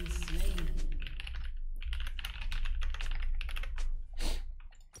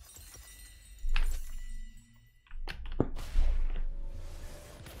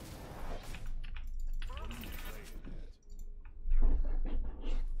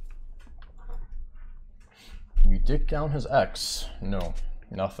 You dick down his ex? No,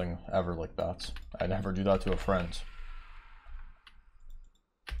 nothing ever like that. I never do that to a friend.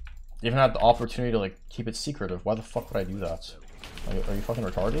 Even had the opportunity to like keep it secretive. Why the fuck would I do that? Are you fucking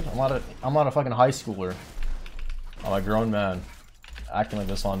retarded? I'm not a fucking high schooler. I'm a grown man. Acting like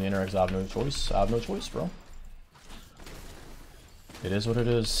this on the internet, I have no choice. I have no choice, bro. It is what it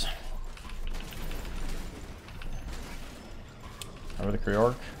is. Remember the Korea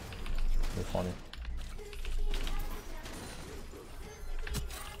arc? They're funny.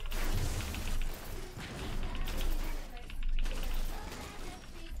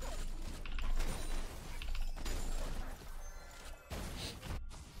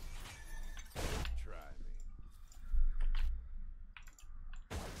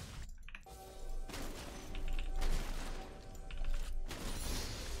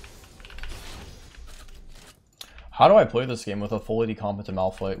 How do I play this game with a fully competent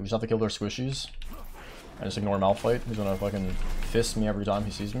Malphite? We just have to kill their squishies and just ignore Malphite. He's gonna fucking fist me every time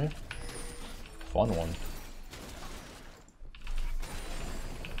he sees me. Fun one.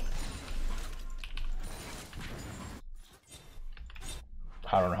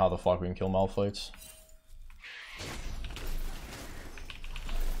 I don't know how the fuck we can kill Malphites.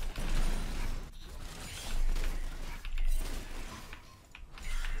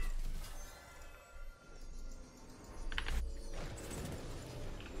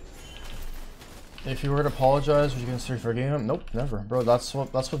 If you were to apologize, would you consider forgiving him? Nope, never. Bro, that's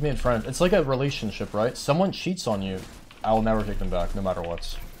with me and friends. It's like a relationship, right? Someone cheats on you, I will never take them back, no matter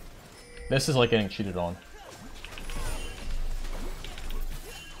what. This is like getting cheated on.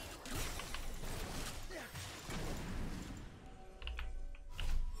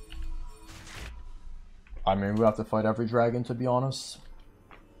 I mean, we have to fight every dragon, to be honest.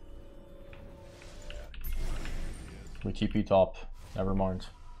 We TP top. Never mind.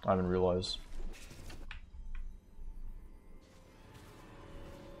 I didn't realize.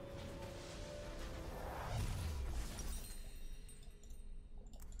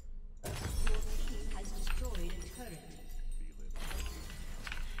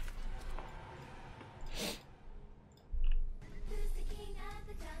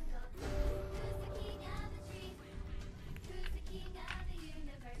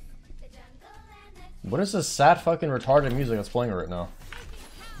 What is this sad fucking retarded music that's playing right now?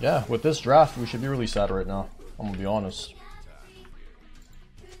 Yeah, with this draft, we should be really sad right now. I'm gonna be honest.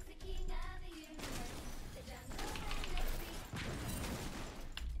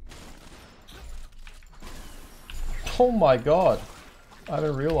 Oh my god. I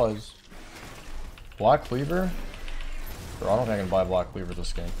didn't realize. Black Cleaver? Bro, I don't think I can buy Black Cleaver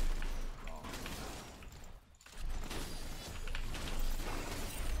this game.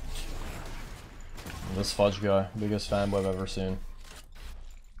 This Fudge guy, biggest fanboy I've ever seen.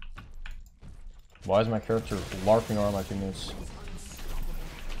 Why is my character LARPing around my teammates?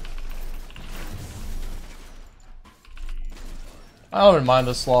 I don't even mind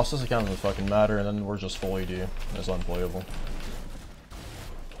this loss, this account doesn't fucking matter, and then we're just full AD. It's unplayable.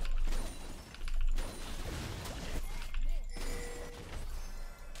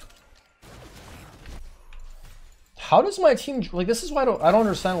 How does my team, like, this is why I don't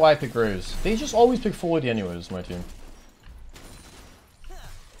understand why I pick Graves. They just always pick full AD anyways, my team.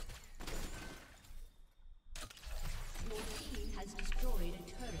 Your team has destroyed a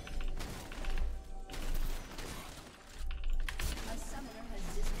turret. A summoner has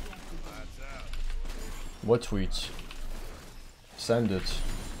disconnected. What tweets? Send it.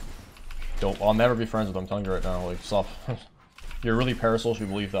 Don't, I'll never be friends with them, I'm telling you right now, like, stop. You're really parasocial if you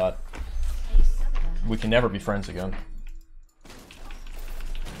believe that. A summoner We can never be friends again.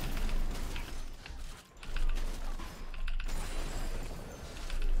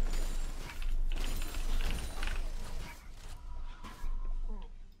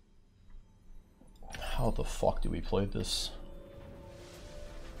 How the fuck do we play this?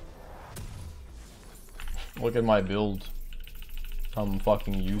 Look at my build. I'm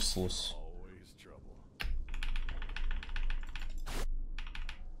fucking useless. Always trouble.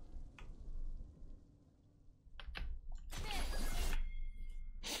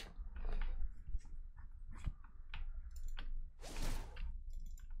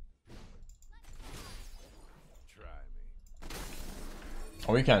 Try me.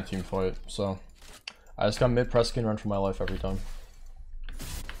 Oh, we can't team fight, so I just got mid press skin run for my life every time.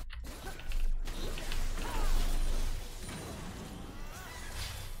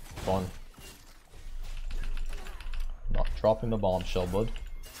 Fun. Not dropping the bombshell, bud.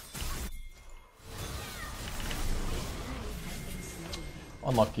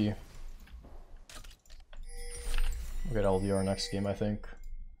 Unlucky. We'll get LDR next game, I think.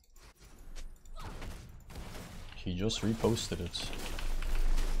 He just reposted it.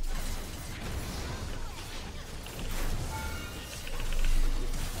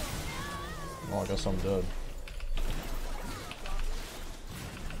 Oh, I guess I'm dead.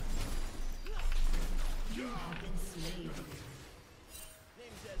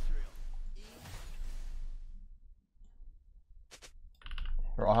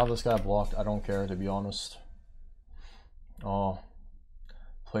 Or I'll have this guy blocked. I don't care, to be honest. Oh,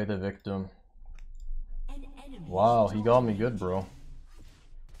 play the victim. Wow, he got me good, bro.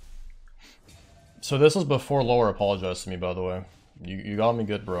 So this was before Lower apologized to me, by the way. You got me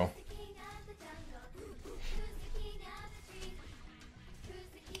good, bro.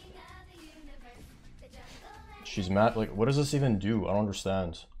 She's mad. Like, what does this even do? I don't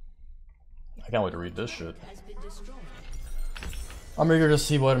understand. I can't wait to read this shit. I'm eager to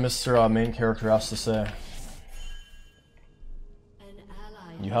see what Mr. Main character has to say.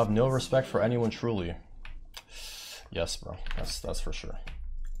 You have no respect for anyone truly. Yes, bro. That's for sure.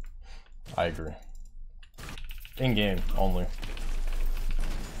 I agree. In game only.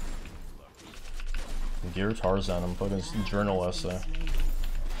 Dear Tarzan, I'm putting this journal essay.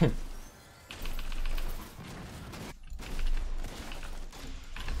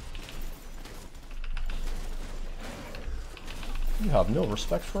 You have no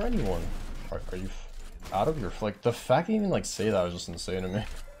respect for anyone. Are you out of your, like, the fact that you even like say that was just insane to me.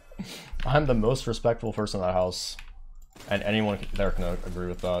 I'm the most respectful person in that house, and anyone there can agree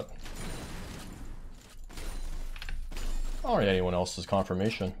with that. I don't need anyone else's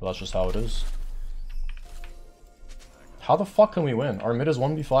confirmation, but that's just how it is. How the fuck can we win? Our mid is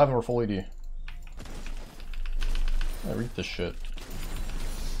 1v5 and we're full AD. I read this shit.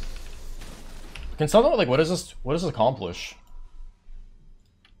 Can someone, like, what does this accomplish?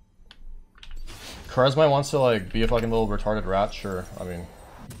 Charisma wants to, like, be a fucking little retarded rat? Sure. I mean,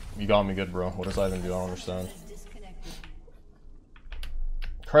 you got me good, bro. What does that even do? I don't understand.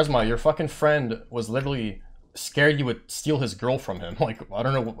 Charisma, your fucking friend was literally scared you would steal his girl from him. Like, I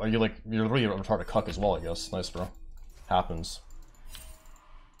don't know, are you like, you're literally a retarded cuck as well, I guess. Nice, bro. Happens.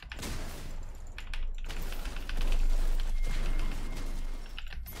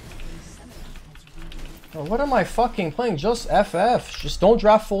 Bro, what am I fucking playing? Just FF. Just don't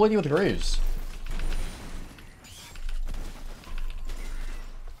draft full AD with Graves.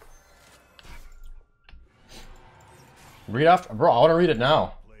 Read after, bro. I want to read it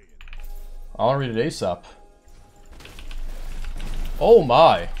now. I want to read it ASAP. Oh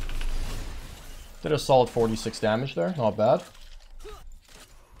my! Did a solid 46 damage there. Not bad.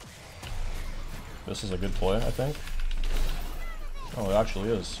 This is a good play, I think. Oh, it actually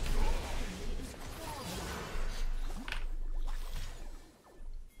is.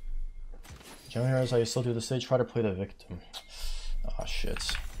 Generators, I still do the stage. Try to play the victim. Ah,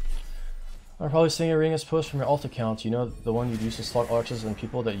 shit. I'm probably seeing a ring as post from your alt account. You know, the one you'd use to slot arches and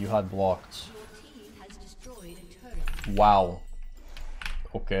people that you had blocked. Wow.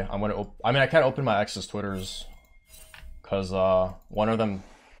 Okay, I'm gonna I mean, I can't open my ex's Twitters. Because, one of them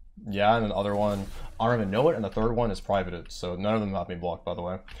Yeah, and then the other one, I don't even know it, and the third one is privated, so none of them have me blocked, by the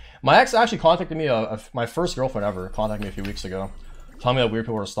way. My ex actually contacted me, my first girlfriend ever, contacted me a few weeks ago, telling me that weird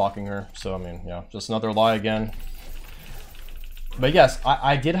people were stalking her, so I mean, yeah, just another lie again. But yes,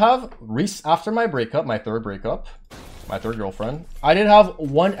 I did have, after my breakup, my third breakup, my third girlfriend, I did have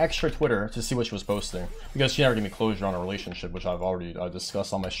one extra Twitter to see what she was posting, because she never gave me closure on a relationship, which I've already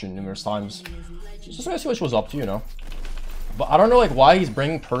discussed on my stream numerous times. Just to see what she was up to, you know. But I don't know like why he's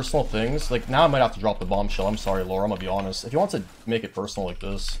bringing personal things. Like now I might have to drop the bombshell. I'm sorry, Laura, I'm gonna be honest. If you want to make it personal like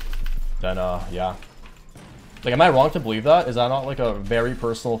this, then yeah. Like, am I wrong to believe that? Is that not like a very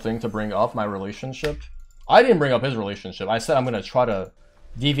personal thing to bring up, my relationship? I didn't bring up his relationship. I said I'm gonna try to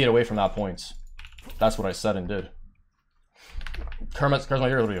deviate away from that point. That's what I said and did. Kermit, you're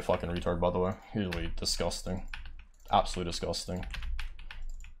literally a fucking retard, by the way. You're literally disgusting. Absolutely disgusting.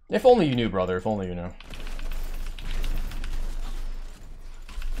 If only you knew, brother. If only you knew.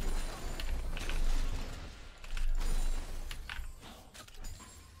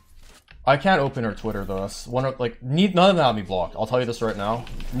 I can't open her Twitter though. That's one of like none of them have me blocked. I'll tell you this right now.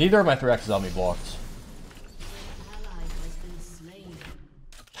 Neither of my 3 exes have me blocked.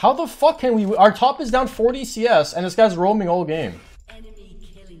 How the fuck can we? Our top is down 40 CS and this guy's roaming all game. Enemy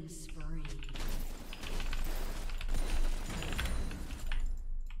killing spree.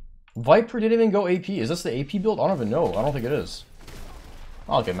 Viper didn't even go AP. Is this the AP build? I don't even know. I don't think it is.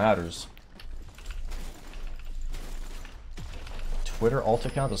 I don't think it matters. Twitter alt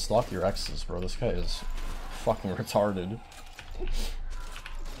account to stalk your exes, bro. This guy is fucking retarded.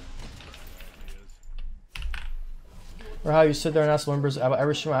 Or how you sit there and ask members about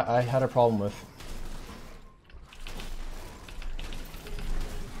every stream I had a problem with.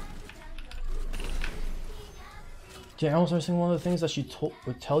 Yeah, I was missing one of the things that she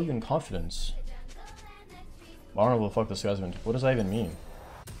would tell you in confidence. I don't know what the fuck this guy's been. What does that even mean?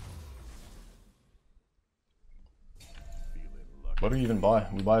 What do we even buy?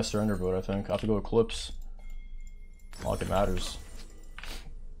 We buy a surrender vote, I think. I have to go Eclipse. Not like it matters.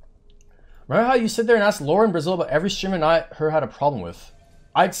 Remember how you sit there and ask Laura in Brazil about every streamer her had a problem with?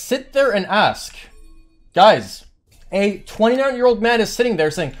 I'd sit there and ask. Guys, a 29-year-old man is sitting there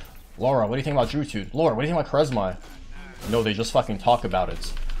saying, Laura, what do you think about Drutude? Laura, what do you think about Charisma? No, they just fucking talk about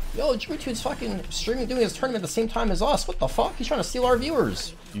it. Yo, Drutude's fucking streaming, doing his tournament at the same time as us. What the fuck? He's trying to steal our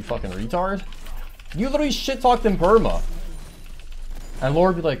viewers. You fucking retard. You literally shit-talked in Burma. And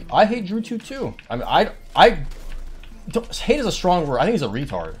Laura would be like, I hate Drutude too. I mean, hate is a strong word. I think he's a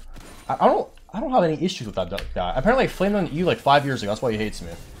retard. I don't have any issues with that guy. Apparently I flamed on you like 5 years ago. That's why he hates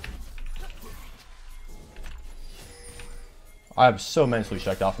me. I'm so mentally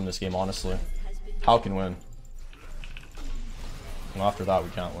checked out from this game, honestly. How can win? Well, after that,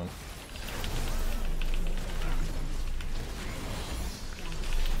 we can't win.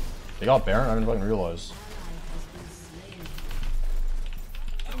 They got Baron? I didn't fucking realize.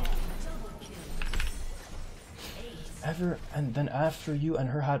 And then after you and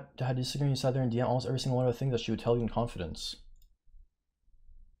her had disagreement, you sat there and DM almost every single one of the things that she would tell you in confidence.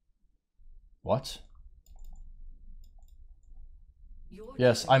 What?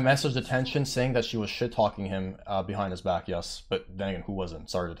 Yes, I messaged Detention saying that she was shit-talking him behind his back, yes. But then again, who wasn't?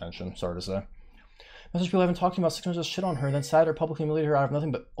 Sorry, Detention. Sorry to say. Message people I haven't talked about 6 months just shit on her, and then sat her publicly humiliated her out of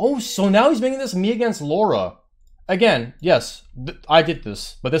nothing but... Oh, so now he's making this me against Laura. Again, yes, I did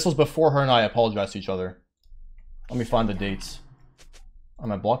this. But this was before her and I apologized to each other. Let me find the dates. I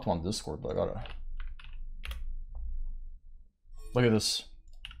mean, I blocked him on Discord, but I gotta... Look at this.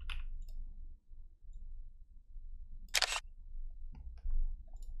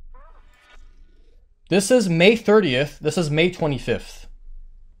 This is May 30th. This is May 25th.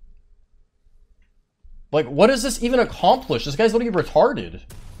 Like, what does this even accomplish? This guy's literally retarded.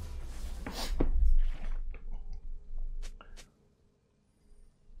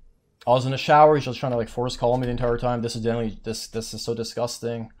 I was in the shower. He's just trying to like force call me the entire time. This is definitely this is so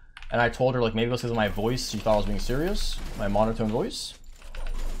disgusting. And I told her like maybe it was because of my voice. She thought I was being serious. My monotone voice.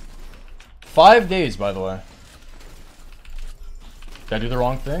 5 days, by the way. Did I do the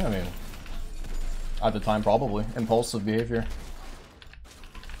wrong thing? I mean, at the time, probably impulsive behavior.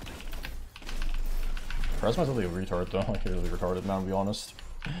 Charisma's really a retard though. Like really retarded, man. To be honest.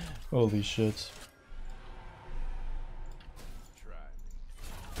 Holy shit.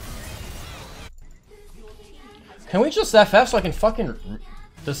 Can we just FF so I can fucking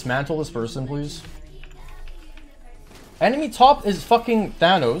dismantle this person, please? Enemy top is fucking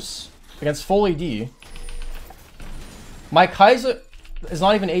Thanos against full AD. My Kaiser is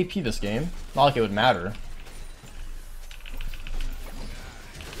not even AP this game. Not like it would matter.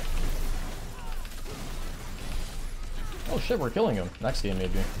 Oh shit, we're killing him. Next game,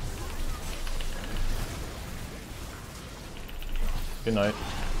 maybe. Good night.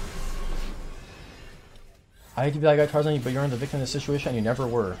 I hate to be that guy, Tarzan, but you're in the victim of the situation and you never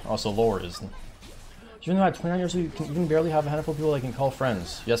were. Also, lore is. Even though I had 29 years, you can even barely have a handful of people I can call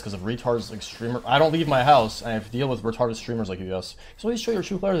friends. Yes, because of retards like streamer. I don't leave my house, and I have to deal with retarded streamers like you, yes. So please show your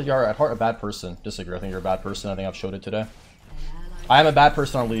true players that you are at heart a bad person. Disagree, I think you're a bad person. I think I've showed it today. I am a bad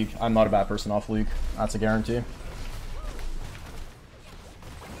person on League. I'm not a bad person off League. That's a guarantee.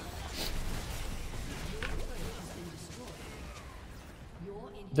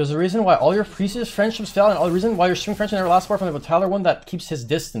 There's a reason why all your previous friendships failed, and all the reason why your streaming friendship never lasts far from the Tyler one that keeps his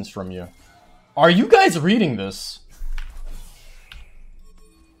distance from you. Are you guys reading this?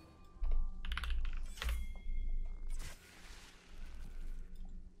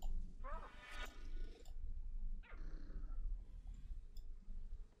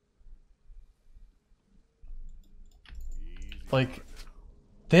 Like,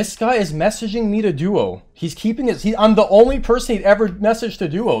 this guy is messaging me to Duo. He's keeping it. I'm the only person he'd ever messaged to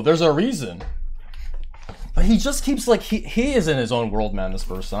Duo. There's a reason. But he just keeps like, he is in his own world, man, this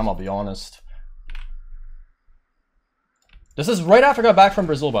person. I'm gonna be honest. This is right after I got back from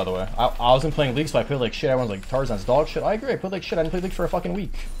Brazil, by the way. I wasn't playing League, so I played like shit. Everyone's like, Tarzan's dog shit. I agree, I played like shit. I didn't play League for a fucking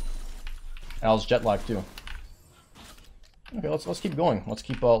week. And I was jet lagged too. Okay, let's keep going. Let's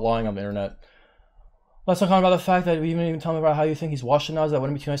keep lying on the internet. Let's talk about the fact that you even tell me about how you think he's washed it now. That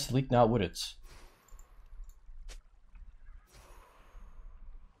wouldn't be too nice to leak now, would it?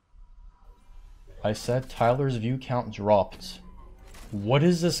 I said Tyler's view count dropped. What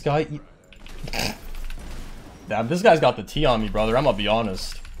is this guy? Damn, this guy's got the tea on me, brother. I'm gonna be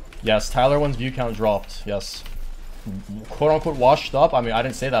honest. Yes, Tyler one's view count dropped. Yes. Quote unquote washed up. I mean, I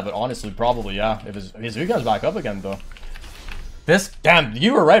didn't say that, but honestly, probably, yeah. If his view count's back up again, though. This, damn,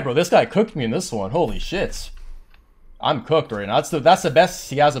 you were right, bro. This guy cooked me in this one. Holy shit. I'm cooked right now. That's the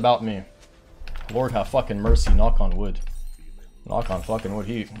best he has about me. Lord have fucking mercy. Knock on wood. Knock on fucking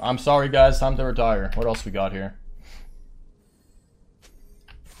wood. I'm sorry, guys. Time to retire. What else we got here?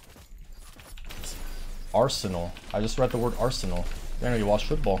 Arsenal. I just read the word Arsenal. I know you watch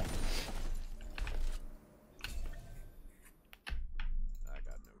football.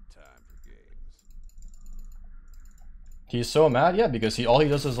 He's so mad, yeah, because all he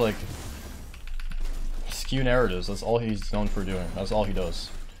does is like skew narratives. That's all he's known for doing. That's all he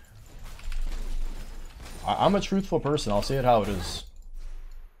does. I'm a truthful person. I'll say it how it is.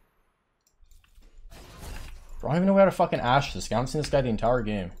 Bro, I don't even know how to fucking ash this guy. I haven't seen this guy the entire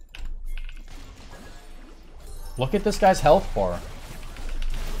game. Look at this guy's health bar.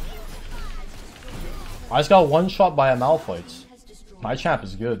 I just got one shot by a Malphite. My champ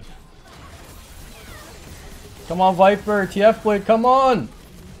is good. Come on, Viper, TF Blade, come on!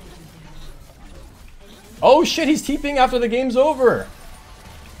 Oh shit, he's TPing after the game's over!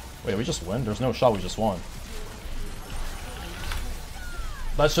 Wait, we just win? There's no shot, we just won.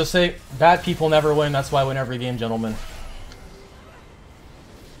 Let's just say, bad people never win, that's why I win every game, gentlemen.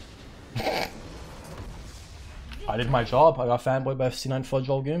 I did my job, I got fanboyed by C9 Fudge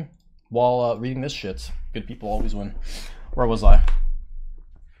all game. While reading this shit. Good people always win. Where was I?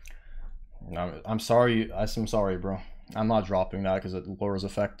 No, I'm sorry. I'm sorry, bro. I'm not dropping that because lore is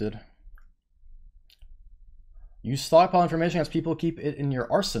affected. You stockpile information as people keep it in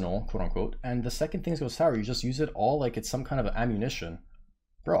your arsenal, quote unquote, and the second things go sour, you just use it all like it's some kind of ammunition.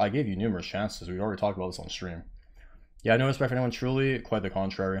 Bro, I gave you numerous chances. We already talked about this on stream. Yeah, no respect for anyone, truly. Quite the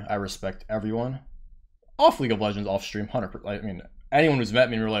contrary. I respect everyone. Off League of Legends, off stream, 100%. I mean, anyone who's met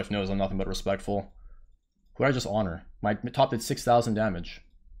me in real life knows I'm nothing but respectful. Who did I just honor? My top did 6,000 damage.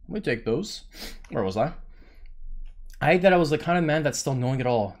 Let me take those. Where was I? I hate that I was the kind of man that's still knowing it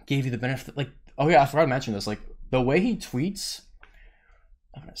all. Gave you the benefit. Like, oh yeah, I forgot to mention this. Like, the way he tweets.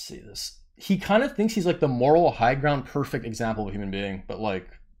 I'm gonna say this. He kind of thinks he's like the moral high ground, perfect example of a human being, but like,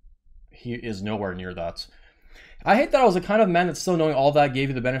 he is nowhere near that. I hate that I was the kind of man that's still knowing all that, gave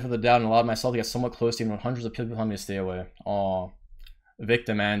you the benefit of the doubt, and allowed myself to get somewhat close to even when hundreds of people telling me to stay away. Aw,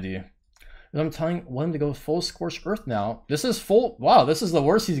 victim Andy. I'm telling him to go full scorched earth now. This is full. Wow, this is the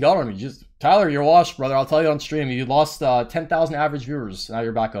worst he's got on me. Just Tyler, you're washed, brother. I'll tell you on stream. You lost 10,000 average viewers. Now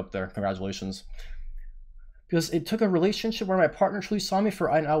you're back up there. Congratulations. Because it took a relationship where my partner truly saw me for,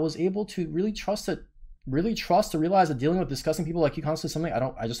 and I was able to really trust it, to realize that dealing with disgusting people like you constantly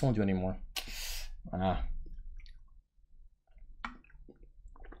something I just won't do anymore.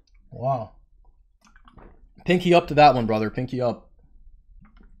 Wow. Pinky up to that one, brother. Pinky up.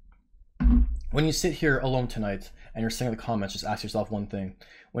 When you sit here alone tonight and you're sitting in the comments, just ask yourself one thing.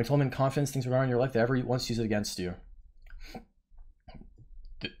 When you told me in confidence things regarding your life, did I ever once use it against you?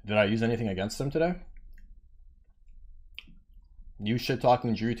 Did I use anything against them today? You shit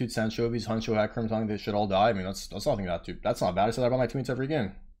talking Jirutu, Sanchovis, Huncho, Hakrim, telling they should all die. I mean, that's nothing that's not bad. I say that about my teammates every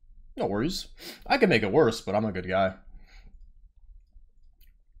game. No worries. I can make it worse, but I'm a good guy.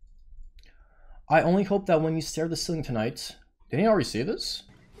 I only hope that when you stare at the ceiling tonight... Didn't he already say this?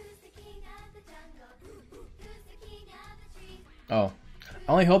 Oh.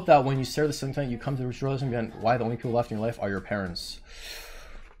 I only hope that when you stare at the ceiling tonight, you come to the realization behind why the only people left in your life are your parents.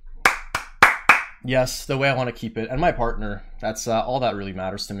 Yes, the way I want to keep it. And my partner. That's all that really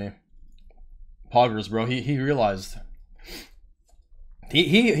matters to me. Poggers, bro. He realized.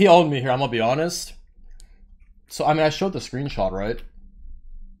 He owned me here, I'm gonna be honest. So, I mean, I showed the screenshot, right?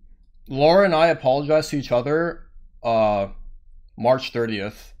 Laura and I apologized to each other March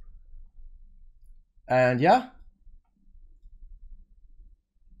 30th. And yeah.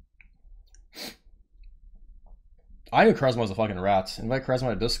 I knew Charisma was a fucking rat. Invite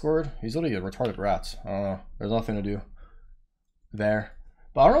Charisma to Discord. He's literally a retarded rat. I don't know. There's nothing to do there.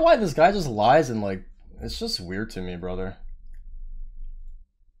 But I don't know why this guy just lies and like, it's just weird to me, brother.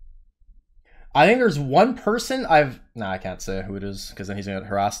 I think there's one person nah, I can't say who it is because then he's gonna get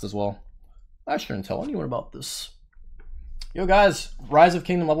harassed as well. I shouldn't tell anyone about this. Yo guys, Rise of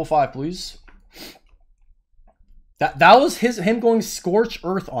Kingdom level 5, please. That was him going scorch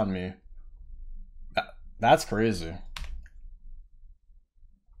earth on me. That's crazy.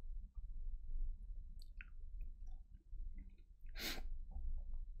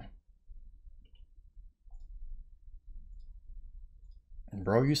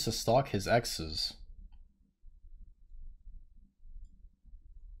 Bro used to stalk his exes.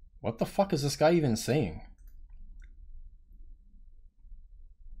 What the fuck is this guy even saying?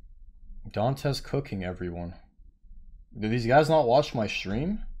 Dantes cooking everyone. Do these guys not watch my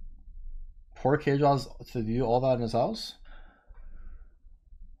stream? Poor K-Jaws to do all that in his house?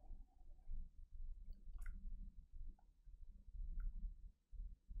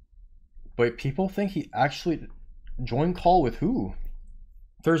 Wait, people think he actually joined call with who?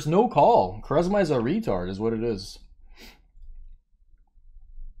 There's no call. Charisma is a retard, is what it is.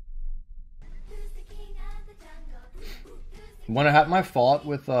 When I had my fought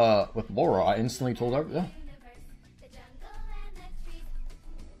with Laura, I instantly told her, yeah.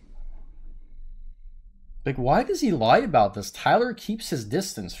 Like, why does he lie about this? Tyler keeps his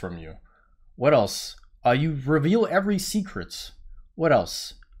distance from you. What else? You reveal every secret. What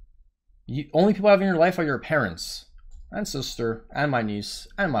else? Only people having in your life are your parents. And sister, and my niece,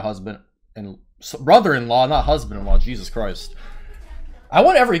 and my husband, and brother-in-law, not husband-in-law, Jesus Christ. I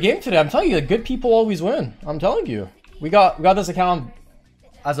won every game today. I'm telling you, the good people always win. I'm telling you. We got this account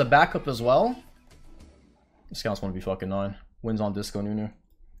as a backup as well. This account's gonna be fucking 9. Wins on Disco Nunu.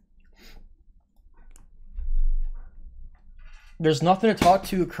 There's nothing to talk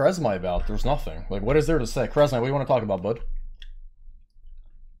to Charisma about. There's nothing. Like, what is there to say? Charisma, what do you want to talk about, bud?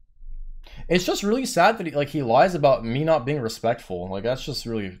 It's just really sad that he lies about me not being respectful. Like, that's just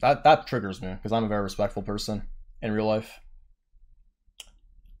really... That triggers me, because I'm a very respectful person in real life.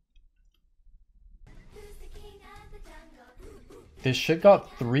 This shit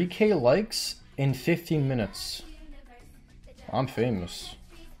got 3K likes in 15 minutes. I'm famous.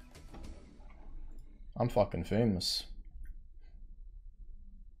 I'm fucking famous.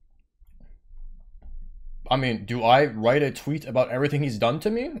 I mean, do I write a tweet about everything he's done to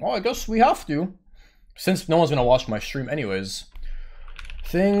me? Well, I guess we have to. Since no one's gonna watch my stream anyways.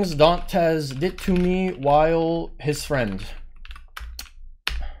 Things Dantes did to me while his friend.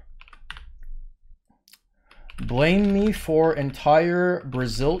 Blame me for entire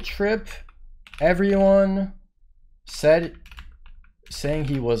Brazil trip. Everyone saying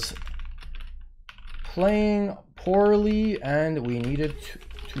he was playing poorly and we needed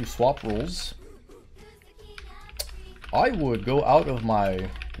to swap roles. I would go out of my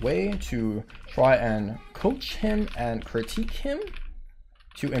way to try and coach him and critique him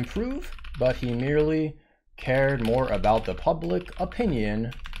to improve, but he merely cared more about the public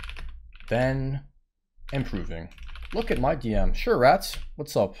opinion than improving. Look at my DM. Sure, Rats.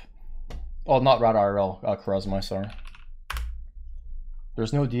 What's up? Oh, not Rat IRL. Charisma, sorry.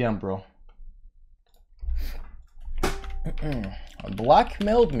 There's no DM, bro.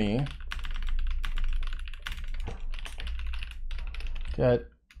 Blackmailed me. That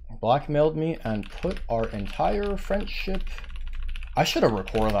blackmailed me and put our entire friendship... I should have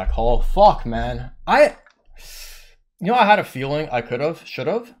recorded that call. Fuck, man. You know, I had a feeling I should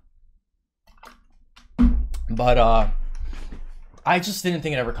have. But, I just didn't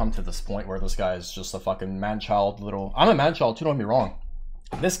think it'd ever come to this point where this guy is just a fucking man-child little... I'm a man-child too, don't get me wrong.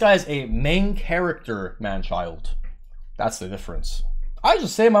 This guy's a main character man-child. That's the difference. I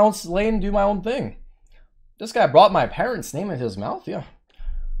just stay in my own lane and do my own thing. This guy brought my parents' name into his mouth? Yeah.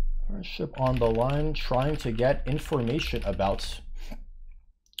 Friendship on the line, trying to get information about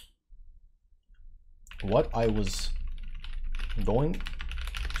what I was going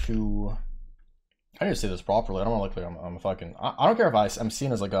to... I need to say this properly. I don't want to look like I'm a fucking... I don't care if I'm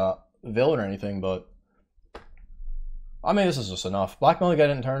seen as like a villain or anything, but... I mean, this is just enough. Blackmail get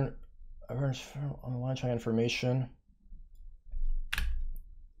in turn... on the line, trying information.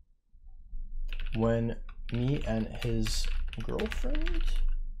 When me and his girlfriend...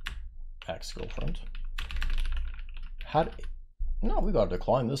 ex-girlfriend... had... No, we gotta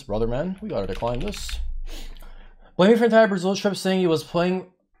decline this, brother man. We gotta decline this. Blaming for entire Brazil trip, saying he was playing...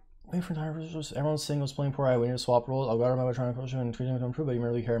 Blaming for entire Brazil trip, everyone's saying he was playing poor. We need to swap roles. I'll go by trying to coach him and treating him to improve, but you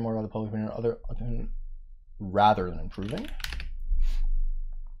merely care more about the public opinion rather than improving.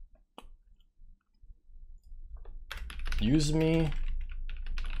 Use me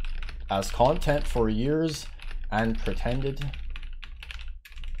as content for years and pretended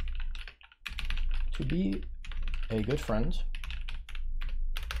to be a good friend.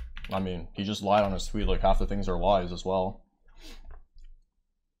 I mean, he just lied on his tweet, like half the things are lies as well.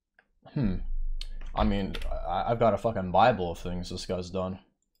 I mean, I've got a fucking Bible of things this guy's done.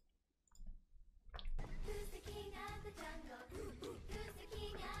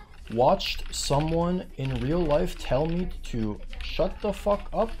 Watched someone in real life tell me to shut the fuck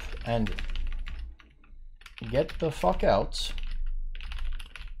up and get the fuck out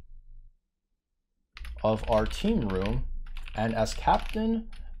of our team room, and as captain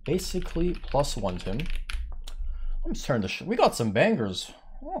basically +1'd him. Let me turn this shit. We got some bangers.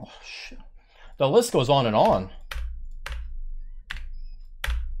 Oh shit. The list goes on and on.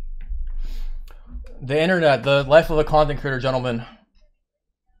 The internet, the life of a content creator, gentlemen.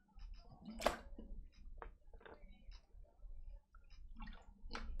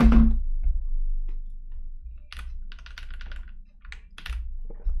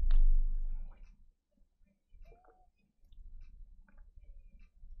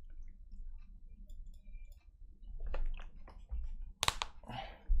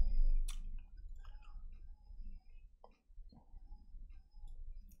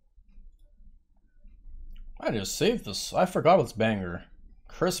 I just saved this. I forgot what's banger.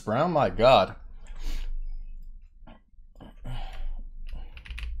 Chris Brown, my god.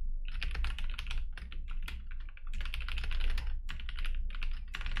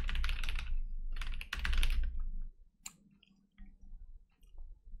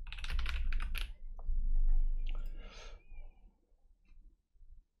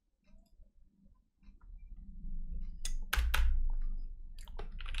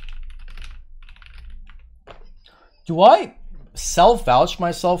 Do I self-vouch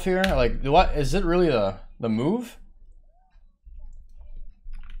myself here? Like, is it really the move?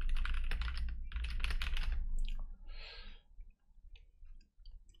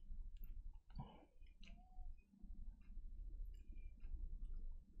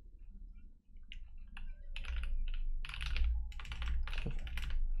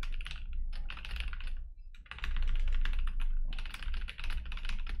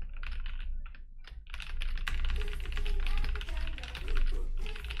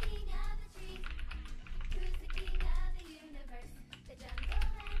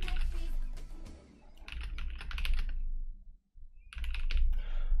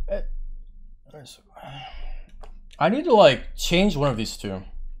 I need to like change one of these two.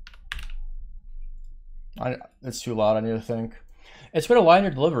 It's too loud. I need to think. It's been a lie in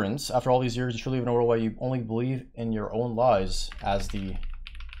your deliverance. After all these years, you truly even know why you only believe in your own lies as the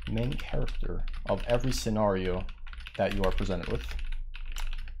main character of every scenario that you are presented with.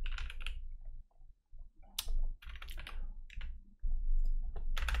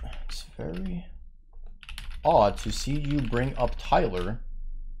 It's very odd to see you bring up Tyler.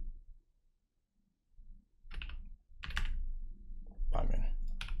 I mean,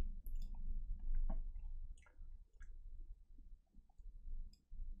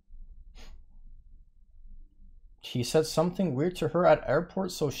 he said something weird to her at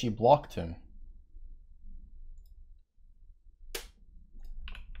airport, so she blocked him.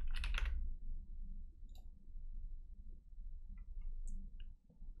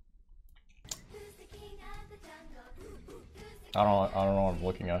 I don't know what I'm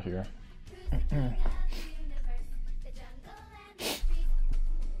looking at here.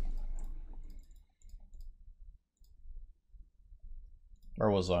 Where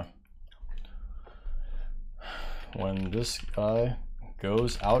was I? When this guy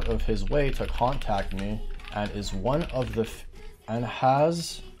goes out of his way to contact me and is one of the and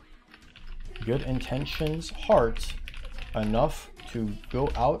has good intentions, heart enough to go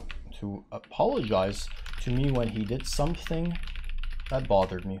out to apologize to me when he did something that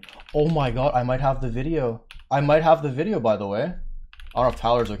bothered me. Oh my god, I might have the video. I might have the video, by the way. I don't know if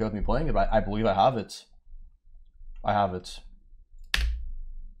Tyler's okay with me playing it, but I believe I have it. I have it.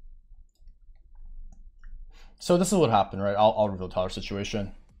 So this is what happened, right? I'll reveal Tyler's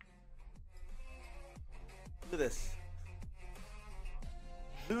situation. Look at this.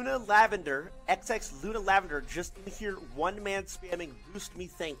 Luna Lavender, XX Luna Lavender, just in here, one man spamming boost me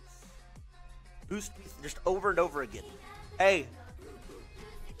thanks. Boost me just over and over again. Hey,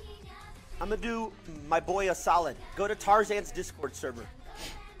 I'm gonna do my boy a solid. Go to Tarzan's Discord server.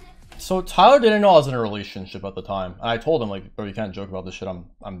 So Tyler didn't know I was in a relationship at the time. And I told him, like, bro, you can't joke about this shit.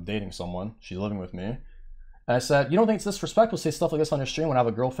 I'm dating someone. She's living with me. And I said, you don't think it's disrespectful to say stuff like this on your stream when I have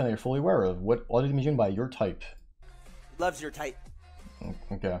a girlfriend that you're fully aware of? What do you mean by your type? Loves your type.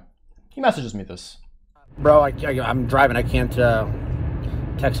 Okay. He messages me this. Bro, I'm driving. I can't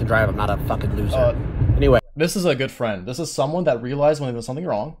text and drive. I'm not a fucking loser. Anyway. This is a good friend. This is someone that realized when they did something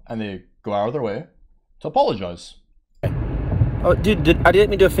wrong and they go out of their way to apologize. Oh, dude, I didn't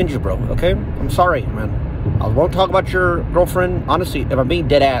mean to offend you, bro, okay? I'm sorry, man. I won't talk about your girlfriend. Honestly, if I'm being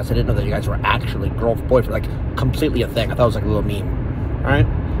dead ass, I didn't know that you guys were actually boyfriend, like, completely a thing. I thought it was like a little meme.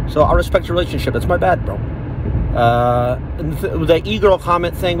 Alright? So I respect your relationship. That's my bad, bro. The e-girl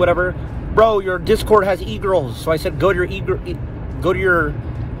comment thing, whatever. Bro, your Discord has e-girls. So I said go to your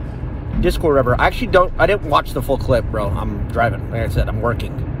Discord, whatever. I didn't watch the full clip, bro. I'm driving. Like I said, I'm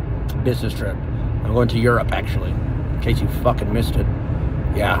working. Business trip. I'm going to Europe, actually. In case you fucking missed it.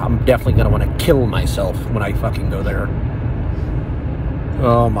 Yeah, I'm definitely gonna want to kill myself when I fucking go there.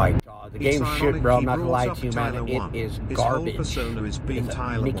 Oh my god. The game's shit, bro. I'm not gonna lie to you, man. It is garbage. It's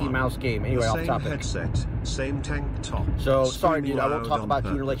a Mickey Mouse game. Anyway, off topic. Headset, same tank top. So, sorry, dude. I won't talk about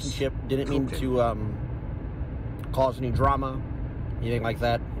your relationship. Didn't mean to cause any drama. Anything like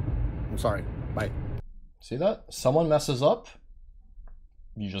that. I'm sorry. Bye. See that? Someone messes up,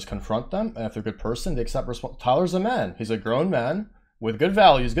 you just confront them, and if they're a good person, they accept responsibility. Tyler's a man. He's a grown man with good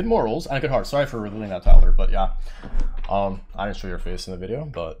values, good morals, and a good heart. Sorry for revealing that, Tyler, but yeah. I didn't show your face in the video,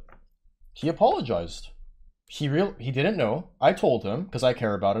 but he apologized. He didn't know. I told him, because I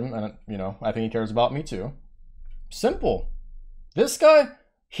care about him, and, you know, I think he cares about me too. Simple. This guy,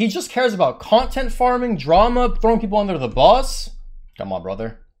 he just cares about content farming, drama, throwing people under the bus. Come on,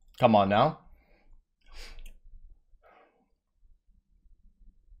 brother. Come on now.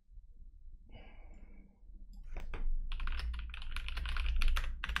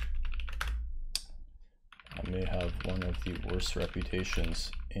 I may have one of the worst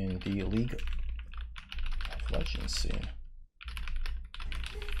reputations in the League of Legends scene.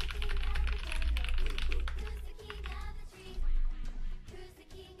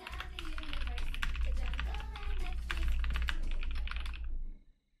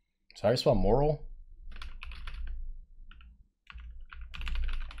 So how do you spell moral?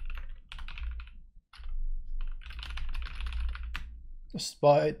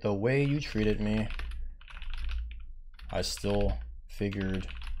 Despite the way you treated me, I still figured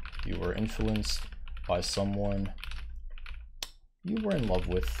you were influenced by someone you were in love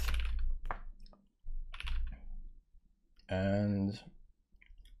with. And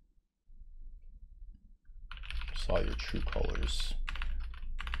saw your true colors.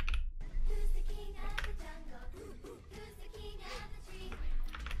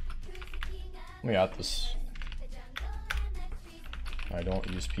 We got this. I don't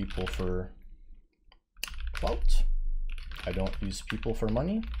use people for clout. I don't use people for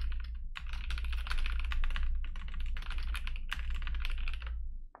money.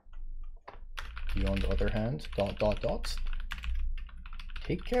 You, on the other hand, ...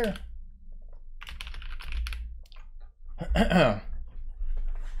 Take care.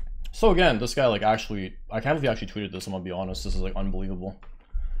 So again, this guy, like, actually, I can't believe he actually tweeted this, I'm gonna be honest. This is, like, unbelievable.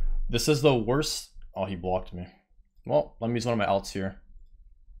 This is the worst. Oh, he blocked me. Well, let me use one of my outs here.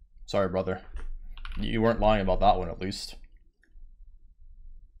 Sorry, brother. You weren't lying about that one, at least.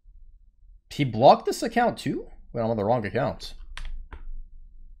 He blocked this account too? Wait, I'm on the wrong account.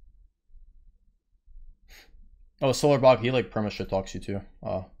 Oh, Solarbog, he like perma shit talks you too.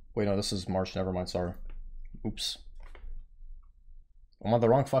 Wait, no, this is March. Never mind, sorry. Oops. I'm on the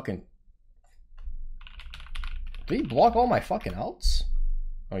wrong fucking... Did he block all my fucking outs?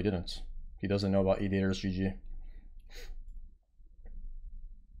 Oh, he didn't. He doesn't know about Aviators GG.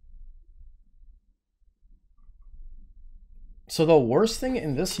 So the worst thing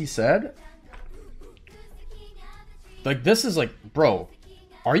in this he said... Like, this is like, bro,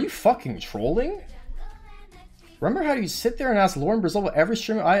 are you fucking trolling? Remember how you sit there and ask Lauren Brazil what every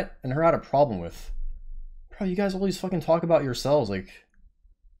streamer I and her had a problem with? Bro, you guys always fucking talk about yourselves, like...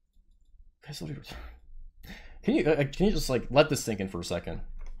 Can you just like let this sink in for a second?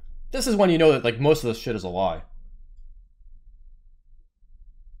 This is when you know that like most of this shit is a lie.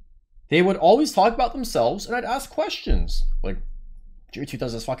 They would always talk about themselves, and I'd ask questions like, "J2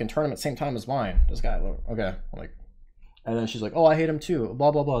 does this fucking tournament same time as mine. This guy, okay." I'm like, and then she's like, "Oh, I hate him too.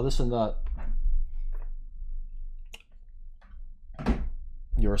 Blah blah blah. This and that."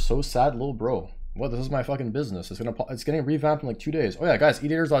 You're so sad, little bro. What? This is my fucking business. It's getting revamped in like 2 days. Oh yeah, guys,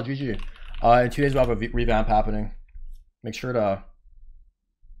 eateaters.gg. In 2 days we'll have a revamp happening. Make sure to.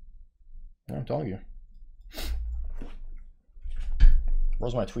 Yeah, I'm telling you.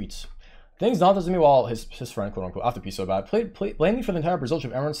 Where's my tweets? Things Dantes to me while his friend, quote unquote, after be so bad. Blamed me for the entire Brazil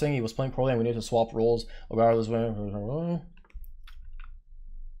trip. Everyone saying he was playing poorly and we need to swap roles. Regardless,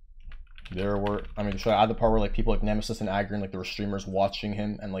 there were, I mean, should I add the part where like people like Nemesis and Agrin, like there were streamers watching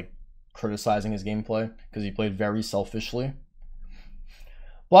him and like criticizing his gameplay because he played very selfishly.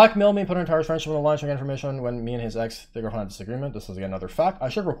 Blackmailed me, put our entire friendship on the line, sharing information when me and his ex they girlfriend had a disagreement. This is again another fact. I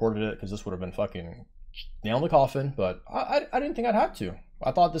should have recorded it because this would have been fucking nail in the coffin, but I didn't think I'd had to.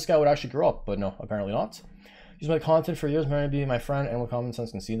 I thought this guy would actually grow up, but no, apparently not. Use my content for years, married to be my friend, and with common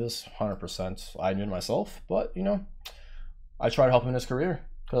sense can see this 100%. I knew it myself, but you know, I try to help him in his career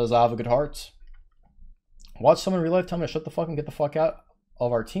because I have a good heart. Watch someone in real life tell me to shut the fuck and get the fuck out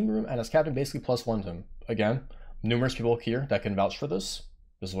of our team room, and as captain basically +1'd him. Again, numerous people here that can vouch for this.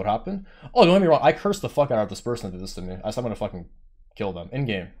 This is what happened. Oh, don't get me wrong, I cursed the fuck out of this person that did this to me. I said I'm gonna fucking kill them in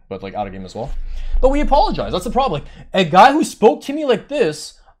game, but like out of game as well. But we apologize. That's the problem. Like, a guy who spoke to me like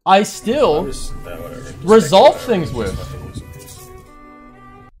this, I still resolve things with.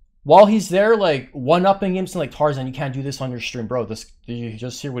 While he's there, like one-upping him, saying like, "Tarzan, you can't do this on your stream, bro." This, did you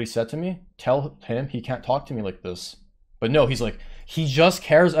just hear what he said to me? Tell him he can't talk to me like this. But no, he's like, he just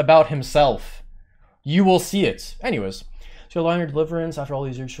cares about himself. You will see it. Anyways. So you're your deliverance after all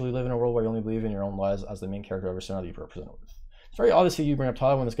these years. Truly live in a world where you only believe in your own lies as the main character of every scenario you represent with. It's very obvious you bring up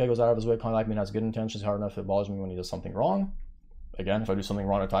Tyler when this guy goes out of his way to contact me and has good intentions. Hard enough to acknowledge me when he does something wrong. Again, if I do something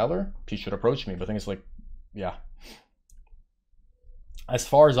wrong to Tyler, he should approach me. But the thing is, like, yeah. As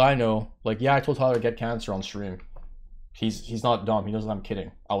far as I know, like, yeah, I told Tyler to get cancer on stream. He's not dumb. He knows I'm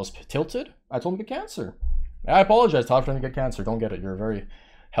kidding. I was tilted. I told him to get cancer. I apologize, Tyler, for him to get cancer. Don't get it. You're a very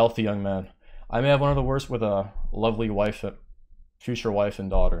healthy young man. I may have one of the worst with a lovely wife, future wife and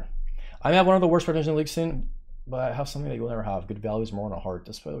daughter. I may have one of the worst partners in the league scene, but I have something that you'll never have. Good values, more on a heart.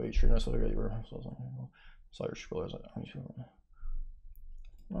 Despite the way you treat us, so you were. Saw your scrollers.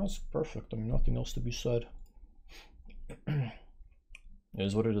 That's perfect. I mean, nothing else to be said. It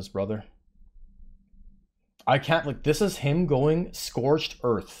is what it is, brother. I can't, like, this is him going scorched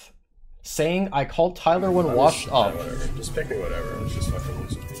earth. Saying I called Tyler when washed up. Whatever. Just pick me whatever. Let's just fucking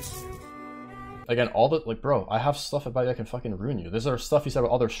lose it. Again, all the, like, bro, I have stuff about you that can fucking ruin you. This is stuff he said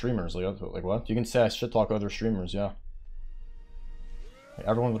about other streamers. Like what? You can say I shit talk other streamers, yeah. Like,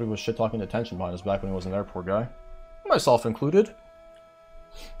 everyone was shit talking detention behind his back when he wasn't there, poor guy. Myself included.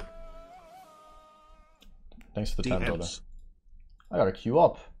 Thanks for the 10, brother. I gotta queue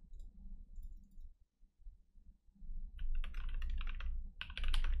up.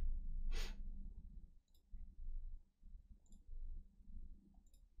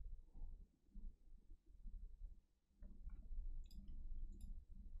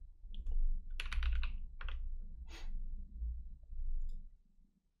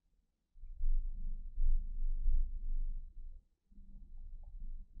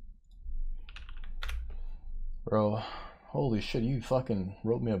 Bro, holy shit, you fucking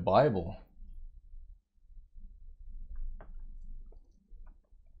wrote me a Bible.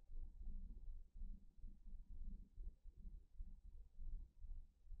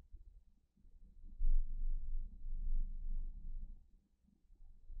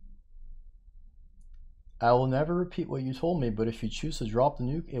 I will never repeat what you told me, but if you choose to drop the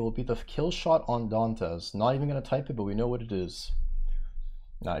nuke, it will be the kill shot on Dantes. Not even gonna type it, but we know what it is.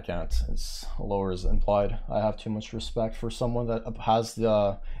 No, I can't. It's lower is implied. I have too much respect for someone that has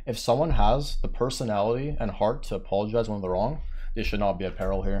the... If someone has the personality and heart to apologize when they're wrong, they should not be at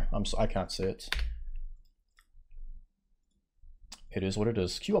peril here. I can't say it. It is what it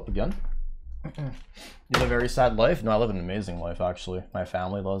is. Queue up again. You live a very sad life? No, I live an amazing life, actually. My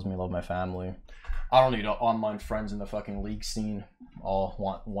family loves me. I love my family. I don't need online friends in the fucking league scene. All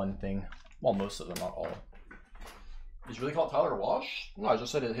want one thing. Well, most of them, not all. Did you really call Tyler Wash? No, I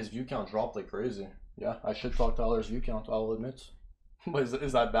just said his view count dropped like crazy. Yeah, I should talk Tyler's view count, I'll admit. But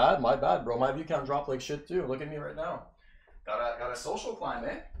is that bad? My bad, bro. My view count dropped like shit too. Look at me right now. Got a social climb,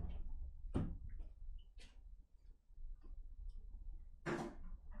 eh?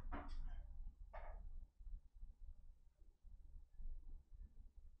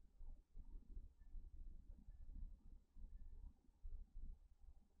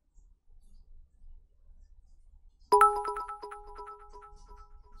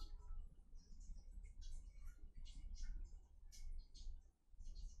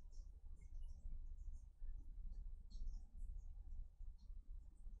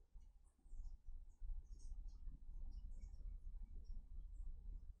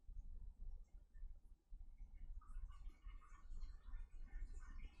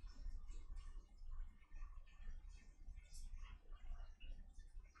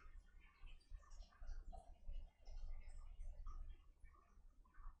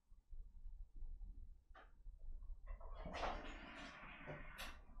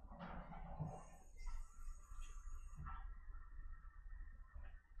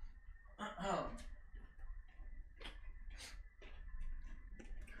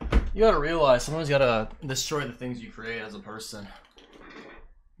 You gotta realize, sometimes you gotta destroy the things you create as a person.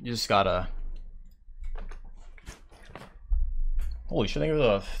 You just gotta... Holy shit, thank you for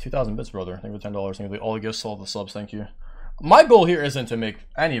the 2,000 bits, brother. Thank you for $10. Thank you for all the gifts, all the subs, thank you. My goal here isn't to make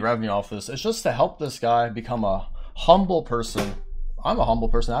any revenue off this. It's just to help this guy become a humble person. I'm a humble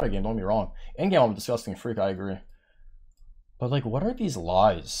person out of game, don't get me wrong. In game, I'm a disgusting freak, I agree. But like, what are these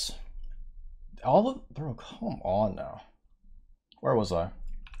lies? All the... Bro, come on now. Where was I?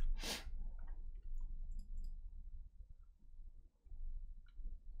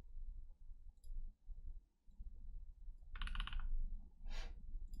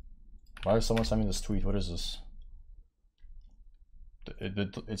 Why is someone sending me this tweet? What is this?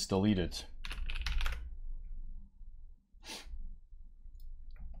 It's deleted.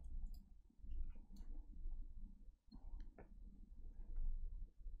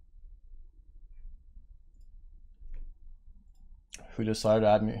 Who decided to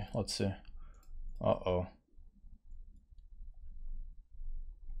add me? Let's see. Uh-oh.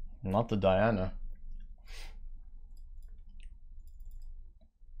 Not the Diana.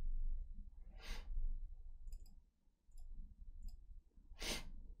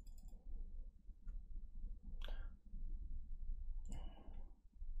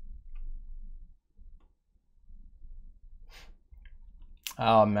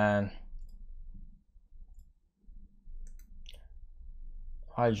 Oh man.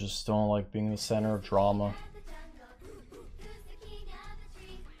 I just don't like being the center of drama.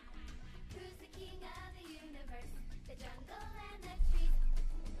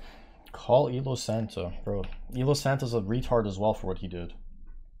 Call Elo Santa, bro. Elo Santa's a retard as well for what he did.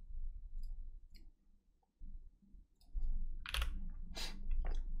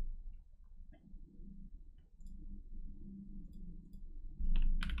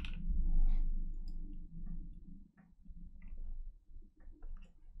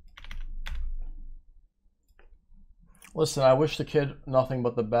 Listen, I wish the kid nothing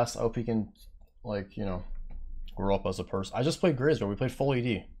but the best. I hope he can, like, you know, grow up as a person. I just played Grizz, bro. We played full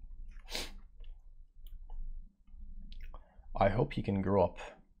AD. I hope he can grow up.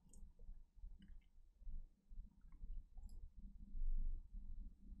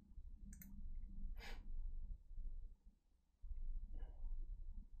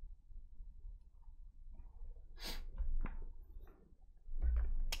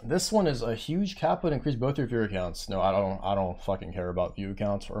 This one is a huge cap would increase both your view accounts. No, I don't fucking care about view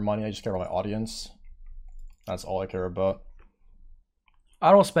accounts or money. I just care about my audience. That's all I care about.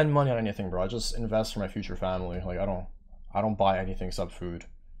 I don't spend money on anything, bro. I just invest for my future family. Like I don't buy anything except food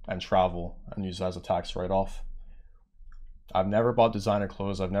and travel and use it as a tax write-off. I've never bought designer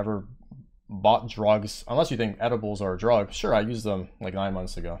clothes. I've never bought drugs. Unless you think edibles are a drug. Sure, I used them like 9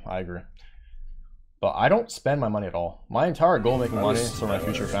 months ago. I agree. But I don't spend my money at all. My entire goal making money is for my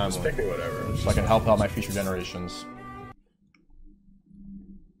future family. Just pick me whatever. So I can help out my future generations.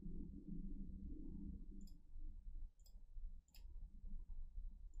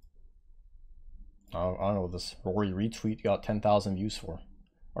 I don't know what this Rory retweet got 10,000 views for.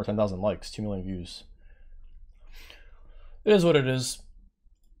 Or 10,000 likes, 2 million views. It is what it is.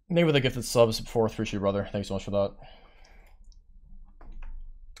 Thank you for the gifted subs before 3 brother. Thanks so much for that.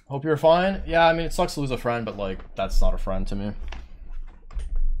 Hope you're fine. Yeah, I mean, it sucks to lose a friend, but like, that's not a friend to me.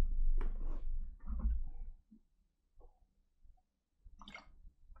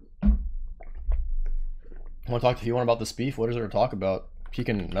 I want to talk to P1 about this beef. What is there to talk about? He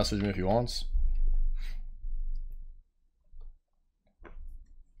can message me if he wants.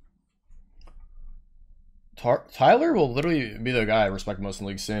 Tyler will literally be the guy I respect most in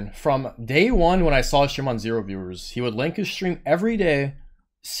League soon. From day one, when I saw his stream on 0 viewers, he would link his stream every day.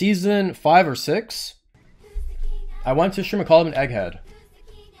 Season 5 or 6, I went to stream and called him an egghead.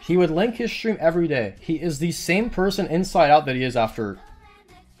 He would link his stream every day. He is the same person inside out that he is after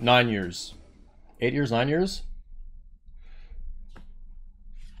 9 years. 8 years, 9 years?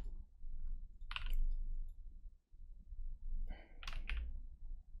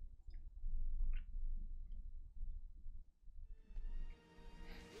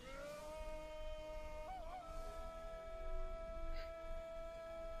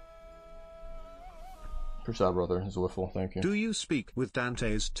 Appreciate that, brother. He's a wiffle. Thank you. Do you speak with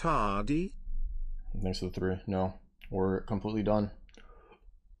Dantes Tardy? Thanks to the 3. No, we're completely done.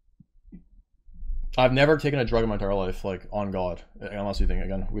 I've never taken a drug in my entire life, like, on God. Unless you think,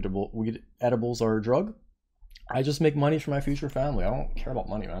 again, weed edibles are a drug. I just make money for my future family. I don't care about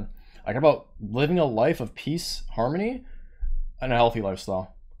money, man. I care about living a life of peace, harmony, and a healthy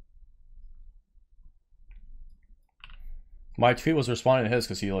lifestyle. My tweet was responding to his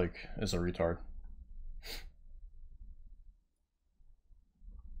because he, like, is a retard.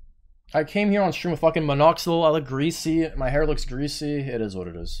 I came here on stream with fucking minoxidil. I look greasy. My hair looks greasy. It is what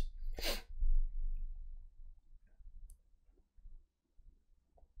it is.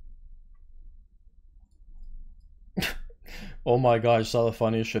 Oh my gosh, saw the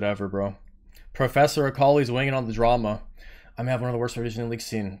funniest shit ever, bro. Professor Akali's weighing on the drama. I may have one of the worst radios in the league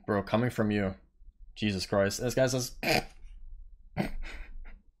scene, bro. Coming from you. Jesus Christ. This guy says...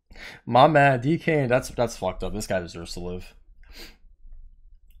 My man, DK, that's fucked up. This guy deserves to live.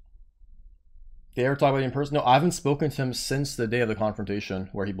 Did you ever talk about him in person? No, I haven't spoken to him since the day of the confrontation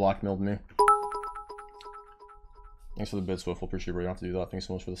where he blackmailed me. Thanks for the bid, Swift. Appreciate it, bro. You don't have to do that. Thanks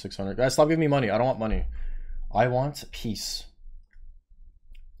so much for the 600. Guys, stop giving me money. I don't want money. I want peace.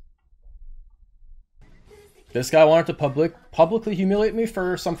 This guy wanted to publicly humiliate me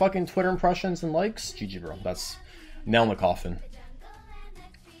for some fucking Twitter impressions and likes. GG, bro. That's nail in the coffin.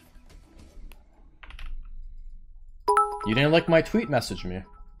 You didn't like my tweet, message me.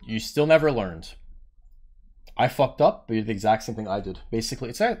 You still never learned. I fucked up, but you did the exact same thing I did. Basically,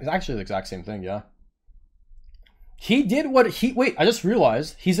 it's actually the exact same thing, yeah. He did what he... Wait, I just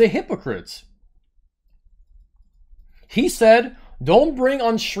realized he's a hypocrite. He said, don't bring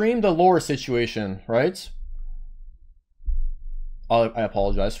on stream the lore situation, right? I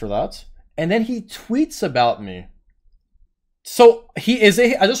apologize for that. And then he tweets about me. So he is a...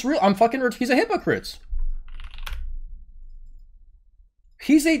 he's a hypocrite.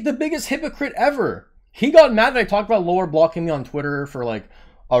 He's the biggest hypocrite ever. He got mad that I talked about lore blocking me on Twitter for like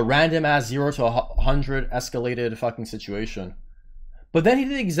a random ass 0 to 100 escalated fucking situation. But then he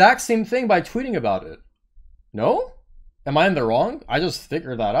did the exact same thing by tweeting about it. No? Am I in the wrong? I just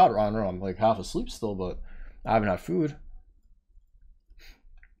figured that out. I don't know, I'm like half asleep still, but I haven't had food.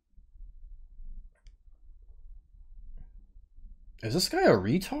 Is this guy a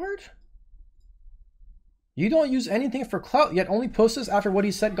retard? You don't use anything for clout, yet only post this after what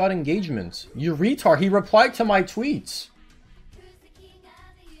he said got engagement. You retard. He replied to my tweets.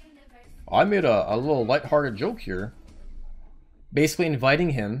 I made a little lighthearted joke here. Basically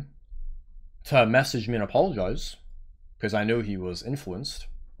inviting him to message me and apologize. Because I know he was influenced.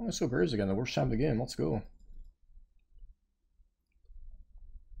 Oh, let's go Bears again. The worst time of the game. Let's go.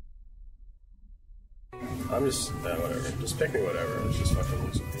 I'm just, whatever. Just pick me whatever. It's just fucking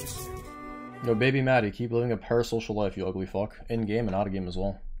losing these. Yo, baby Maddie, keep living a parasocial life, you ugly fuck. In game and out of game as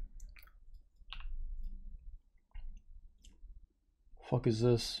well. Fuck is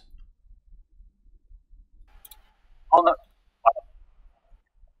this?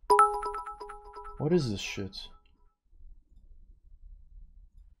 What is this shit?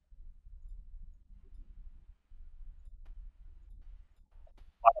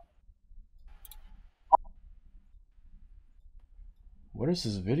 What is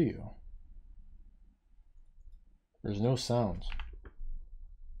this video? There's no sound.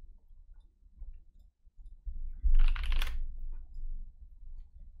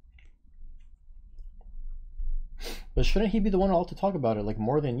 But shouldn't he be the one allowed to talk about it, like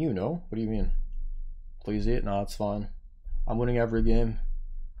more than you, no? What do you mean? Please eat? No, it's fine. I'm winning every game.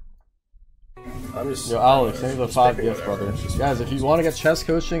 I'm just... Yo, Alex, thank you for the 5 gift, brother. Guys, if you want to get chess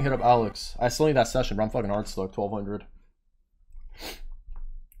coaching, hit up Alex. I still need that session, but I'm fucking hard stuck, 1200.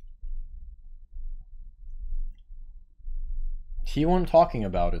 He wasn't talking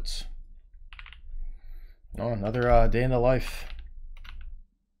about it. Oh, another day in the life.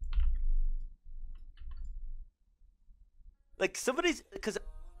 Like somebody's, because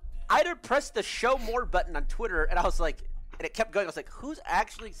I had pressed the show more button on Twitter and I was like, and it kept going. I was like, who's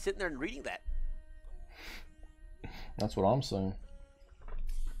actually sitting there and reading that? That's what I'm saying.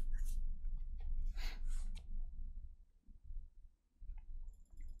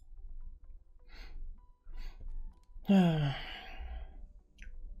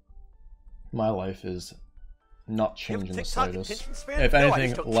 My life is not changing the slightest. If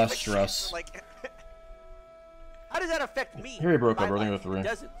anything, less stress. Like, how does that affect me? Here he broke up earlier with 3. It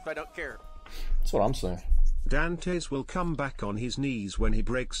doesn't, so I don't care. That's what I'm saying. Dantes will come back on his knees when he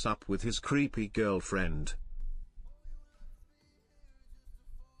breaks up with his creepy girlfriend.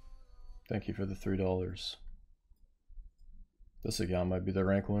 Thank you for the $3. This again might be the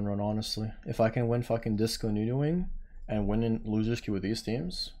rank win run, honestly. If I can win fucking Disco Nudoing and win in losers queue with these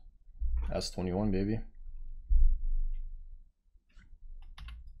teams, that's 21, baby.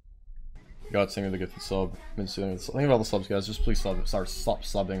 God, send me the gifted sub. Think about the subs, guys. Just please stop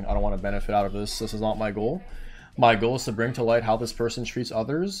subbing. I don't want to benefit out of this. This is not my goal. My goal is to bring to light how this person treats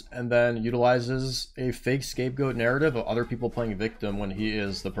others and then utilizes a fake scapegoat narrative of other people playing victim when he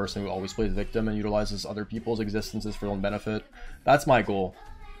is the person who always plays victim and utilizes other people's existences for their own benefit. That's my goal.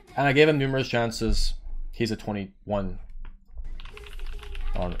 And I gave him numerous chances. He's a 21.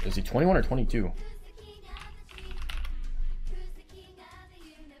 Is he 21 or 22?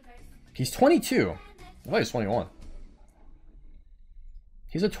 He's 22. I thought he was 21.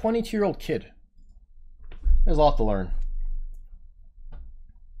 He's a 22-year-old kid. There's a lot to learn.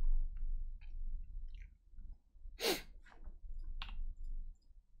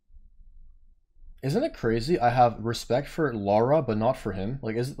 Isn't it crazy? I have respect for Laura, but not for him.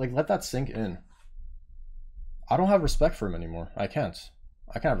 Like, let that sink in. I don't have respect for him anymore. I can't.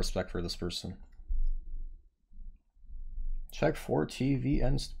 I can't have respect for this person. Check for TV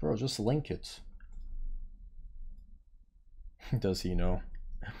and bro, just link it. Does he know?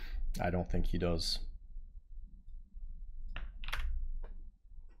 I don't think he does.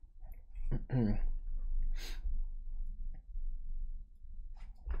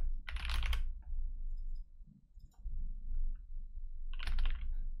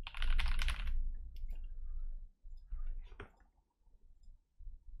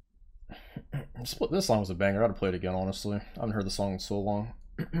 This song was a banger. I gotta play it again, honestly. I haven't heard the song in so long.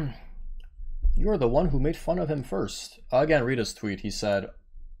 You're the one who made fun of him first. Again, read his tweet. He said,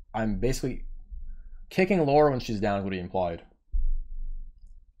 I'm basically kicking Laura when she's down, is what he implied.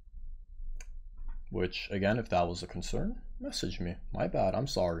 Which, again, if that was a concern, message me. My bad, I'm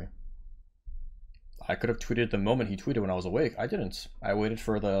sorry. I could have tweeted the moment he tweeted when I was awake. I didn't. I waited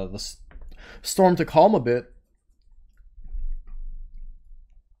for the storm to calm a bit.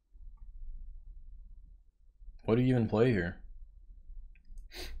 What do you even play here?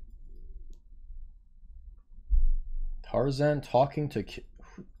 Tarzan talking to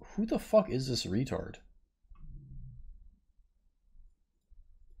who the fuck is this retard?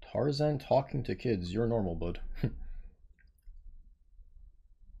 Tarzan talking to kids. You're normal, bud.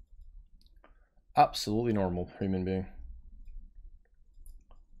 Absolutely normal human being.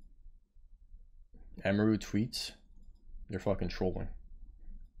 Emeru tweets. You're fucking trolling.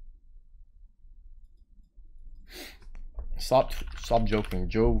 Stop joking.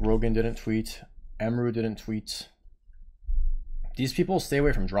 Joe Rogan didn't tweet. Emeru didn't tweet. These people stay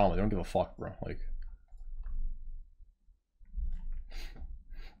away from drama. They don't give a fuck, bro. Like,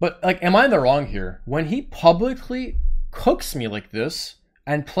 but like, am I in the wrong here? When he publicly cooks me like this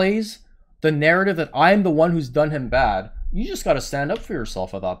and plays the narrative that I'm the one who's done him bad, you just gotta stand up for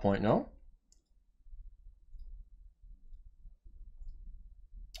yourself at that point, no?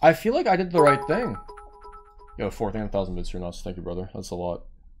 I feel like I did the right thing. Yo, 4,000 bits, you're nuts. Thank you, brother. That's a lot.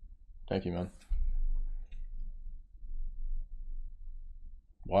 Thank you, man.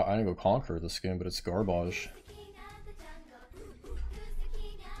 Well, I didn't go conquer this game, but it's garbage.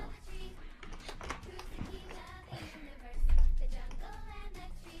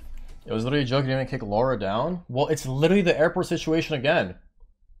 It was literally a joke. You didn't kick Laura down. Well, it's literally the airport situation again.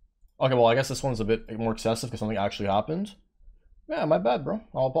 Okay, well, I guess this one's a bit more excessive because something actually happened. Yeah, my bad, bro.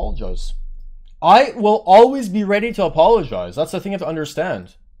 I'll apologize. I will always be ready to apologize. That's the thing you have to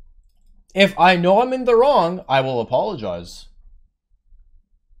understand. If I know I'm in the wrong, I will apologize.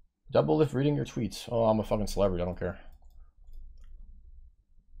 Double lift reading your tweets. Oh, I'm a fucking celebrity. I don't care.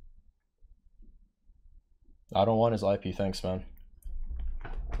 I don't want his IP. Thanks, man.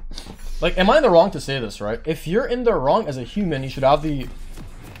 Like, am I in the wrong to say this, right? If you're in the wrong as a human, you should have the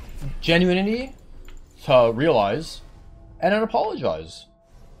genuinity to realize and then apologize.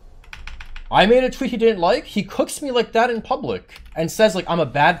 I made a tweet he didn't like. He cooks me like that in public and says, like, I'm a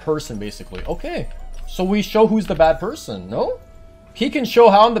bad person, basically. Okay. So we show who's the bad person, no? He can show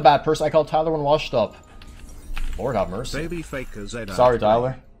how I'm the bad person. I called Tyler when washed up. Lord have mercy. Baby faker Z. Sorry,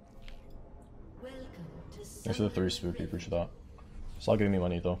 Tyler. Thanks for the 3 spooky. Appreciate that. Stop giving me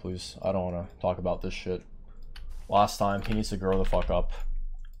money, though, please. I don't want to talk about this shit. Last time, he needs to grow the fuck up.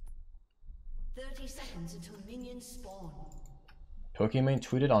 30 seconds until minions spawn. Pokemon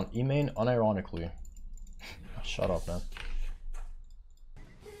tweeted on Emain unironically. Shut up, man.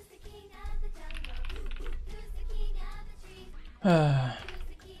 I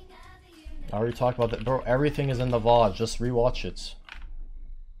already talked about that. Bro, everything is in the VOD. Just rewatch it.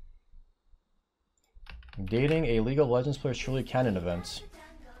 Dating a League of Legends player is truly canon event.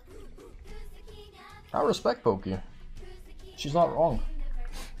 I respect Pokey. She's not wrong.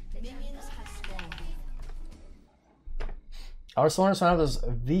 I was still understand how this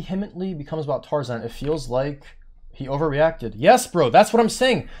vehemently becomes about Tarzan. It feels like he overreacted. Yes, bro, that's what I'm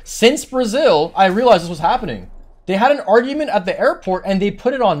saying. Since Brazil, I realized this was happening. They had an argument at the airport and they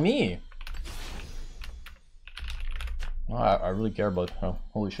put it on me. Oh, I really care, bud. Oh,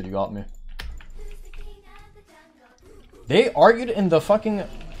 holy shit, you got me. They argued in the fucking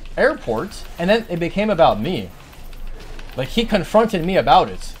airport and then it became about me. Like, he confronted me about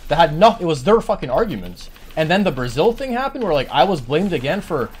it. That had nothing. It was their fucking argument. And then the Brazil thing happened where like I was blamed again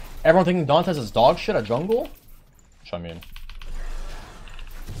for everyone thinking Dantes is dog shit at jungle. Which I mean,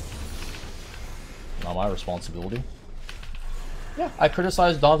 not my responsibility. Yeah, I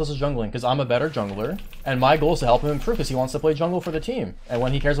criticized Dantes' jungling because I'm a better jungler, and my goal is to help him improve because he wants to play jungle for the team. And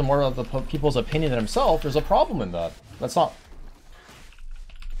when he cares more about the people's opinion than himself, there's a problem in that. That's not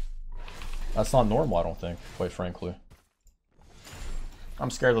normal, I don't think, quite frankly. I'm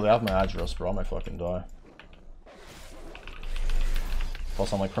scared that they have my address, bro. I might fucking die.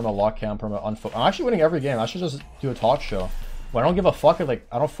 Plus, I'm like perma lock cam, perma unfo. I'm actually winning every game. I should just do a talk show. But I don't give a fuck if like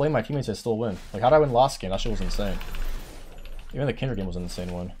I don't flame my teammates, I still win. Like, how did I win last game? That shit was insane. Even the Kinder game was an insane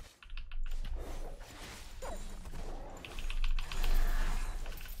one.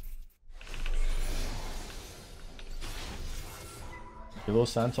 Kilo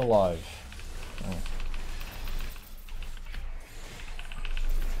Santa live. Oh.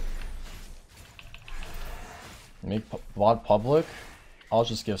 Make VOD public? I'll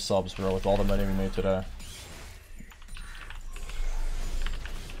just give subs, bro, with all the money we made today.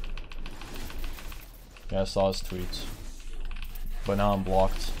 Yeah, I saw his tweets. But now I'm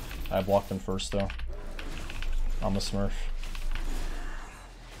blocked. I blocked him first, though. I'm a smurf.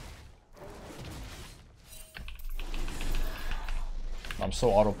 I'm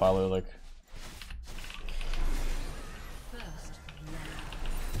so autopilot, like...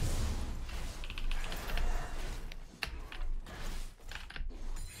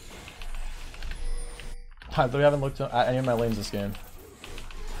 I literally haven't looked at any of my lanes this game.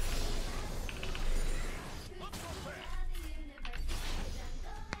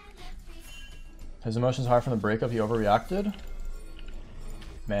 His emotions high from the breakup, he overreacted?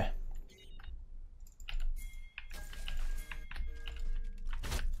 Meh.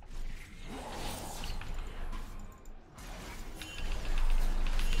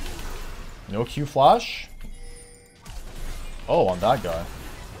 No Q flash? Oh, on that guy.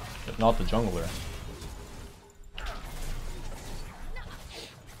 If not the jungler.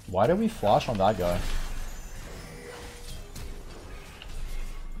 Why did we flash on that guy?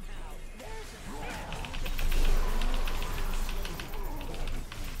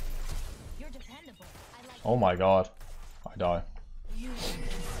 Oh my god. I die.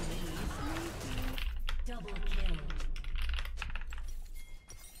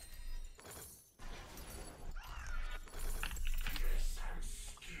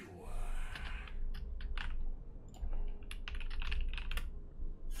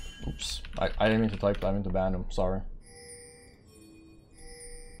 Oops. I didn't mean to type that, I meant to ban him, sorry.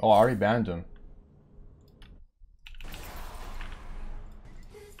 Oh, I already banned him.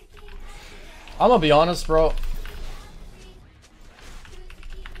 I'm gonna be honest, bro.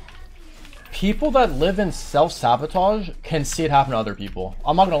 People that live in self-sabotage can see it happen to other people.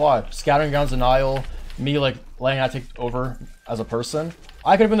 I'm not gonna lie. Scattering grounds denial, me like letting that take over as a person.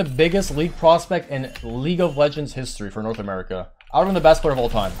 I could have been the biggest league prospect in League of Legends history for North America. I would have been the best player of all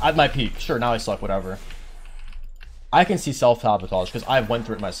time. At my peak. Sure, now I suck, whatever. I can see self-sabotage because I've went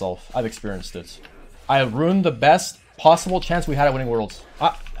through it myself. I've experienced it. I have ruined the best possible chance we had at winning Worlds.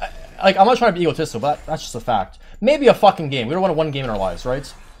 Like, I'm not trying to be egotistical, but that's just a fact. Maybe a fucking game. We don't want to win game in our lives,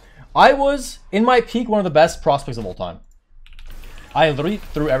 right? I was, in my peak, one of the best prospects of all time. I literally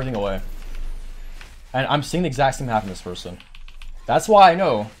threw everything away. And I'm seeing the exact same happen to this person. That's why I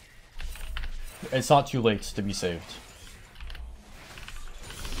know it's not too late to be saved.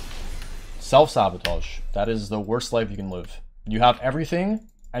 Self-sabotage. That is the worst life you can live. You have everything,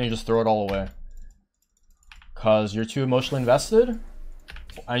 and you just throw it all away. Because you're too emotionally invested,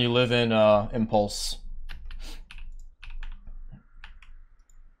 and you live in impulse.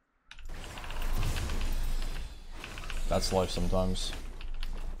 That's life sometimes.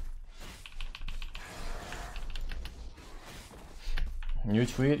 New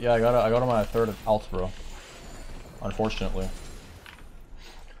tweet? Yeah, I got on my third alt, bro. Unfortunately.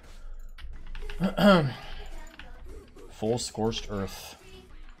 Full scorched earth.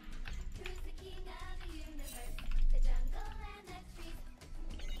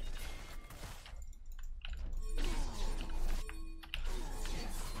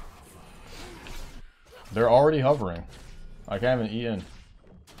 They're already hovering. I can't even eat in.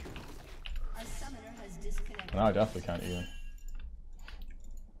 No, I definitely can't eat in.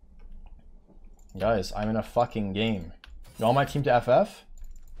 Guys, I'm in a fucking game. You want my team to FF?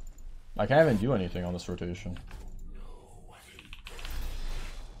 I can't even do anything on this rotation.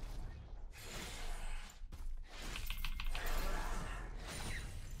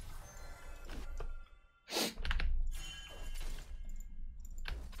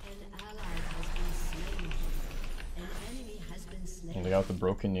 And they got the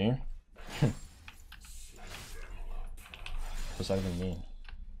broken knee. does that even mean?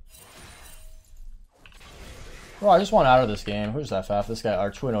 Bro, I just want out of this game. Who's FF? This guy,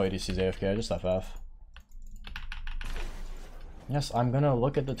 our 2-0 ADC's AFK. Just FF. Yes, I'm gonna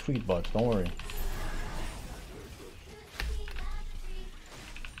look at the tweet, but don't worry.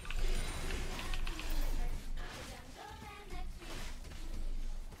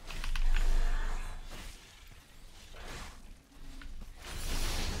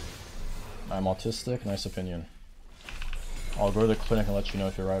 I'm autistic, nice opinion. I'll go to the clinic and let you know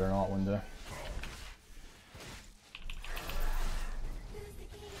if you're right or not one day.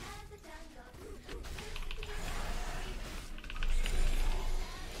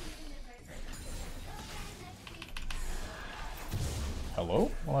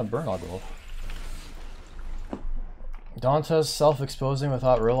 Hello? Well, that burn I'll go off. Dantes self-exposing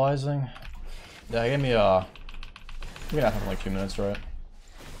without realizing. Yeah, give me a... Give me that in like 2 minutes, right?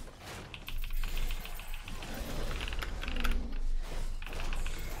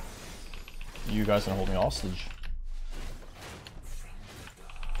 You guys gonna hold me hostage.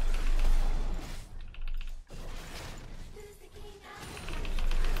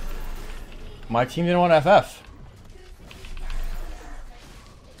 My team didn't want FF.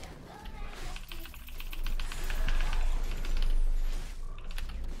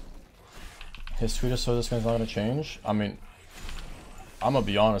 His tweet is so this game's not gonna change. I mean, I'm gonna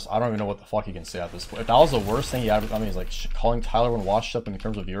be honest, I don't even know what the fuck he can say at this point. If that was the worst thing he had, I mean, he's like calling Tyler when washed up in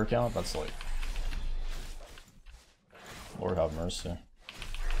terms of viewer count, that's like... Lord have mercy.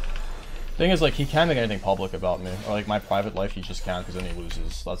 Thing is, like, he can't make anything public about me. Or, like, my private life, he just can't because then he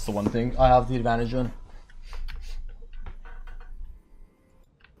loses. That's the one thing I have the advantage in.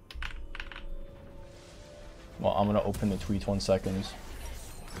 Well, I'm gonna open the tweet 1 second.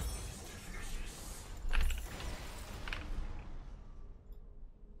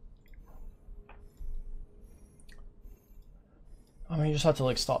 I mean, you just have to,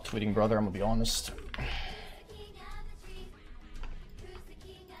 like, stop tweeting, brother, I'm gonna be honest.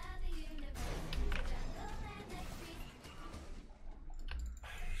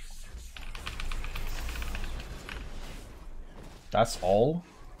 That's all?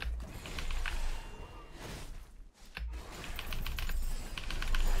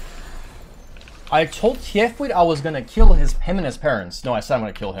 I told TFWit I was gonna kill him and his parents. No, I said I'm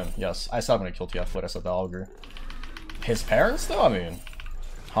gonna kill him. Yes, I said I'm gonna kill TFWit. I said that, I'll agree. His parents though? I mean,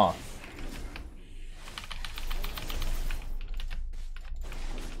 huh.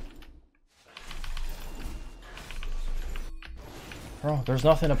 Bro, there's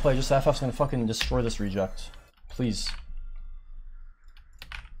nothing to play. Just FF's gonna fucking destroy this reject. Please.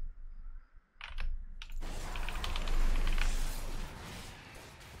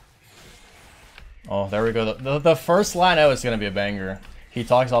 Oh, there we go. The first line out is gonna be a banger. He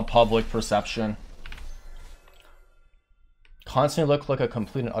talks about public perception. Constantly look like a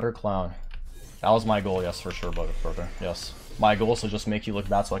complete and utter clown. That was my goal, yes, for sure, brother. Yes. My goal is to just make you look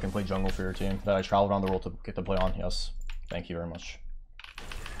bad so I can play jungle for your team. That I travel around the world to get to play on, yes. Thank you very much.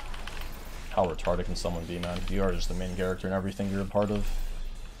 How retarded can someone be, man? You are just the main character in everything you're a part of.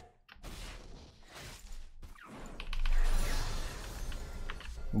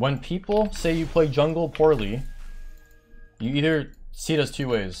 When people say you play jungle poorly, you either see it as 2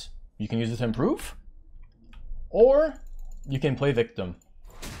 ways. You can use it to improve, or you can play victim.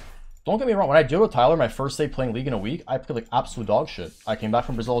 Don't get me wrong, when I deal with Tyler my first day playing League in a week, I played like absolute dog shit. I came back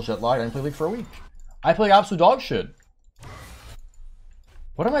from Brazil jet lag, I didn't play League for a week. I play absolute dog shit.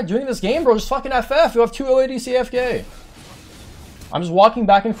 What am I doing in this game, bro? Just fucking FF. You have 2 OADC AFK. I'm just walking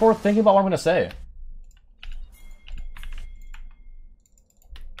back and forth thinking about what I'm gonna say.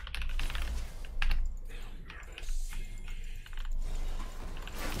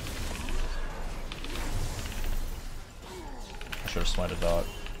 I should have smited that.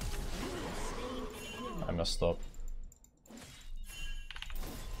 I messed up.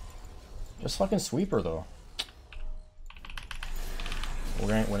 Just fucking sweeper though.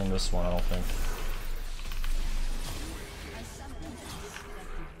 We ain't winning this one, I don't think.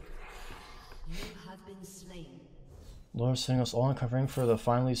 Lord sending us all uncovering for the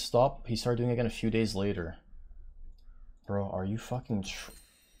finally stop. He started doing it again a few days later. Bro, are you fucking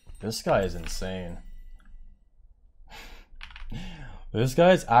this guy is insane. This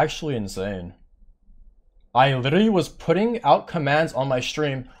guy is actually insane. I literally was putting out commands on my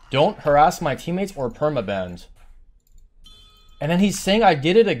stream. Don't harass my teammates or permaband. And then he's saying I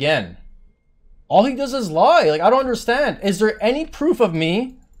did it again. All he does is lie. Like, I don't understand. Is there any proof of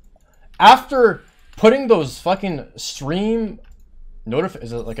me after putting those fucking stream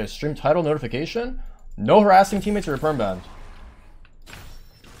is it like a stream title notification? No harassing teammates or permaband.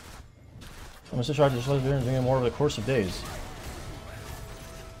 I'm gonna try to just doing it more over the course of days.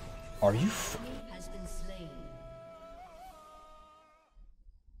 Are you Has been slain.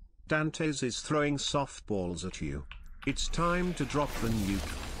 Dantes is throwing softballs at you. It's time to drop the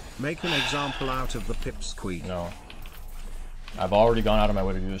nuke. Make an example out of the pipsqueak. No. I've already gone out of my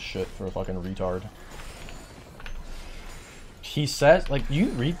way to do this shit for a fucking retard. He says, like, you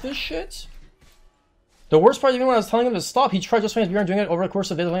read this shit? The worst part, even when I was telling him to stop, he tried just doing it over the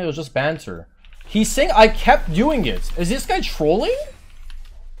course of days. It was just banter. He's saying I kept doing it. Is this guy trolling?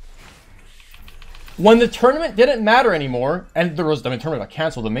 When the tournament didn't matter anymore, and there was, I mean, the tournament got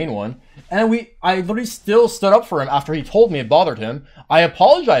canceled, the main one, and I literally still stood up for him after he told me it bothered him. I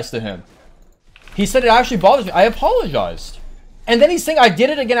apologized to him. He said it actually bothers me. I apologized. And then he's saying I did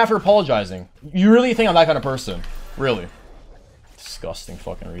it again after apologizing. You really think I'm that kind of person? Really? Disgusting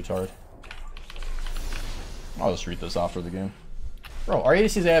fucking retard. I'll just read this after the game. Bro, our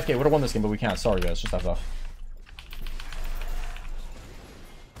ADC's AFK. Would have won this game, but we can't. Sorry, guys. Just FF.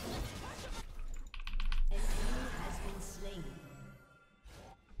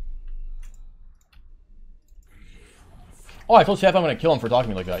 Oh, I told TF I'm gonna kill him for talking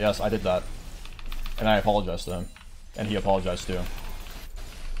to me like that. Yes, I did that. And I apologized to him. And he apologized too.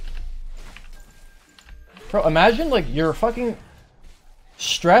 Bro, imagine, like, you're fucking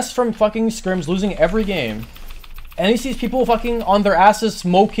stressed from fucking scrims, losing every game. And he sees people fucking on their asses,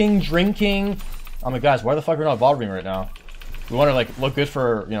 smoking, drinking. I'm like, guys, why the fuck are we not bothering right now? We want to, like, look good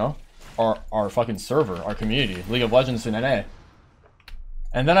for, you know, our fucking server, our community, League of Legends in NA.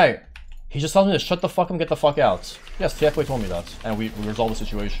 And then he just tells me to shut the fuck up and get the fuck out. Yes, TFWay told me that. And we resolved the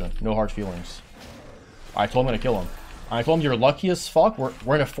situation. No hard feelings. I told him to kill him. I told him, you're lucky as fuck.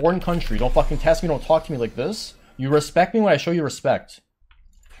 We're in a foreign country. Don't fucking test me. Don't talk to me like this. You respect me when I show you respect.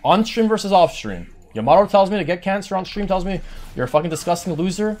 On stream versus off stream. Yamato tells me to get cancer on stream. Tells me you're a fucking disgusting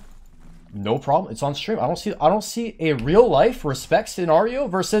loser. No problem. It's on stream. I don't see a real life respect scenario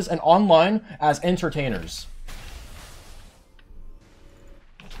versus an online as entertainers.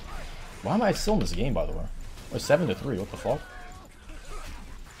 Why am I still in this game, by the way? Oh, 7-3. What the fuck?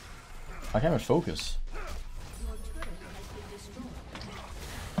 I can't even focus.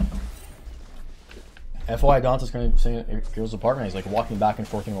 FYI, Dantes is going to say it goes apart, and he's like walking back and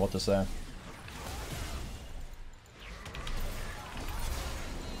forth on what to say.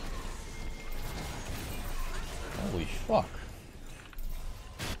 Holy fuck.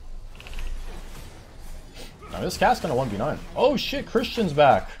 Now this cat's gonna 1v9. Oh shit, Christian's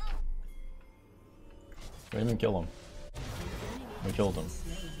back. We didn't even kill him. We killed him.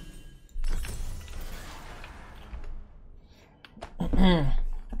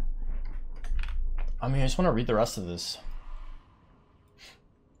 I mean, I just want to read the rest of this.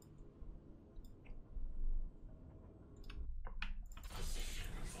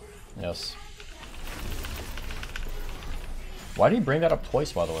 Yes. Why did he bring that up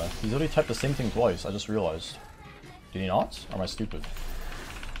twice, by the way? He's literally typed the same thing twice, I just realized. Did he not? Or am I stupid?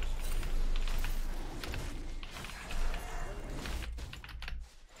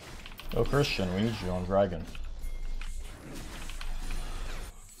 Oh, Christian, we need you on Dragon.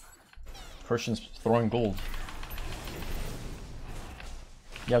 Christian's throwing gold.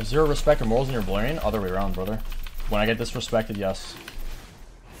 You have zero respect or morals in your brain? Other way around, brother. When I get disrespected, yes.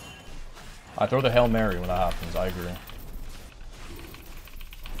 I throw the Hail Mary when that happens, I agree.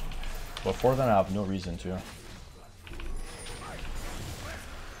 Before then, I have no reason to.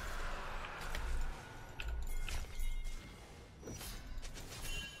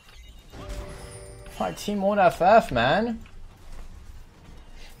 My team won't FF, man.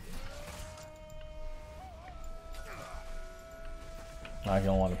 I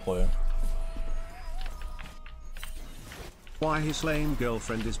don't want to play. Why his lame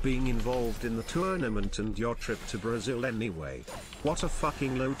girlfriend is being involved in the tournament and your trip to Brazil anyway. What a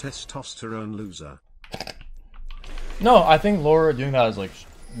fucking low testosterone loser. No, I think Laura doing that is like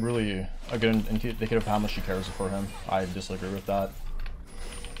really a good indicator of how much she cares for him. I disagree with that.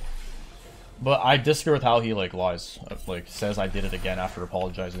 But I disagree with how he like lies. Like says I did it again after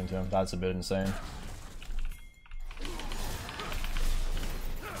apologizing to him. That's a bit insane.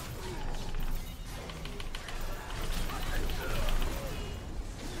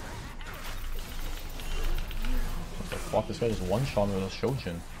 Fuck, this guy just one-shot me with a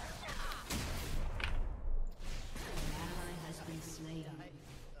Shojin.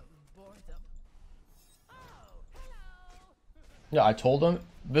 Yeah, I told him,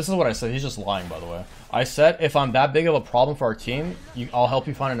 this is what I said, he's just lying, by the way. I said, if I'm that big of a problem for our team, I'll help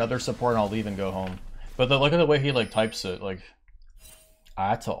you find another support and I'll leave and go home. But look at the way he like types it, like, I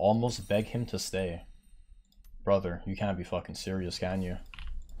had to almost beg him to stay. Brother, you can't be fucking serious, can you?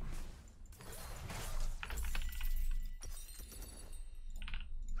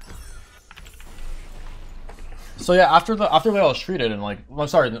 So yeah, after the way I was treated, and like, I'm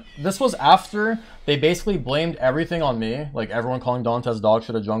sorry, this was after they basically blamed everything on me, like everyone calling Dantes dog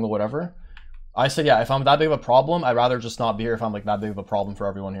shit, a jungle, whatever. I said, yeah, if I'm that big of a problem, I'd rather just not be here if I'm like that big of a problem for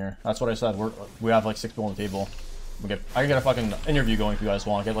everyone here. That's what I said. We have like 6 people on the table. I can get a fucking interview going if you guys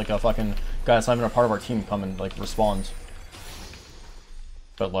want. Get like a fucking guy that's not even a part of our team come and like respond.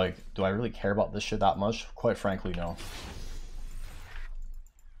 But like, do I really care about this shit that much? Quite frankly, no.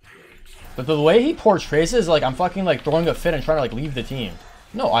 But the way he portrays it is like I'm fucking like throwing a fit and trying to like leave the team.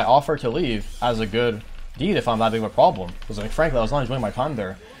 No, I offer to leave as a good deed if I'm that big of a problem. Because like frankly, I was not enjoying my time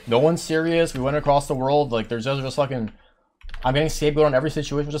there. No one's serious. We went across the world. Like there's just fucking. I'm getting scapegoat on every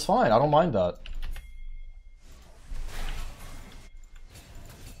situation, which is fine. I don't mind that.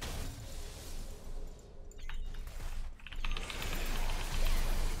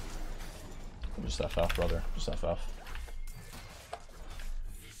 Just FF, brother. Just FF.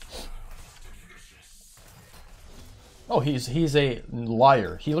 Oh, he's a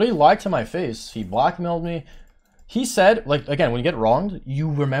liar. He literally lied to my face. He blackmailed me. He said, like, again, when you get wronged, you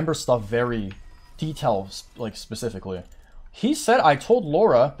remember stuff very detailed, like, specifically. He said I told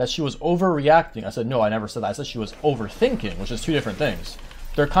Laura that she was overreacting. I said, no, I never said that. I said she was overthinking, which is 2 different things.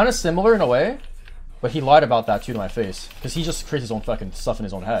 They're kind of similar in a way, but he lied about that too to my face. Because he just creates his own fucking stuff in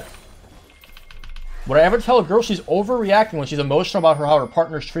his own head. Would I ever tell a girl she's overreacting when she's emotional about how her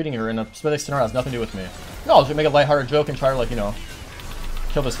partner's treating her in a specific scenario that has nothing to do with me? No, I'll just make a lighthearted joke and try to, like, you know,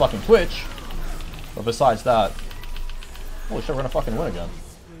 kill this fucking Twitch. But besides that, holy shit, we're gonna fucking win again.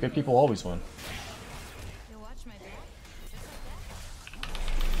 Good people always win.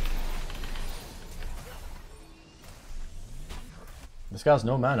 This guy's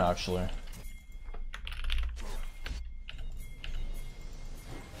no mana, actually.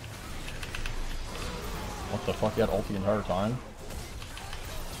 What the fuck, he had ulti the entire time?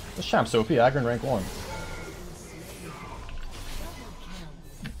 This champ's OP, aggro rank 1.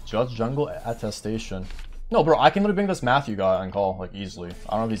 Judge jungle attestation. No, bro, I can literally bring this Matthew guy on call, like, easily.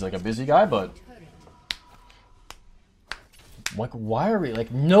 I don't know if he's, like, a busy guy, but... Like, why are we...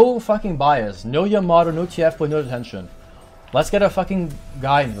 Like, no fucking bias. No Yamato, no TF, but no detention. Let's get a fucking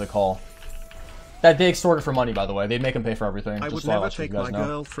guy into the call. That they extorted for money, by the way. They'd make him pay for everything. I would never take my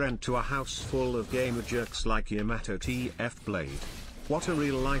girlfriend to a house full of gamer jerks like Yamato TF Blade. What a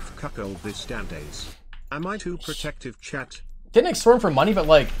real-life cuckold this Dantes. Am I too protective, chat? Didn't extort him for money, but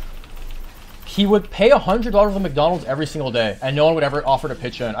like... He would pay $100 at McDonald's every single day, and no one would ever offer to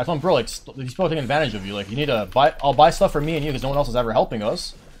pitch in. I told him, bro, like, he's probably taking advantage of you. Like, you need to buy... I'll buy stuff for me and you, because no one else is ever helping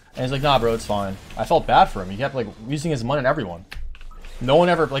us. And he's like, nah, bro, it's fine. I felt bad for him. He kept, like, using his money on everyone. No one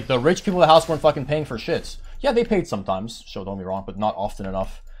ever, like, the rich people in the house weren't fucking paying for shits. Yeah, they paid sometimes, so don't be wrong, but not often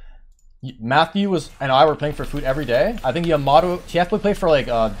enough. Matthew and I were paying for food every day. I think Yamato, TF would pay for, like,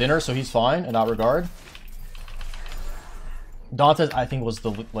 dinner, so he's fine in that regard. Dantes, I think, was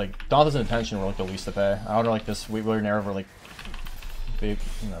the, like, Dantes and Attention were, like, the least to pay. I don't know, like, this weird narrative where, like, they,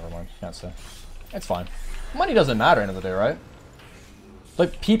 never mind, can't say. It's fine. Money doesn't matter at the end of the day, right?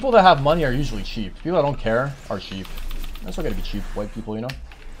 Like, people that have money are usually cheap. People that don't care are cheap. It's okay to be cheap, white people, you know?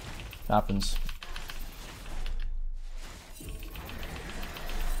 Happens.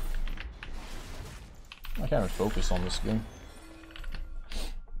 I can't even focus on this game.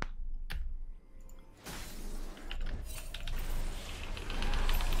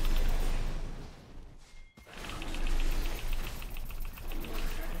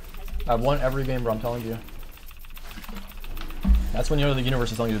 I've won every game, bro, I'm telling you. That's when you know the universe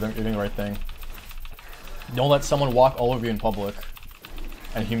is telling you you're doing the right thing. Don't let someone walk all over you in public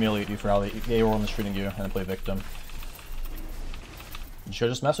and humiliate you for how they were mistreating you and then play victim. You should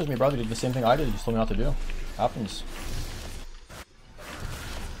just message me, brother. You did the same thing I did. You just told me not to do. Happens.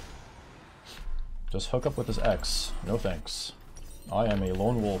 Just hook up with his ex. No thanks. I am a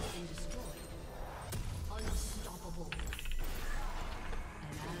lone wolf.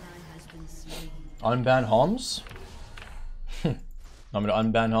 Unban Hums? I'm gonna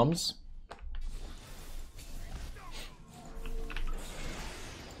unban Hums.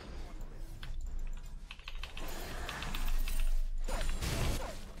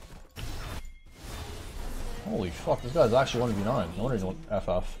 Holy fuck, this guy's actually 1v9. No wonder he's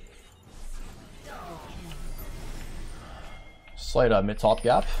FF. Slight mid-top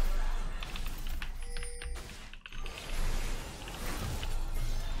gap.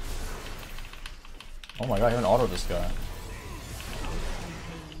 Oh my god, I even auto this guy.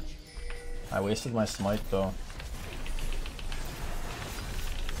 I wasted my smite though.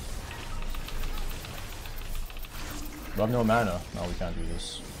 We have no mana. No, we can't do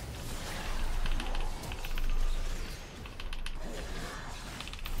this.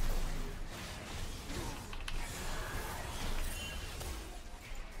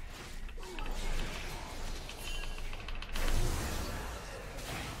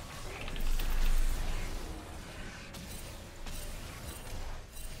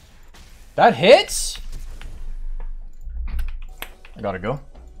 That hits? I gotta go.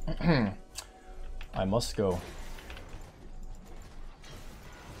 I must go.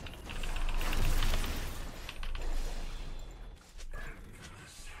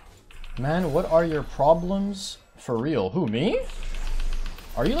 Man, what are your problems? For real. Who, me?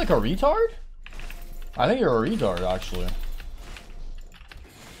 Are you like a retard? I think you're a retard, actually.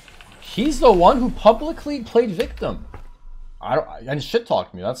 He's the one who publicly played victim. And shit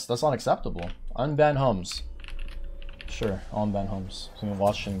talked me. That's unacceptable. Unban hums. Sure, I'll unban hums. So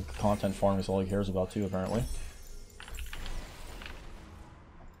watching content farming is all he cares about too, apparently.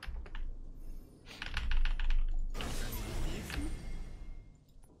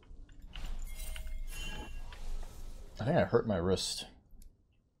 I think I hurt my wrist.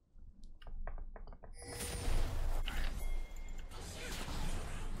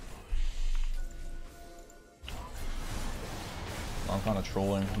 I'm kind of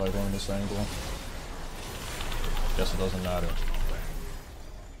trolling by going this angle. Guess it doesn't matter.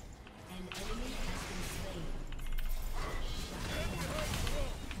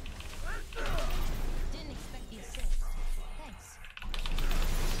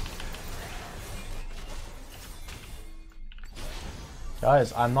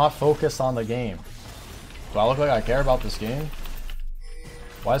 Guys, I'm not focused on the game. Do I look like I care about this game?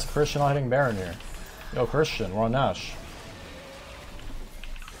 Why is Christian not hitting Baron here? Yo, Christian, we're on Nash.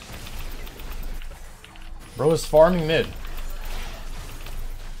 Bro is farming mid.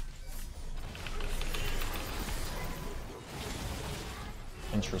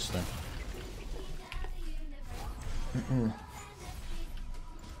 Interesting.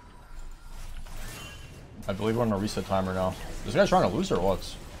 I believe we're on a reset timer now. This guy's trying to lose or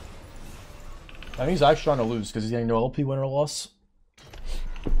what? I think he's actually trying to lose because he's getting no LP win or loss.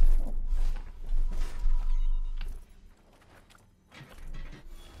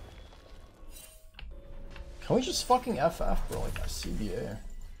 Can we just fucking FF, bro? Like a CBA.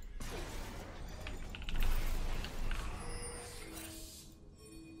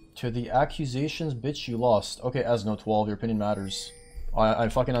 To the accusations, bitch, you lost. Okay, Esno 12, your opinion matters. I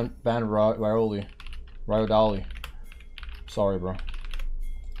fucking unbanned Ryodali. Sorry, bro.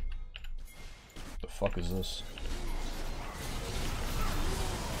 The fuck is this?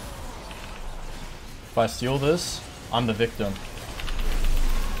 If I steal this, I'm the victim.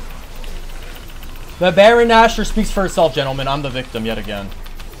 The Baron Nashor speaks for itself, gentlemen. I'm the victim yet again.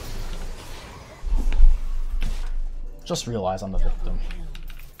 Just realize I'm the victim.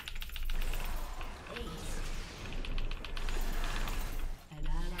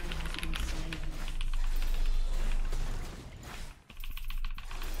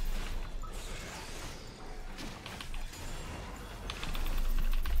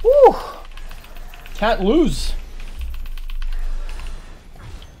 Woo! Can't lose.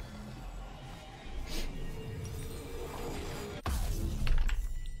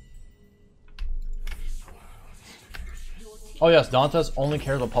 Oh yes, Dantes only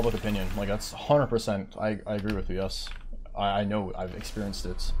cares about public opinion. Like, that's 100%. I agree with you, yes. I know, I've experienced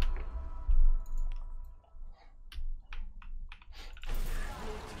it.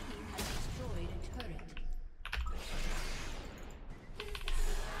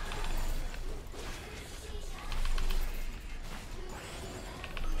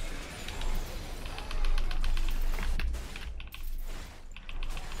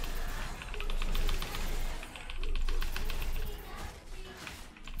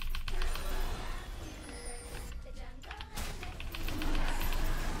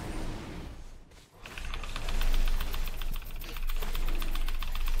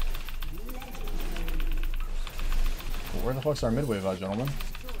 Where the fuck's our mid wave at, gentlemen?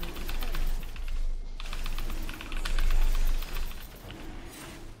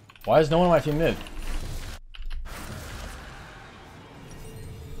 Why is no one on my team mid?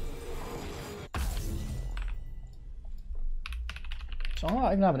 So I'm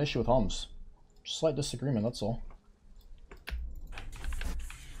not even having an issue with Hums. Just slight disagreement, that's all.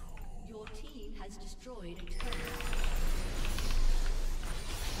 Your team has destroyed a turret.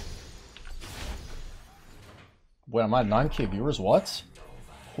 Wait, I'm at 9k viewers? What?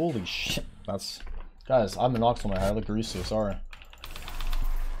 Holy shit. That's... Guys, I'm an ox on my head. I look greasy, sorry.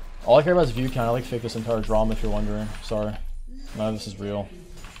 All I care about is view count. I like fake this entire drama if you're wondering. Sorry. None of this is real.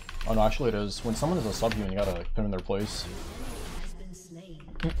 Oh no, actually it is. When someone is a subhuman, you gotta like, put them in their place.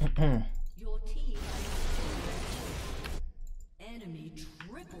 Your team enemy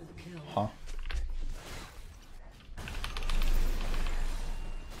triple kill. Huh?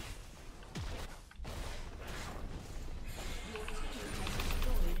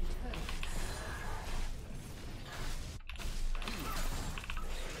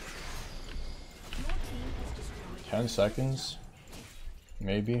 10 seconds?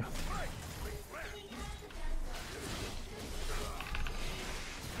 Maybe.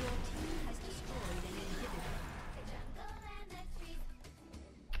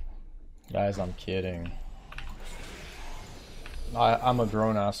 Guys, I'm kidding. I'm a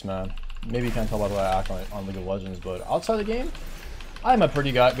grown-ass man. Maybe you can't tell by the way I act on League of Legends, but outside the game, I'm a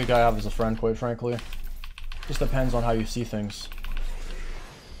pretty good guy to have as a friend, quite frankly. Just depends on how you see things.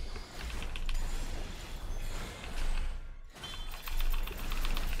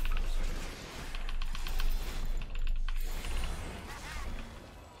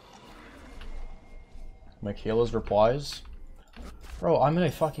 Michaela's replies. Bro, I'm in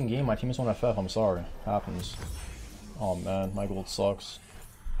a fucking game. My team is 1FF. I'm sorry. Happens. Oh man, my gold sucks.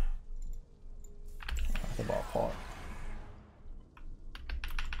 That's about pot.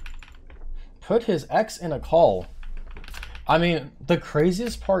 Put his ex in a call. I mean, the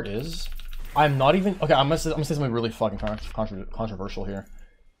craziest part is, I'm not even... Okay, I'm gonna say something really fucking controversial here.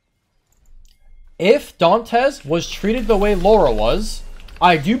 If Dantes was treated the way Laura was,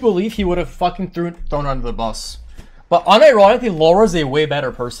 I do believe he would have fucking thrown her under the bus. But unironically, Laura's a way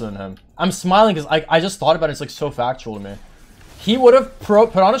better person than him. I'm smiling because I just thought about it. It's like so factual to me. He would have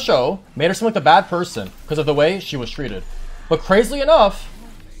put on a show, made her seem like the bad person because of the way she was treated. But crazily enough,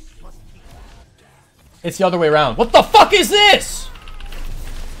 it's the other way around. What the fuck is this?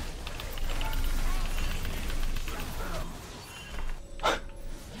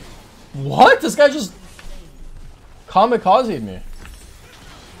 What? This guy just kamikazed me.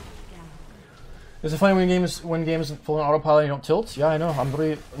 Is it funny when games full on autopilot and you don't tilt? Yeah, I know. I'm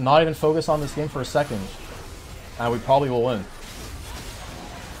really not even focused on this game for a second. And we probably will win.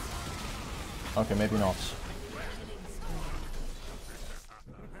 Okay, maybe not.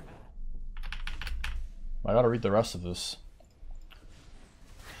 I gotta read the rest of this.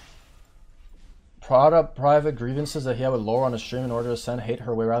 Private grievances that he had with Laura on a stream in order to send hate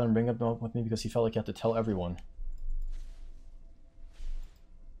her way rather than bring up with me because he felt like he had to tell everyone.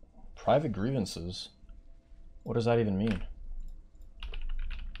 Private grievances? What does that even mean?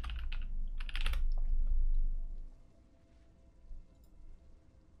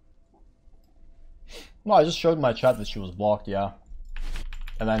 No, I just showed my chat that she was blocked, yeah.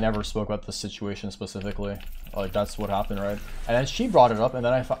 And I never spoke about the situation specifically. Like, that's what happened, right? And then she brought it up, and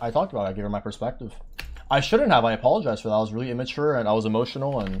then I talked about it. I gave her my perspective. I shouldn't have. I apologize for that. I was really immature, and I was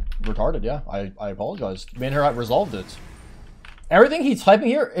emotional and retarded, yeah. I apologized. Me and her resolved it. Everything he's typing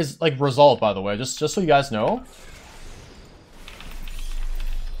here is, like, resolved, by the way. Just so you guys know.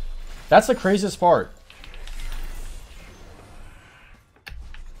 That's the craziest part.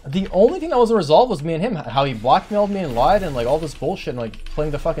 The only thing that wasn't resolved was me and him. How he blackmailed me and lied and, like, all this bullshit and, like,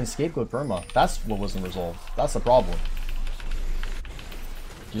 playing the fucking scapegoat perma. That's what wasn't resolved. That's the problem.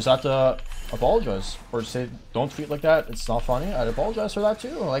 You just have to apologize. Or say, don't tweet like that. It's not funny. I'd apologize for that,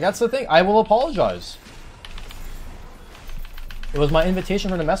 too. Like, that's the thing. I will apologize. It was my invitation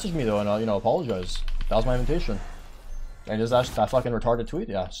for him to message me, though, and, you know, apologize. That was my invitation. And just that fucking retarded tweet?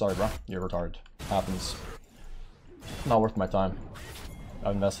 Yeah, sorry, bro. You're retarded. Happens. Not worth my time.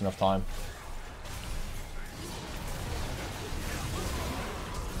 I've invested enough time.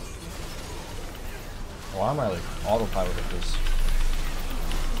 Why am I, like, autopilot at this?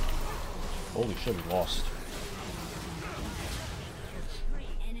 Holy shit, we lost.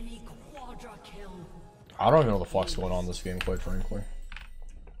 I don't even know what the fuck's going on in this game, quite frankly.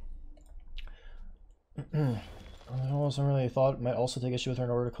 I wasn't really thought might also take issue with her in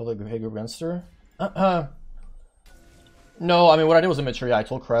order to call the hate group against her. No, I mean, what I did was immature. Yeah, I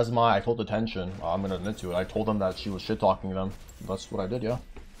told Charisma, I told Detention. I'm gonna admit to it. I told them that she was shit-talking them. That's what I did, yeah.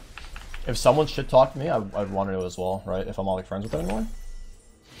 If someone shit-talked me, I'd want to know as well, right? If I'm not, like, friends with anyone.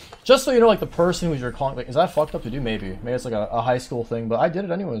 Just so you know, like, the person who you're calling, like, is that fucked up to do? Maybe. Maybe it's like a high school thing, but I did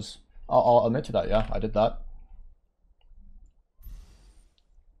it anyways. I'll admit to that, yeah. I did that.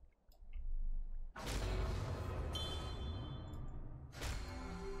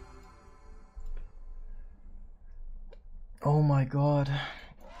 Oh my god.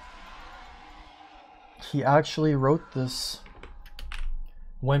 He actually wrote this.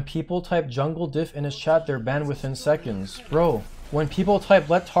 When people type jungle diff in his chat, they're banned within seconds. Bro, when people type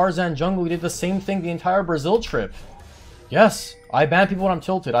let Tarzan jungle, we did the same thing the entire Brazil trip. Yes, I ban people when I'm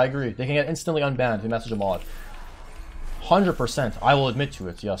tilted, I agree. They can get instantly unbanned if you message a mod. 100%, I will admit to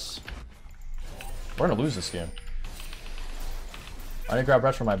it, yes. We're gonna lose this game. I need to grab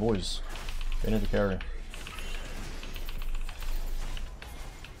red for my boys. They need to carry.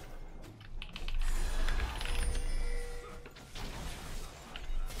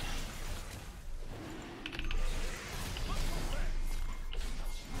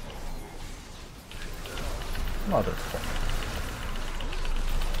 Motherfucker.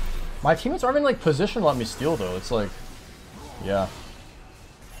 My teammates aren't even like positioned to let me steal though. It's like, yeah.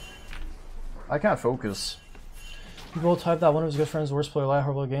 I can't focus. People type that one of his good friends' worst player live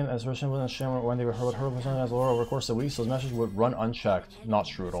horrible game as version within a shame when they were heard as lower over the course of weeks, those messages would run unchecked. Not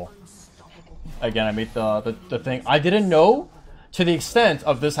true at all. Again, I made the thing. I didn't know to the extent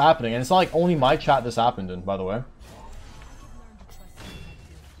of this happening, and it's not like only my chat this happened in, by the way.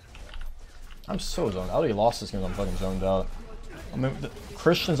 I'm so zoned. I already lost this game. I'm fucking zoned out. I mean,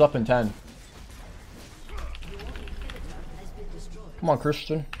 Christian's up in 10. Come on,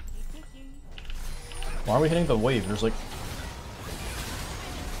 Christian. Why are we hitting the wave? There's like...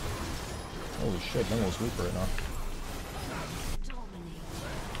 Holy shit, I'm almost weak right now.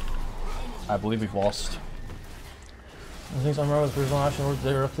 I believe we've lost. The things I'm wrong with personal action were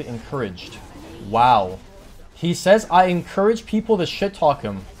directly encouraged. Wow. He says I encourage people to shit talk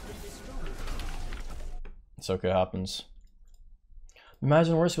him. It's okay, it happens.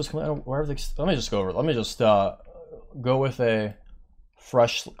 Imagine worse was wherever the... Let me just go over. Let me just go with a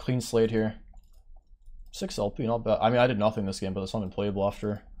fresh, clean slate here. 6 LP, not bad. I mean, I did nothing this game, but it's not been playable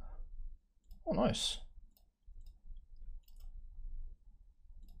after. Oh, nice.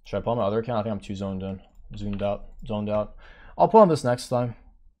 Should I pull on my other account? I think I'm too zoned in. Zoned out. I'll pull on this next time.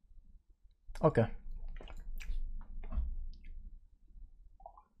 Okay.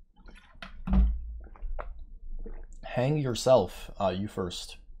 Hang yourself. You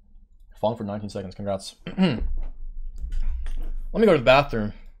first. Falling for 19 seconds. Congrats. Let me go to the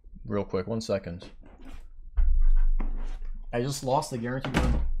bathroom real quick. 1 second. I just lost the guaranteed win.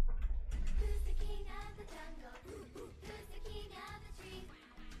 Who's the king of the jungle? Who's the king of the tree?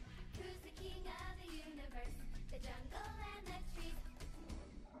 Who's the king of the universe? The jungle and the trees.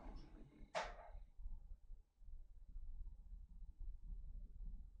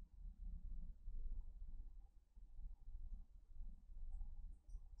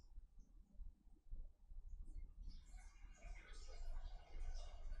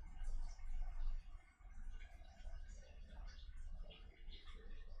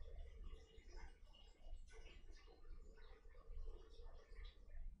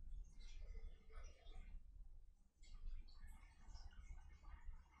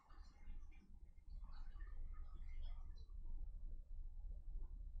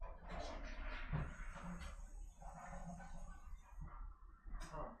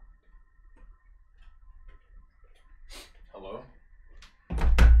 Hello?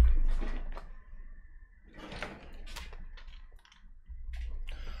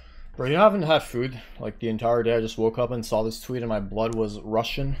 Bro, you haven't had food like the entire day. I just woke up and saw this tweet and my blood was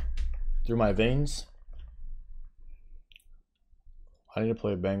rushing through my veins. I need to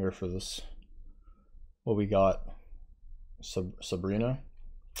play a banger for this. What we got? Sabrina?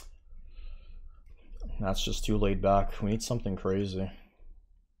 That's just too laid back. We need something crazy.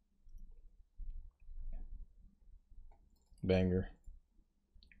 Banger.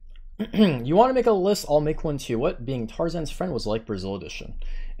 You want to make a list? I'll make one too. What being Tarzan's friend was like Brazil edition.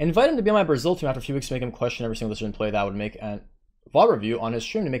 Invite him to be on my Brazil team after a few weeks to make him question every single decision play that would make an VOD review on his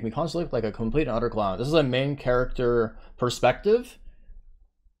stream to make me constantly look like a complete and utter clown. This is a main character perspective.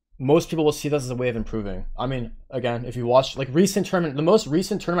 Most people will see this as a way of improving. I mean, again, if you watch like recent tournament, the most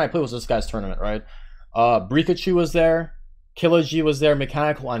recent tournament I played was this guy's tournament, right? Brikachu was there, Killaji was there,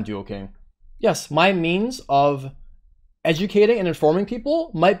 Mechanical, and Duo King. Yes, my means of educating and informing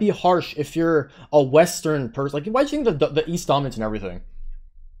people might be harsh if you're a Western person. Like, why do you think the East dominance and everything?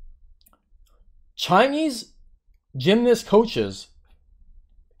 Chinese gymnast coaches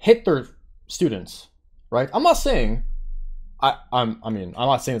hit their students, right? I'm not saying, I'm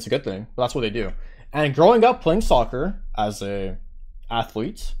not saying it's a good thing, but that's what they do. And growing up playing soccer as a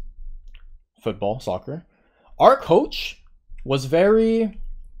athlete, football, soccer, our coach was very,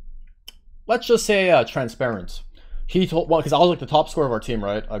 let's just say, transparent. He told, well, because I was like the top scorer of our team,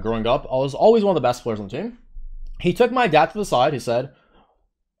 right? Growing up, I was always one of the best players on the team. He took my dad to the side. He said,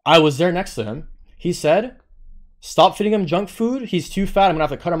 I was there next to him. He said, stop feeding him junk food. He's too fat. I'm going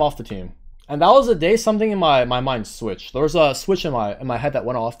to have to cut him off the team. And that was the day something in my mind switched. There was a switch in my head that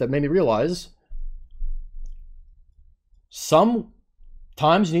went off that made me realize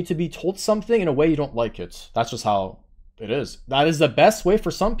sometimes you need to be told something in a way you don't like it. That's just how it is. That is the best way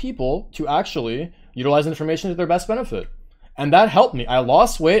for some people to actually utilize information to their best benefit. And that helped me. I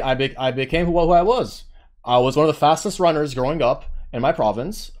lost weight. I became who I was. I was one of the fastest runners growing up in my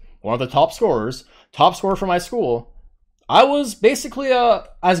province. One of the top scorers. Top scorer for my school. I was basically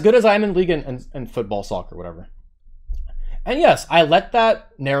as good as I am in league and football, soccer, whatever. And yes, I let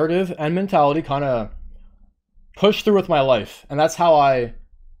that narrative and mentality kind of push through with my life. And that's how I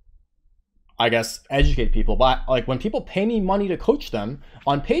I guess, educate people. But like when people pay me money to coach them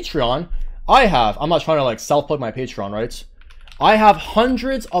on Patreon, I'm not trying to like self-plug my Patreon, right? I have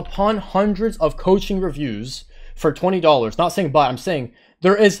hundreds upon hundreds of coaching reviews for $20. Not saying but, I'm saying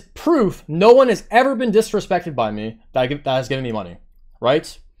there is proof no one has ever been disrespected by me that has given me money,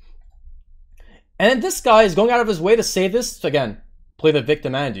 right? And this guy is going out of his way to say this, to, again, play the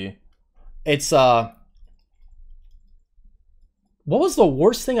victim Andy. It's, what was the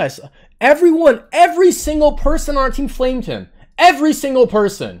worst thing I saw? Every single person on our team flamed him. Every single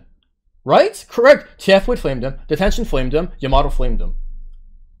person. Right? Correct. TF flamed him. Detention flamed him. Yamato flamed him.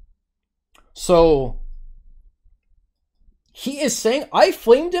 So, he is saying, I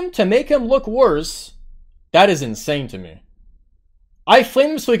flamed him to make him look worse. That is insane to me. I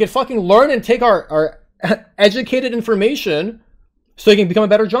flamed him so he could fucking learn and take our educated information so he can become a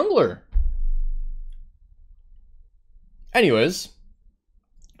better jungler. Anyways,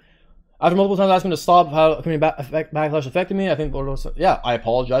 after multiple times asking me to stop how community backlash affected me, I think Lord was, yeah, I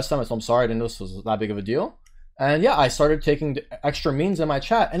apologize to him. So I'm sorry, I didn't know this was that big of a deal. And yeah, I started taking extra means in my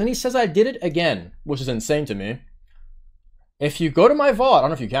chat. And then he says I did it again, which is insane to me. If you go to my VOD, I don't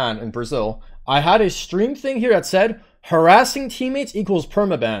know if you can, in Brazil, I had a stream thing here that said, harassing teammates equals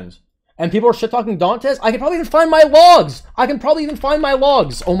permabanned. And people are shit-talking Dantes. I can probably even find my logs.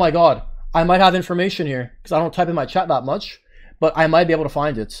 Oh my god. I might have information here, because I don't type in my chat that much. But I might be able to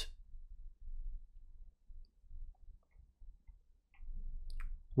find it.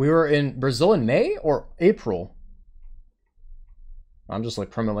 We were in Brazil in May or April? I'm just like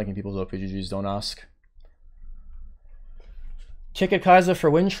perma-linking people's OPGGs, don't ask. Ticket Kaiser for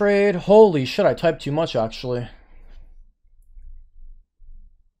win trade. Holy shit, I typed too much actually.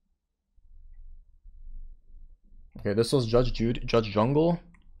 Okay, this was Judge Jungle.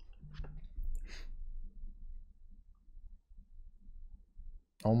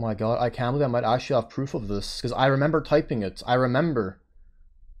 Oh my god, I can't believe I might actually have proof of this, because I remember typing it. I remember.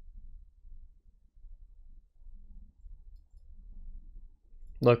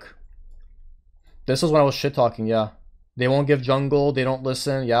 Look. This is when I was shit talking, yeah. They won't give jungle, they don't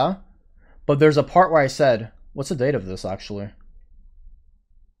listen, yeah. But there's a part where I said, what's the date of this actually?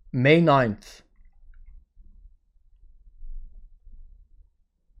 May 9th.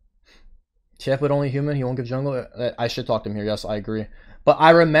 TF but only human, he won't give jungle. I shit talked him here, yes, I agree. But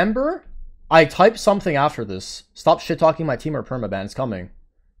I remember I typed something after this. Stop shit talking my team or permaban, it's coming.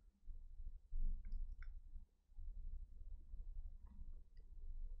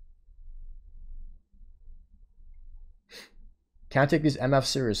 Can't take these MFs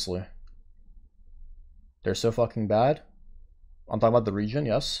seriously. They're so fucking bad. I'm talking about the region,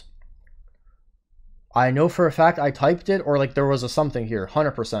 yes. I know for a fact I typed it, or like there was a something here,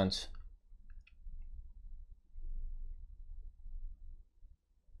 100%.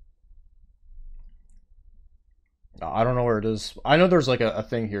 I don't know where it is. I know there's like a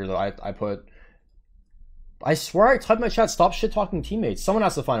thing here that I put. I swear I typed my chat, stop shit talking teammates. Someone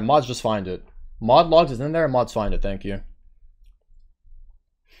has to find it. Mods just find it. Mod logs is in there, mods find it, thank you.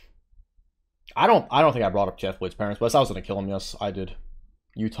 I don't think I brought up Jeff Blade's parents, but I was gonna kill him, yes, I did.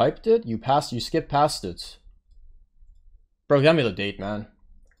 You typed it? You skipped past it. Bro, give me the date, man.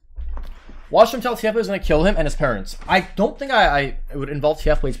 Watch him tell TF Blade's gonna kill him and his parents. I don't think I would involve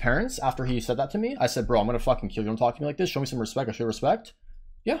TF Blade's parents after he said that to me. I said, bro, I'm gonna fucking kill you. Don't talk to me like this. Show me some respect. I show respect.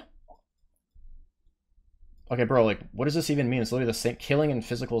 Yeah. Okay, bro, like, what does this even mean? It's literally the same killing and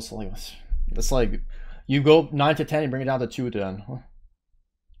physical. It's like, you go 9 to 10 and bring it down to 2 to 10.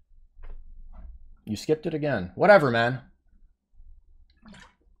 You skipped it again. Whatever, man.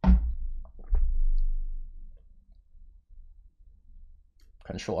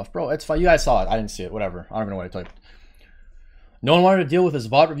 Control F. Bro, it's fine. You guys saw it. I didn't see it. Whatever. I don't even know what I typed. No one wanted to deal with his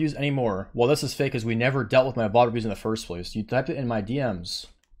VOD reviews anymore. Well, this is fake because we never dealt with my VOD reviews in the first place. You typed it in my DMs.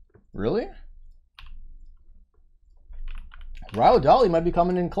 Really? Ryo Dolly might be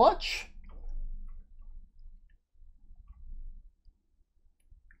coming in clutch.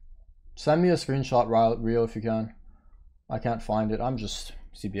 Send me a screenshot, Rio, if you can. I can't find it. I'm just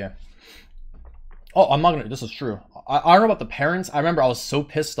CBA. Oh, I'm not gonna. This is true. I don't know about the parents. I remember I was so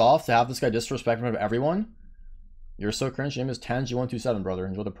pissed off to have this guy disrespect in front of everyone. You're so cringe. Your name is Tangy127, brother.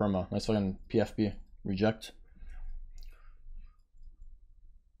 Enjoy the perma. Nice fucking PFB. Reject.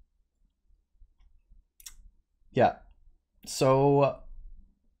 Yeah. So,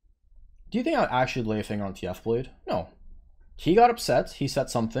 do you think I would actually lay a finger on TF Blade? No. He got upset. He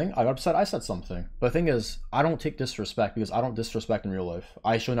said something. I got upset. I said something. But the thing is, I don't take disrespect because I don't disrespect in real life.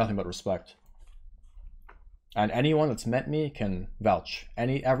 I show nothing but respect. And anyone that's met me can vouch.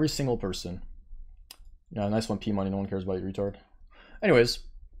 Every single person. Yeah, nice one, P Money. No one cares about you, retard. Anyways,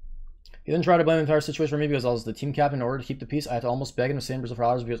 He then tried to blame the entire situation for me because I was the team captain in order to keep the peace. I had to almost beg him to stay in Brazil for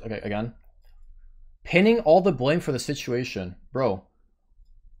hours because, okay, again. Pinning all the blame for the situation. Bro,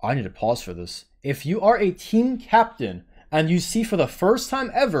 I need to pause for this. If you are a team captain and you see for the first time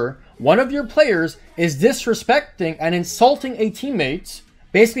ever, one of your players is disrespecting and insulting a teammate,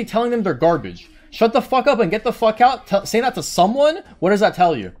 basically telling them they're garbage. Shut the fuck up and get the fuck out. Saying that to someone, what does that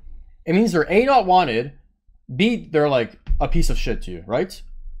tell you? It means they're A, not wanted, B, they're like a piece of shit to you, right?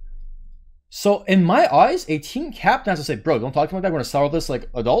 So in my eyes, a team captain has to say, bro, don't talk to me like that. We're going to settle this like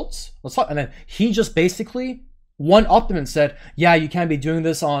adults. Let's talk. And then he just basically one-upped him and said, yeah, you can't be doing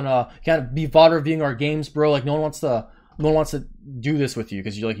this on, can't be VOD reviewing our games, bro. Like no one wants to do this with you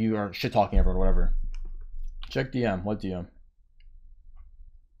because you are shit talking everyone or whatever. Check DM. What DM?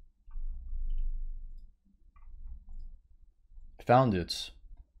 Found it.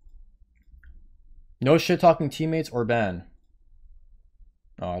 No shit talking teammates or ban.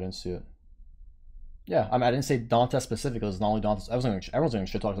 Oh, I didn't see it. Yeah, I mean, I didn't say Dantes specifically. It's not only Dantes. Everyone's doing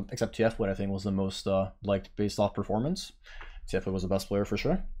shit talk except TFWin, I think, was the most liked based off performance. TFWin was the best player for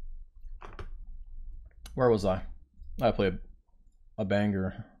sure. Where was I? I played a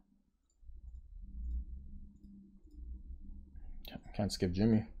banger. Can't skip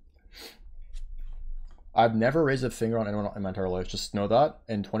Jimmy. I've never raised a finger on anyone in my entire life. Just know that.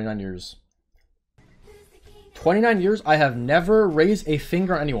 In 29 years. 29 years, I have never raised a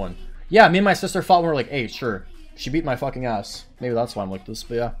finger on anyone. Yeah, me and my sister fought when we were like 8, sure. She beat my fucking ass. Maybe that's why I'm like this,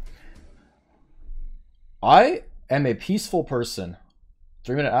 but yeah. I am a peaceful person.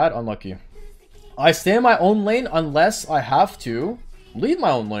 3-minute ad, unlucky. I stay in my own lane unless I have to leave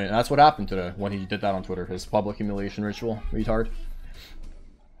my own lane. And that's what happened today when he did that on Twitter. His public humiliation ritual. Retard.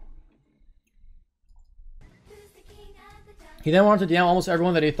 He then wanted to DM almost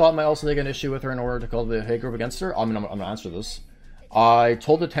everyone that he thought might also take an issue with her in order to call the hate group against her. I mean, I'm going to answer this. I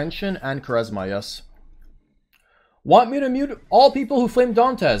told attention and charisma, yes. Want me to mute all people who flame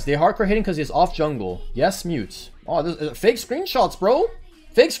Dantes? They hardcore hating because he's off jungle. Yes, mute. Oh, this fake screenshots, bro.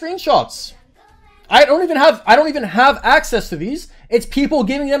 Fake screenshots. I don't even have access to these. It's people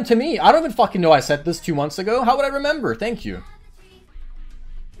giving them to me. I don't even fucking know I said this 2 months ago. How would I remember? Thank you.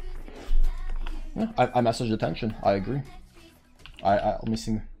 Yeah, I messaged attention. I agree. Let me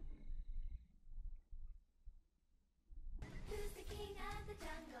see.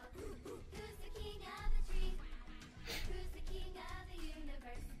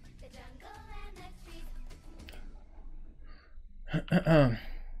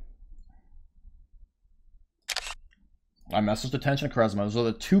 I messaged attention and charisma. Those are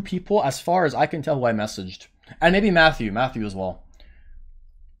the 2 people, as far as I can tell, who I messaged. And maybe Matthew as well.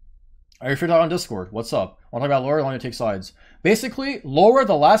 Are you free to talk on Discord? What's up? Want to talk about Laura? Want to take sides? Basically, Laura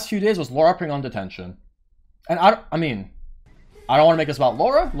the last few days was Laura upping on detention. And I mean, I don't want to make this about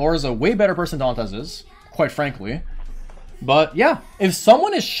Laura. Laura's a way better person than Dantes is, quite frankly. But yeah, if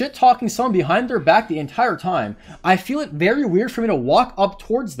someone is shit-talking someone behind their back the entire time, I feel it very weird for me to walk up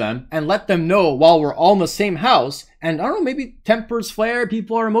towards them and let them know while we're all in the same house. And I don't know, maybe tempers flare,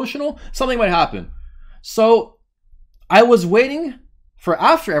 people are emotional, something might happen. So I was waiting for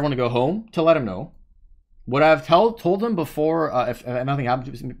after everyone to go home to let him know. Would I have told him before if nothing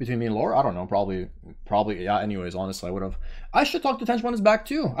happened between me and Laura? I don't know. Probably yeah. Anyways, honestly, I would have. I should talk to Detention on his back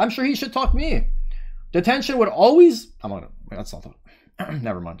too. I'm sure he should talk me. Detention would always. I'm gonna. That's not that.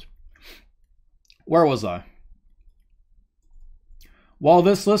 Never mind. Where was I? While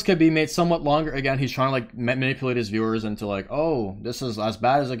this list could be made somewhat longer, again, he's trying to like manipulate his viewers into like, oh, this is as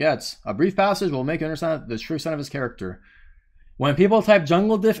bad as it gets. A brief passage will make you understand the true extent of his character. When people type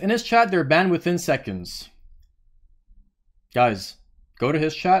jungle diff in his chat, they're banned within seconds. Guys, go to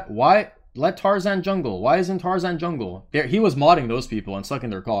his chat. Why? Let Tarzan jungle. Why isn't Tarzan jungle? He was modding those people and sucking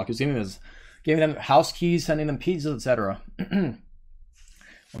their cock. He was giving them house keys, sending them pizzas, etc. When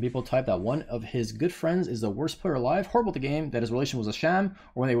people type that one of his good friends is the worst player alive, horrible at the game, that his relation was a sham,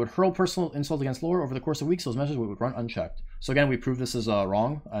 or when they would hurl personal insults against Laura over the course of weeks, those messages would run unchecked. So again, we proved this is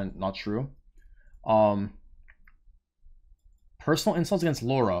wrong and not true. Personal insults against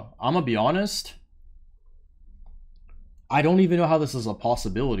Laura. I'm gonna be honest. I don't even know how this is a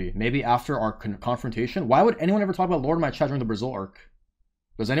possibility. Maybe after our confrontation. Why would anyone ever talk about Laura in my chat during the Brazil arc?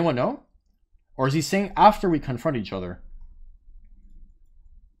 Does anyone know? Or is he saying after we confront each other?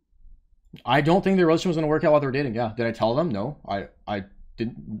 I don't think the relationship was going to work out while they were dating. Yeah. Did I tell them? No. I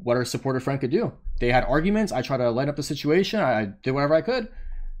did what a supportive friend could do. They had arguments. I tried to light up the situation. I did whatever I could.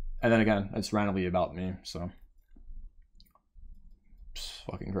 And then again, it's randomly about me. So. It's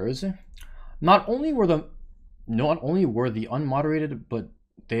fucking crazy. Not only were the unmoderated, but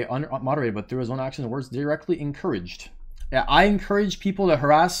through his own actions and words directly encouraged. Yeah, I encourage people to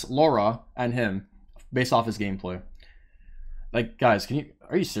harass Laura and him based off his gameplay. Like, guys,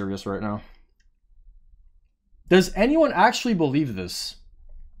 are you serious right now? Does anyone actually believe this?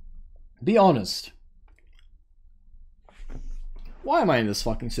 Be honest. Why am I in this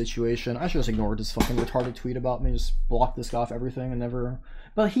fucking situation? I should just ignore this fucking retarded tweet about me, just block this guy off everything and never...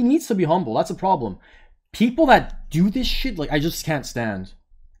 But he needs to be humble, that's a problem. People that do this shit, like, I just can't stand.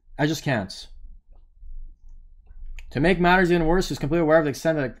 I just can't. To make matters even worse, he was completely aware of the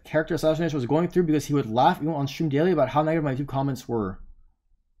extent that character assassination was going through because he would laugh even on stream daily about how negative my 2 comments were.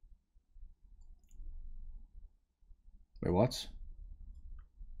 Wait, what?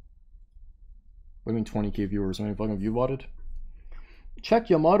 What do you mean 20k viewers? How many fucking view botted? Check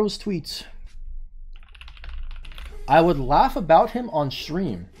Yamato's tweets. I would laugh about him on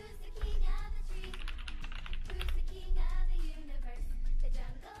stream.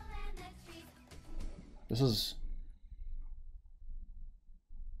 This is...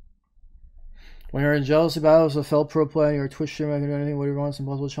 When you're in jealousy battles of fell pro play and you're a Twitch streamer, I can do anything, whatever you want, some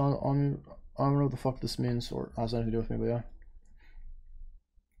possible challenge on... I don't know what the fuck this means or has anything to do with me, but yeah.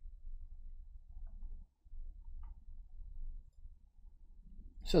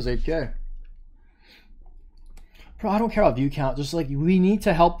 It says 8k. Bro, I don't care about view count. Just like, we need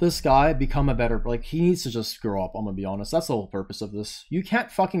to help this guy become a better... Like, he needs to just grow up, I'm gonna be honest. That's the whole purpose of this. You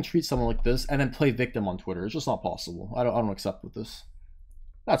can't fucking treat someone like this and then play victim on Twitter. It's just not possible. I don't accept with this.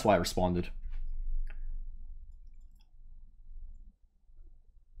 That's why I responded.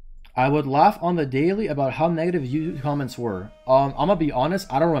 I would laugh on the daily about how negative YouTube comments were. I'm gonna be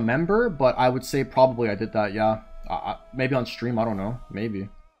honest, I don't remember, but I would say probably I did that, yeah. Maybe on stream, I don't know. Maybe.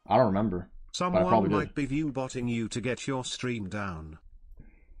 I don't remember. Someone might be view-botting you to get your stream down.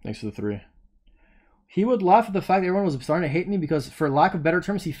 Thanks for the 3. He would laugh at the fact that everyone was starting to hate me because, for lack of better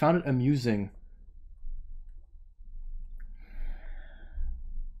terms, he found it amusing.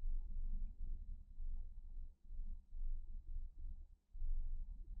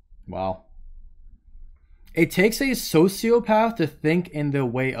 Wow. It takes a sociopath to think in the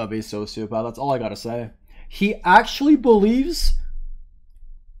way of a sociopath. That's all I gotta say. He actually believes...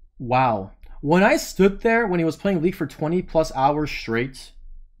 Wow. When I stood there when he was playing League for 20 plus hours straight,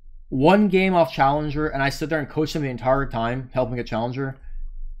 1 game off Challenger, and I stood there and coached him the entire time, helping get Challenger.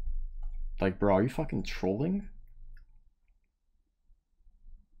 Like, bro, are you fucking trolling?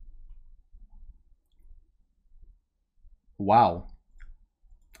 Wow.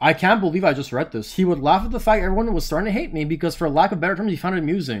 I can't believe I just read this. He would laugh at the fact everyone was starting to hate me because, for lack of better terms, he found it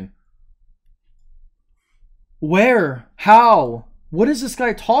amusing. Where? How? What is this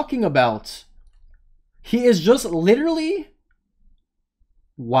guy talking about? He is just literally...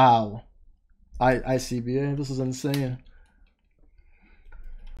 Wow. ICBA, this is insane.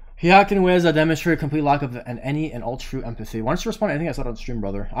 He acted in ways that demonstrate a complete lack of any and all true empathy. Why don't you respond to anything I said on stream,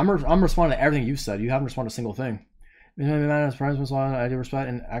 brother? I'm responding to everything you said. You haven't responded to a single thing. I do respect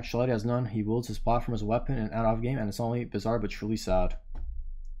and actuality has none. He wields his platform as a weapon and out of game, and it's only bizarre but truly sad.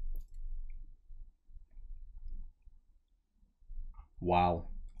 Wow.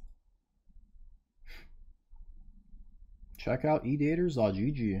 Check out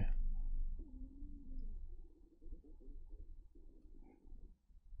edaters.gg.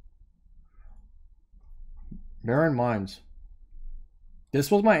 Bear in mind,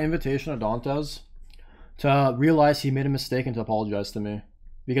 this was my invitation to Dantes to realize he made a mistake and to apologize to me,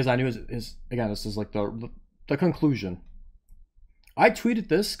 because I knew his again, this is like the conclusion. I tweeted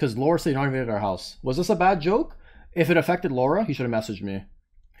this because Laura said he not invaded our house. Was this a bad joke? If it affected Laura, he should have messaged me.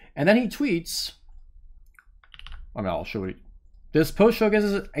 And then he tweets, I mean, I'll show you. This post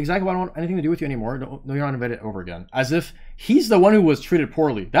showcases exactly why I don't want anything to do with you anymore. No, you're not invited over again. As if he's the one who was treated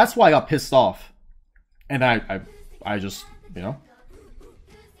poorly. That's why I got pissed off. And I just, you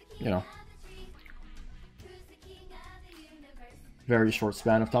know. Very short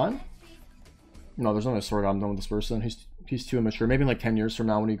span of time. No, there's no sort. I'm done with this person. He's too immature. Maybe in like 10 years from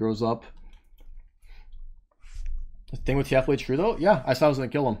now when he grows up. The thing with TF true though, yeah, I said I was gonna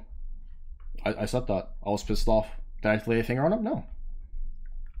kill him. I said that. I was pissed off. Did I lay a finger on him? No.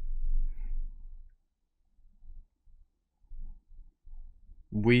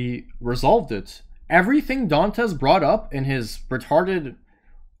 We resolved it. Everything Dantes brought up in his retarded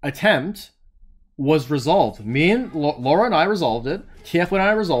attempt was resolved. Me and Laura and I resolved it. TF and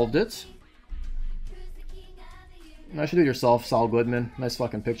I resolved it. I should do it yourself, Sal Goodman. Nice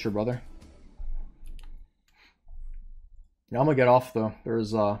fucking picture, brother. Yeah, I'm gonna get off though.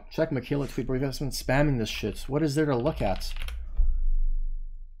 There's check Michaela tweet, bro. You guys been spamming this shit. What is there to look at?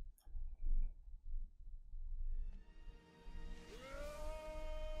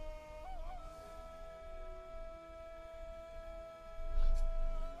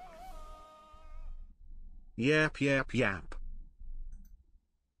 Yep, yep, yep.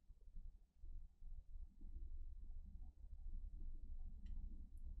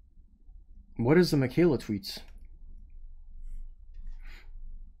 What is the Michaela tweets?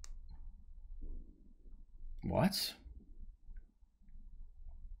 What?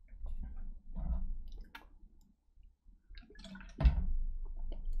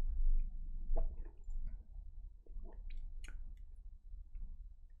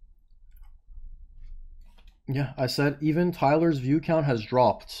 Yeah, I said even Tyler's view count has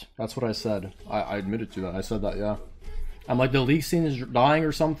dropped. That's what I said. I admitted to that. I said that, yeah. I'm like, the league scene is dying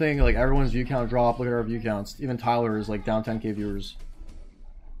or something. Like, everyone's view count dropped. Look at our view counts. Even Tyler is like down 10k viewers.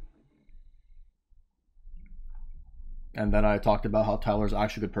 And then I talked about how Tyler's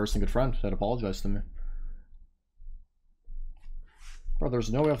actually a good person, good friend, that apologized to me. Bro,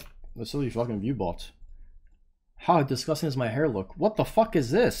 there's no way of silly fucking view bot. How disgusting does my hair look? What the fuck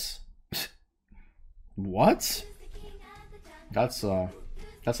is this? What? That's a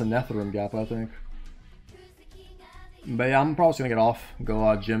Netherim gap, I think. But yeah, I'm probably just gonna get off,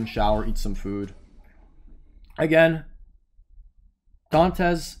 go gym, shower, eat some food. Again,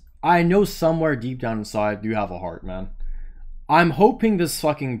 Dantes, I know somewhere deep down inside you have a heart, man. I'm hoping this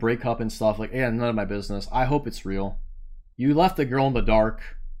fucking breakup and stuff, like, yeah, none of my business. I hope it's real. You left a girl in the dark.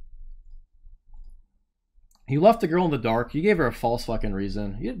 You left a girl in the dark. You gave her a false fucking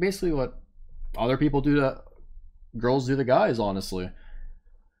reason. You did basically what other people do to girls do to guys, honestly.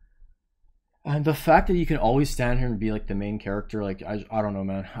 And the fact that you can always stand here and be like the main character, like, I don't know,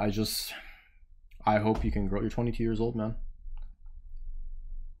 man. I hope you can grow. You're 22 years old, man.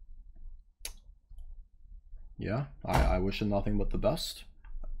 Yeah, I wish him nothing but the best.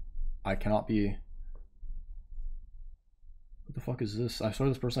 I cannot be... What the fuck is this? I saw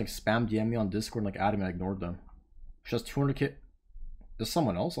this person like spam DM me on Discord and like added me, I ignored them. She has 200k. Is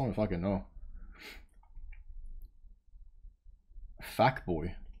someone else? I don't fucking know. Fact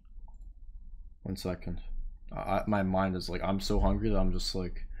boy. 1 second. My mind is like, I'm so hungry that I'm just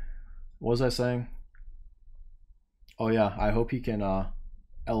like, what was I saying? Oh yeah, I hope he can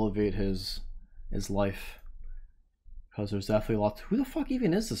elevate his life. Because there's definitely a lot. Who the fuck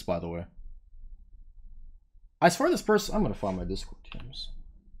even is this, by the way? I swear this person. I'm gonna find my Discord teams.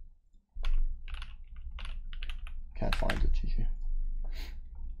 Can't find it, GG.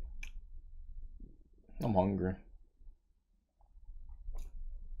 I'm hungry.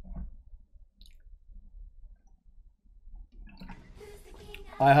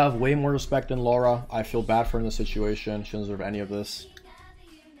 I have way more respect than Laura. I feel bad for her in this situation. She doesn't deserve any of this.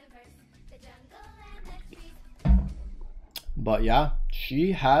 But yeah,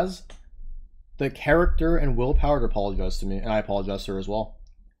 she has the character and willpower to apologize to me, and I apologize to her as well.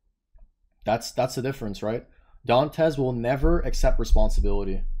 That's the difference, right? Dantes will never accept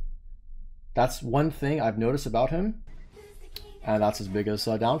responsibility. That's one thing I've noticed about him, and that's his biggest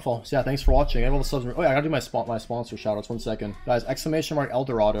downfall. So yeah, thanks for watching. All the subs. Oh yeah, I gotta do my sponsor shoutouts. 1 second, guys! !!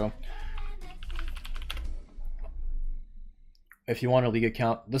 Eldorado. If you want a league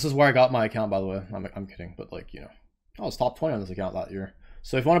account, this is where I got my account, by the way. I'm kidding, but like, you know, I was top 20 on this account that year.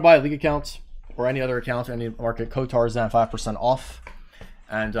 So if you want to buy a league account or any other account or any market, code Tarzaned, 5% off.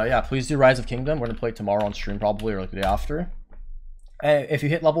 And yeah, please do Rise of Kingdom. We're gonna play tomorrow on stream probably, or like the day after. And if you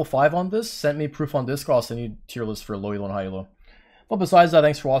hit level 5 on this, send me proof on Discord. I'll send you tier list for low, elo, and high elo. But besides that,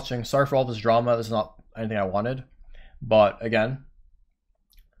 thanks for watching. Sorry for all this drama. This is not anything I wanted. But again,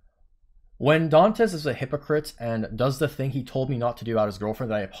 when Dantes is a hypocrite and does the thing he told me not to do out his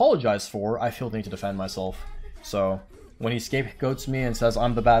girlfriend that I apologize for, I feel the need to defend myself. So when he scapegoats me and says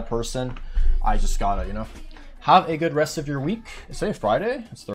I'm the bad person, I just gotta, you know. Have a good rest of your week. Is today Friday? It's Thursday.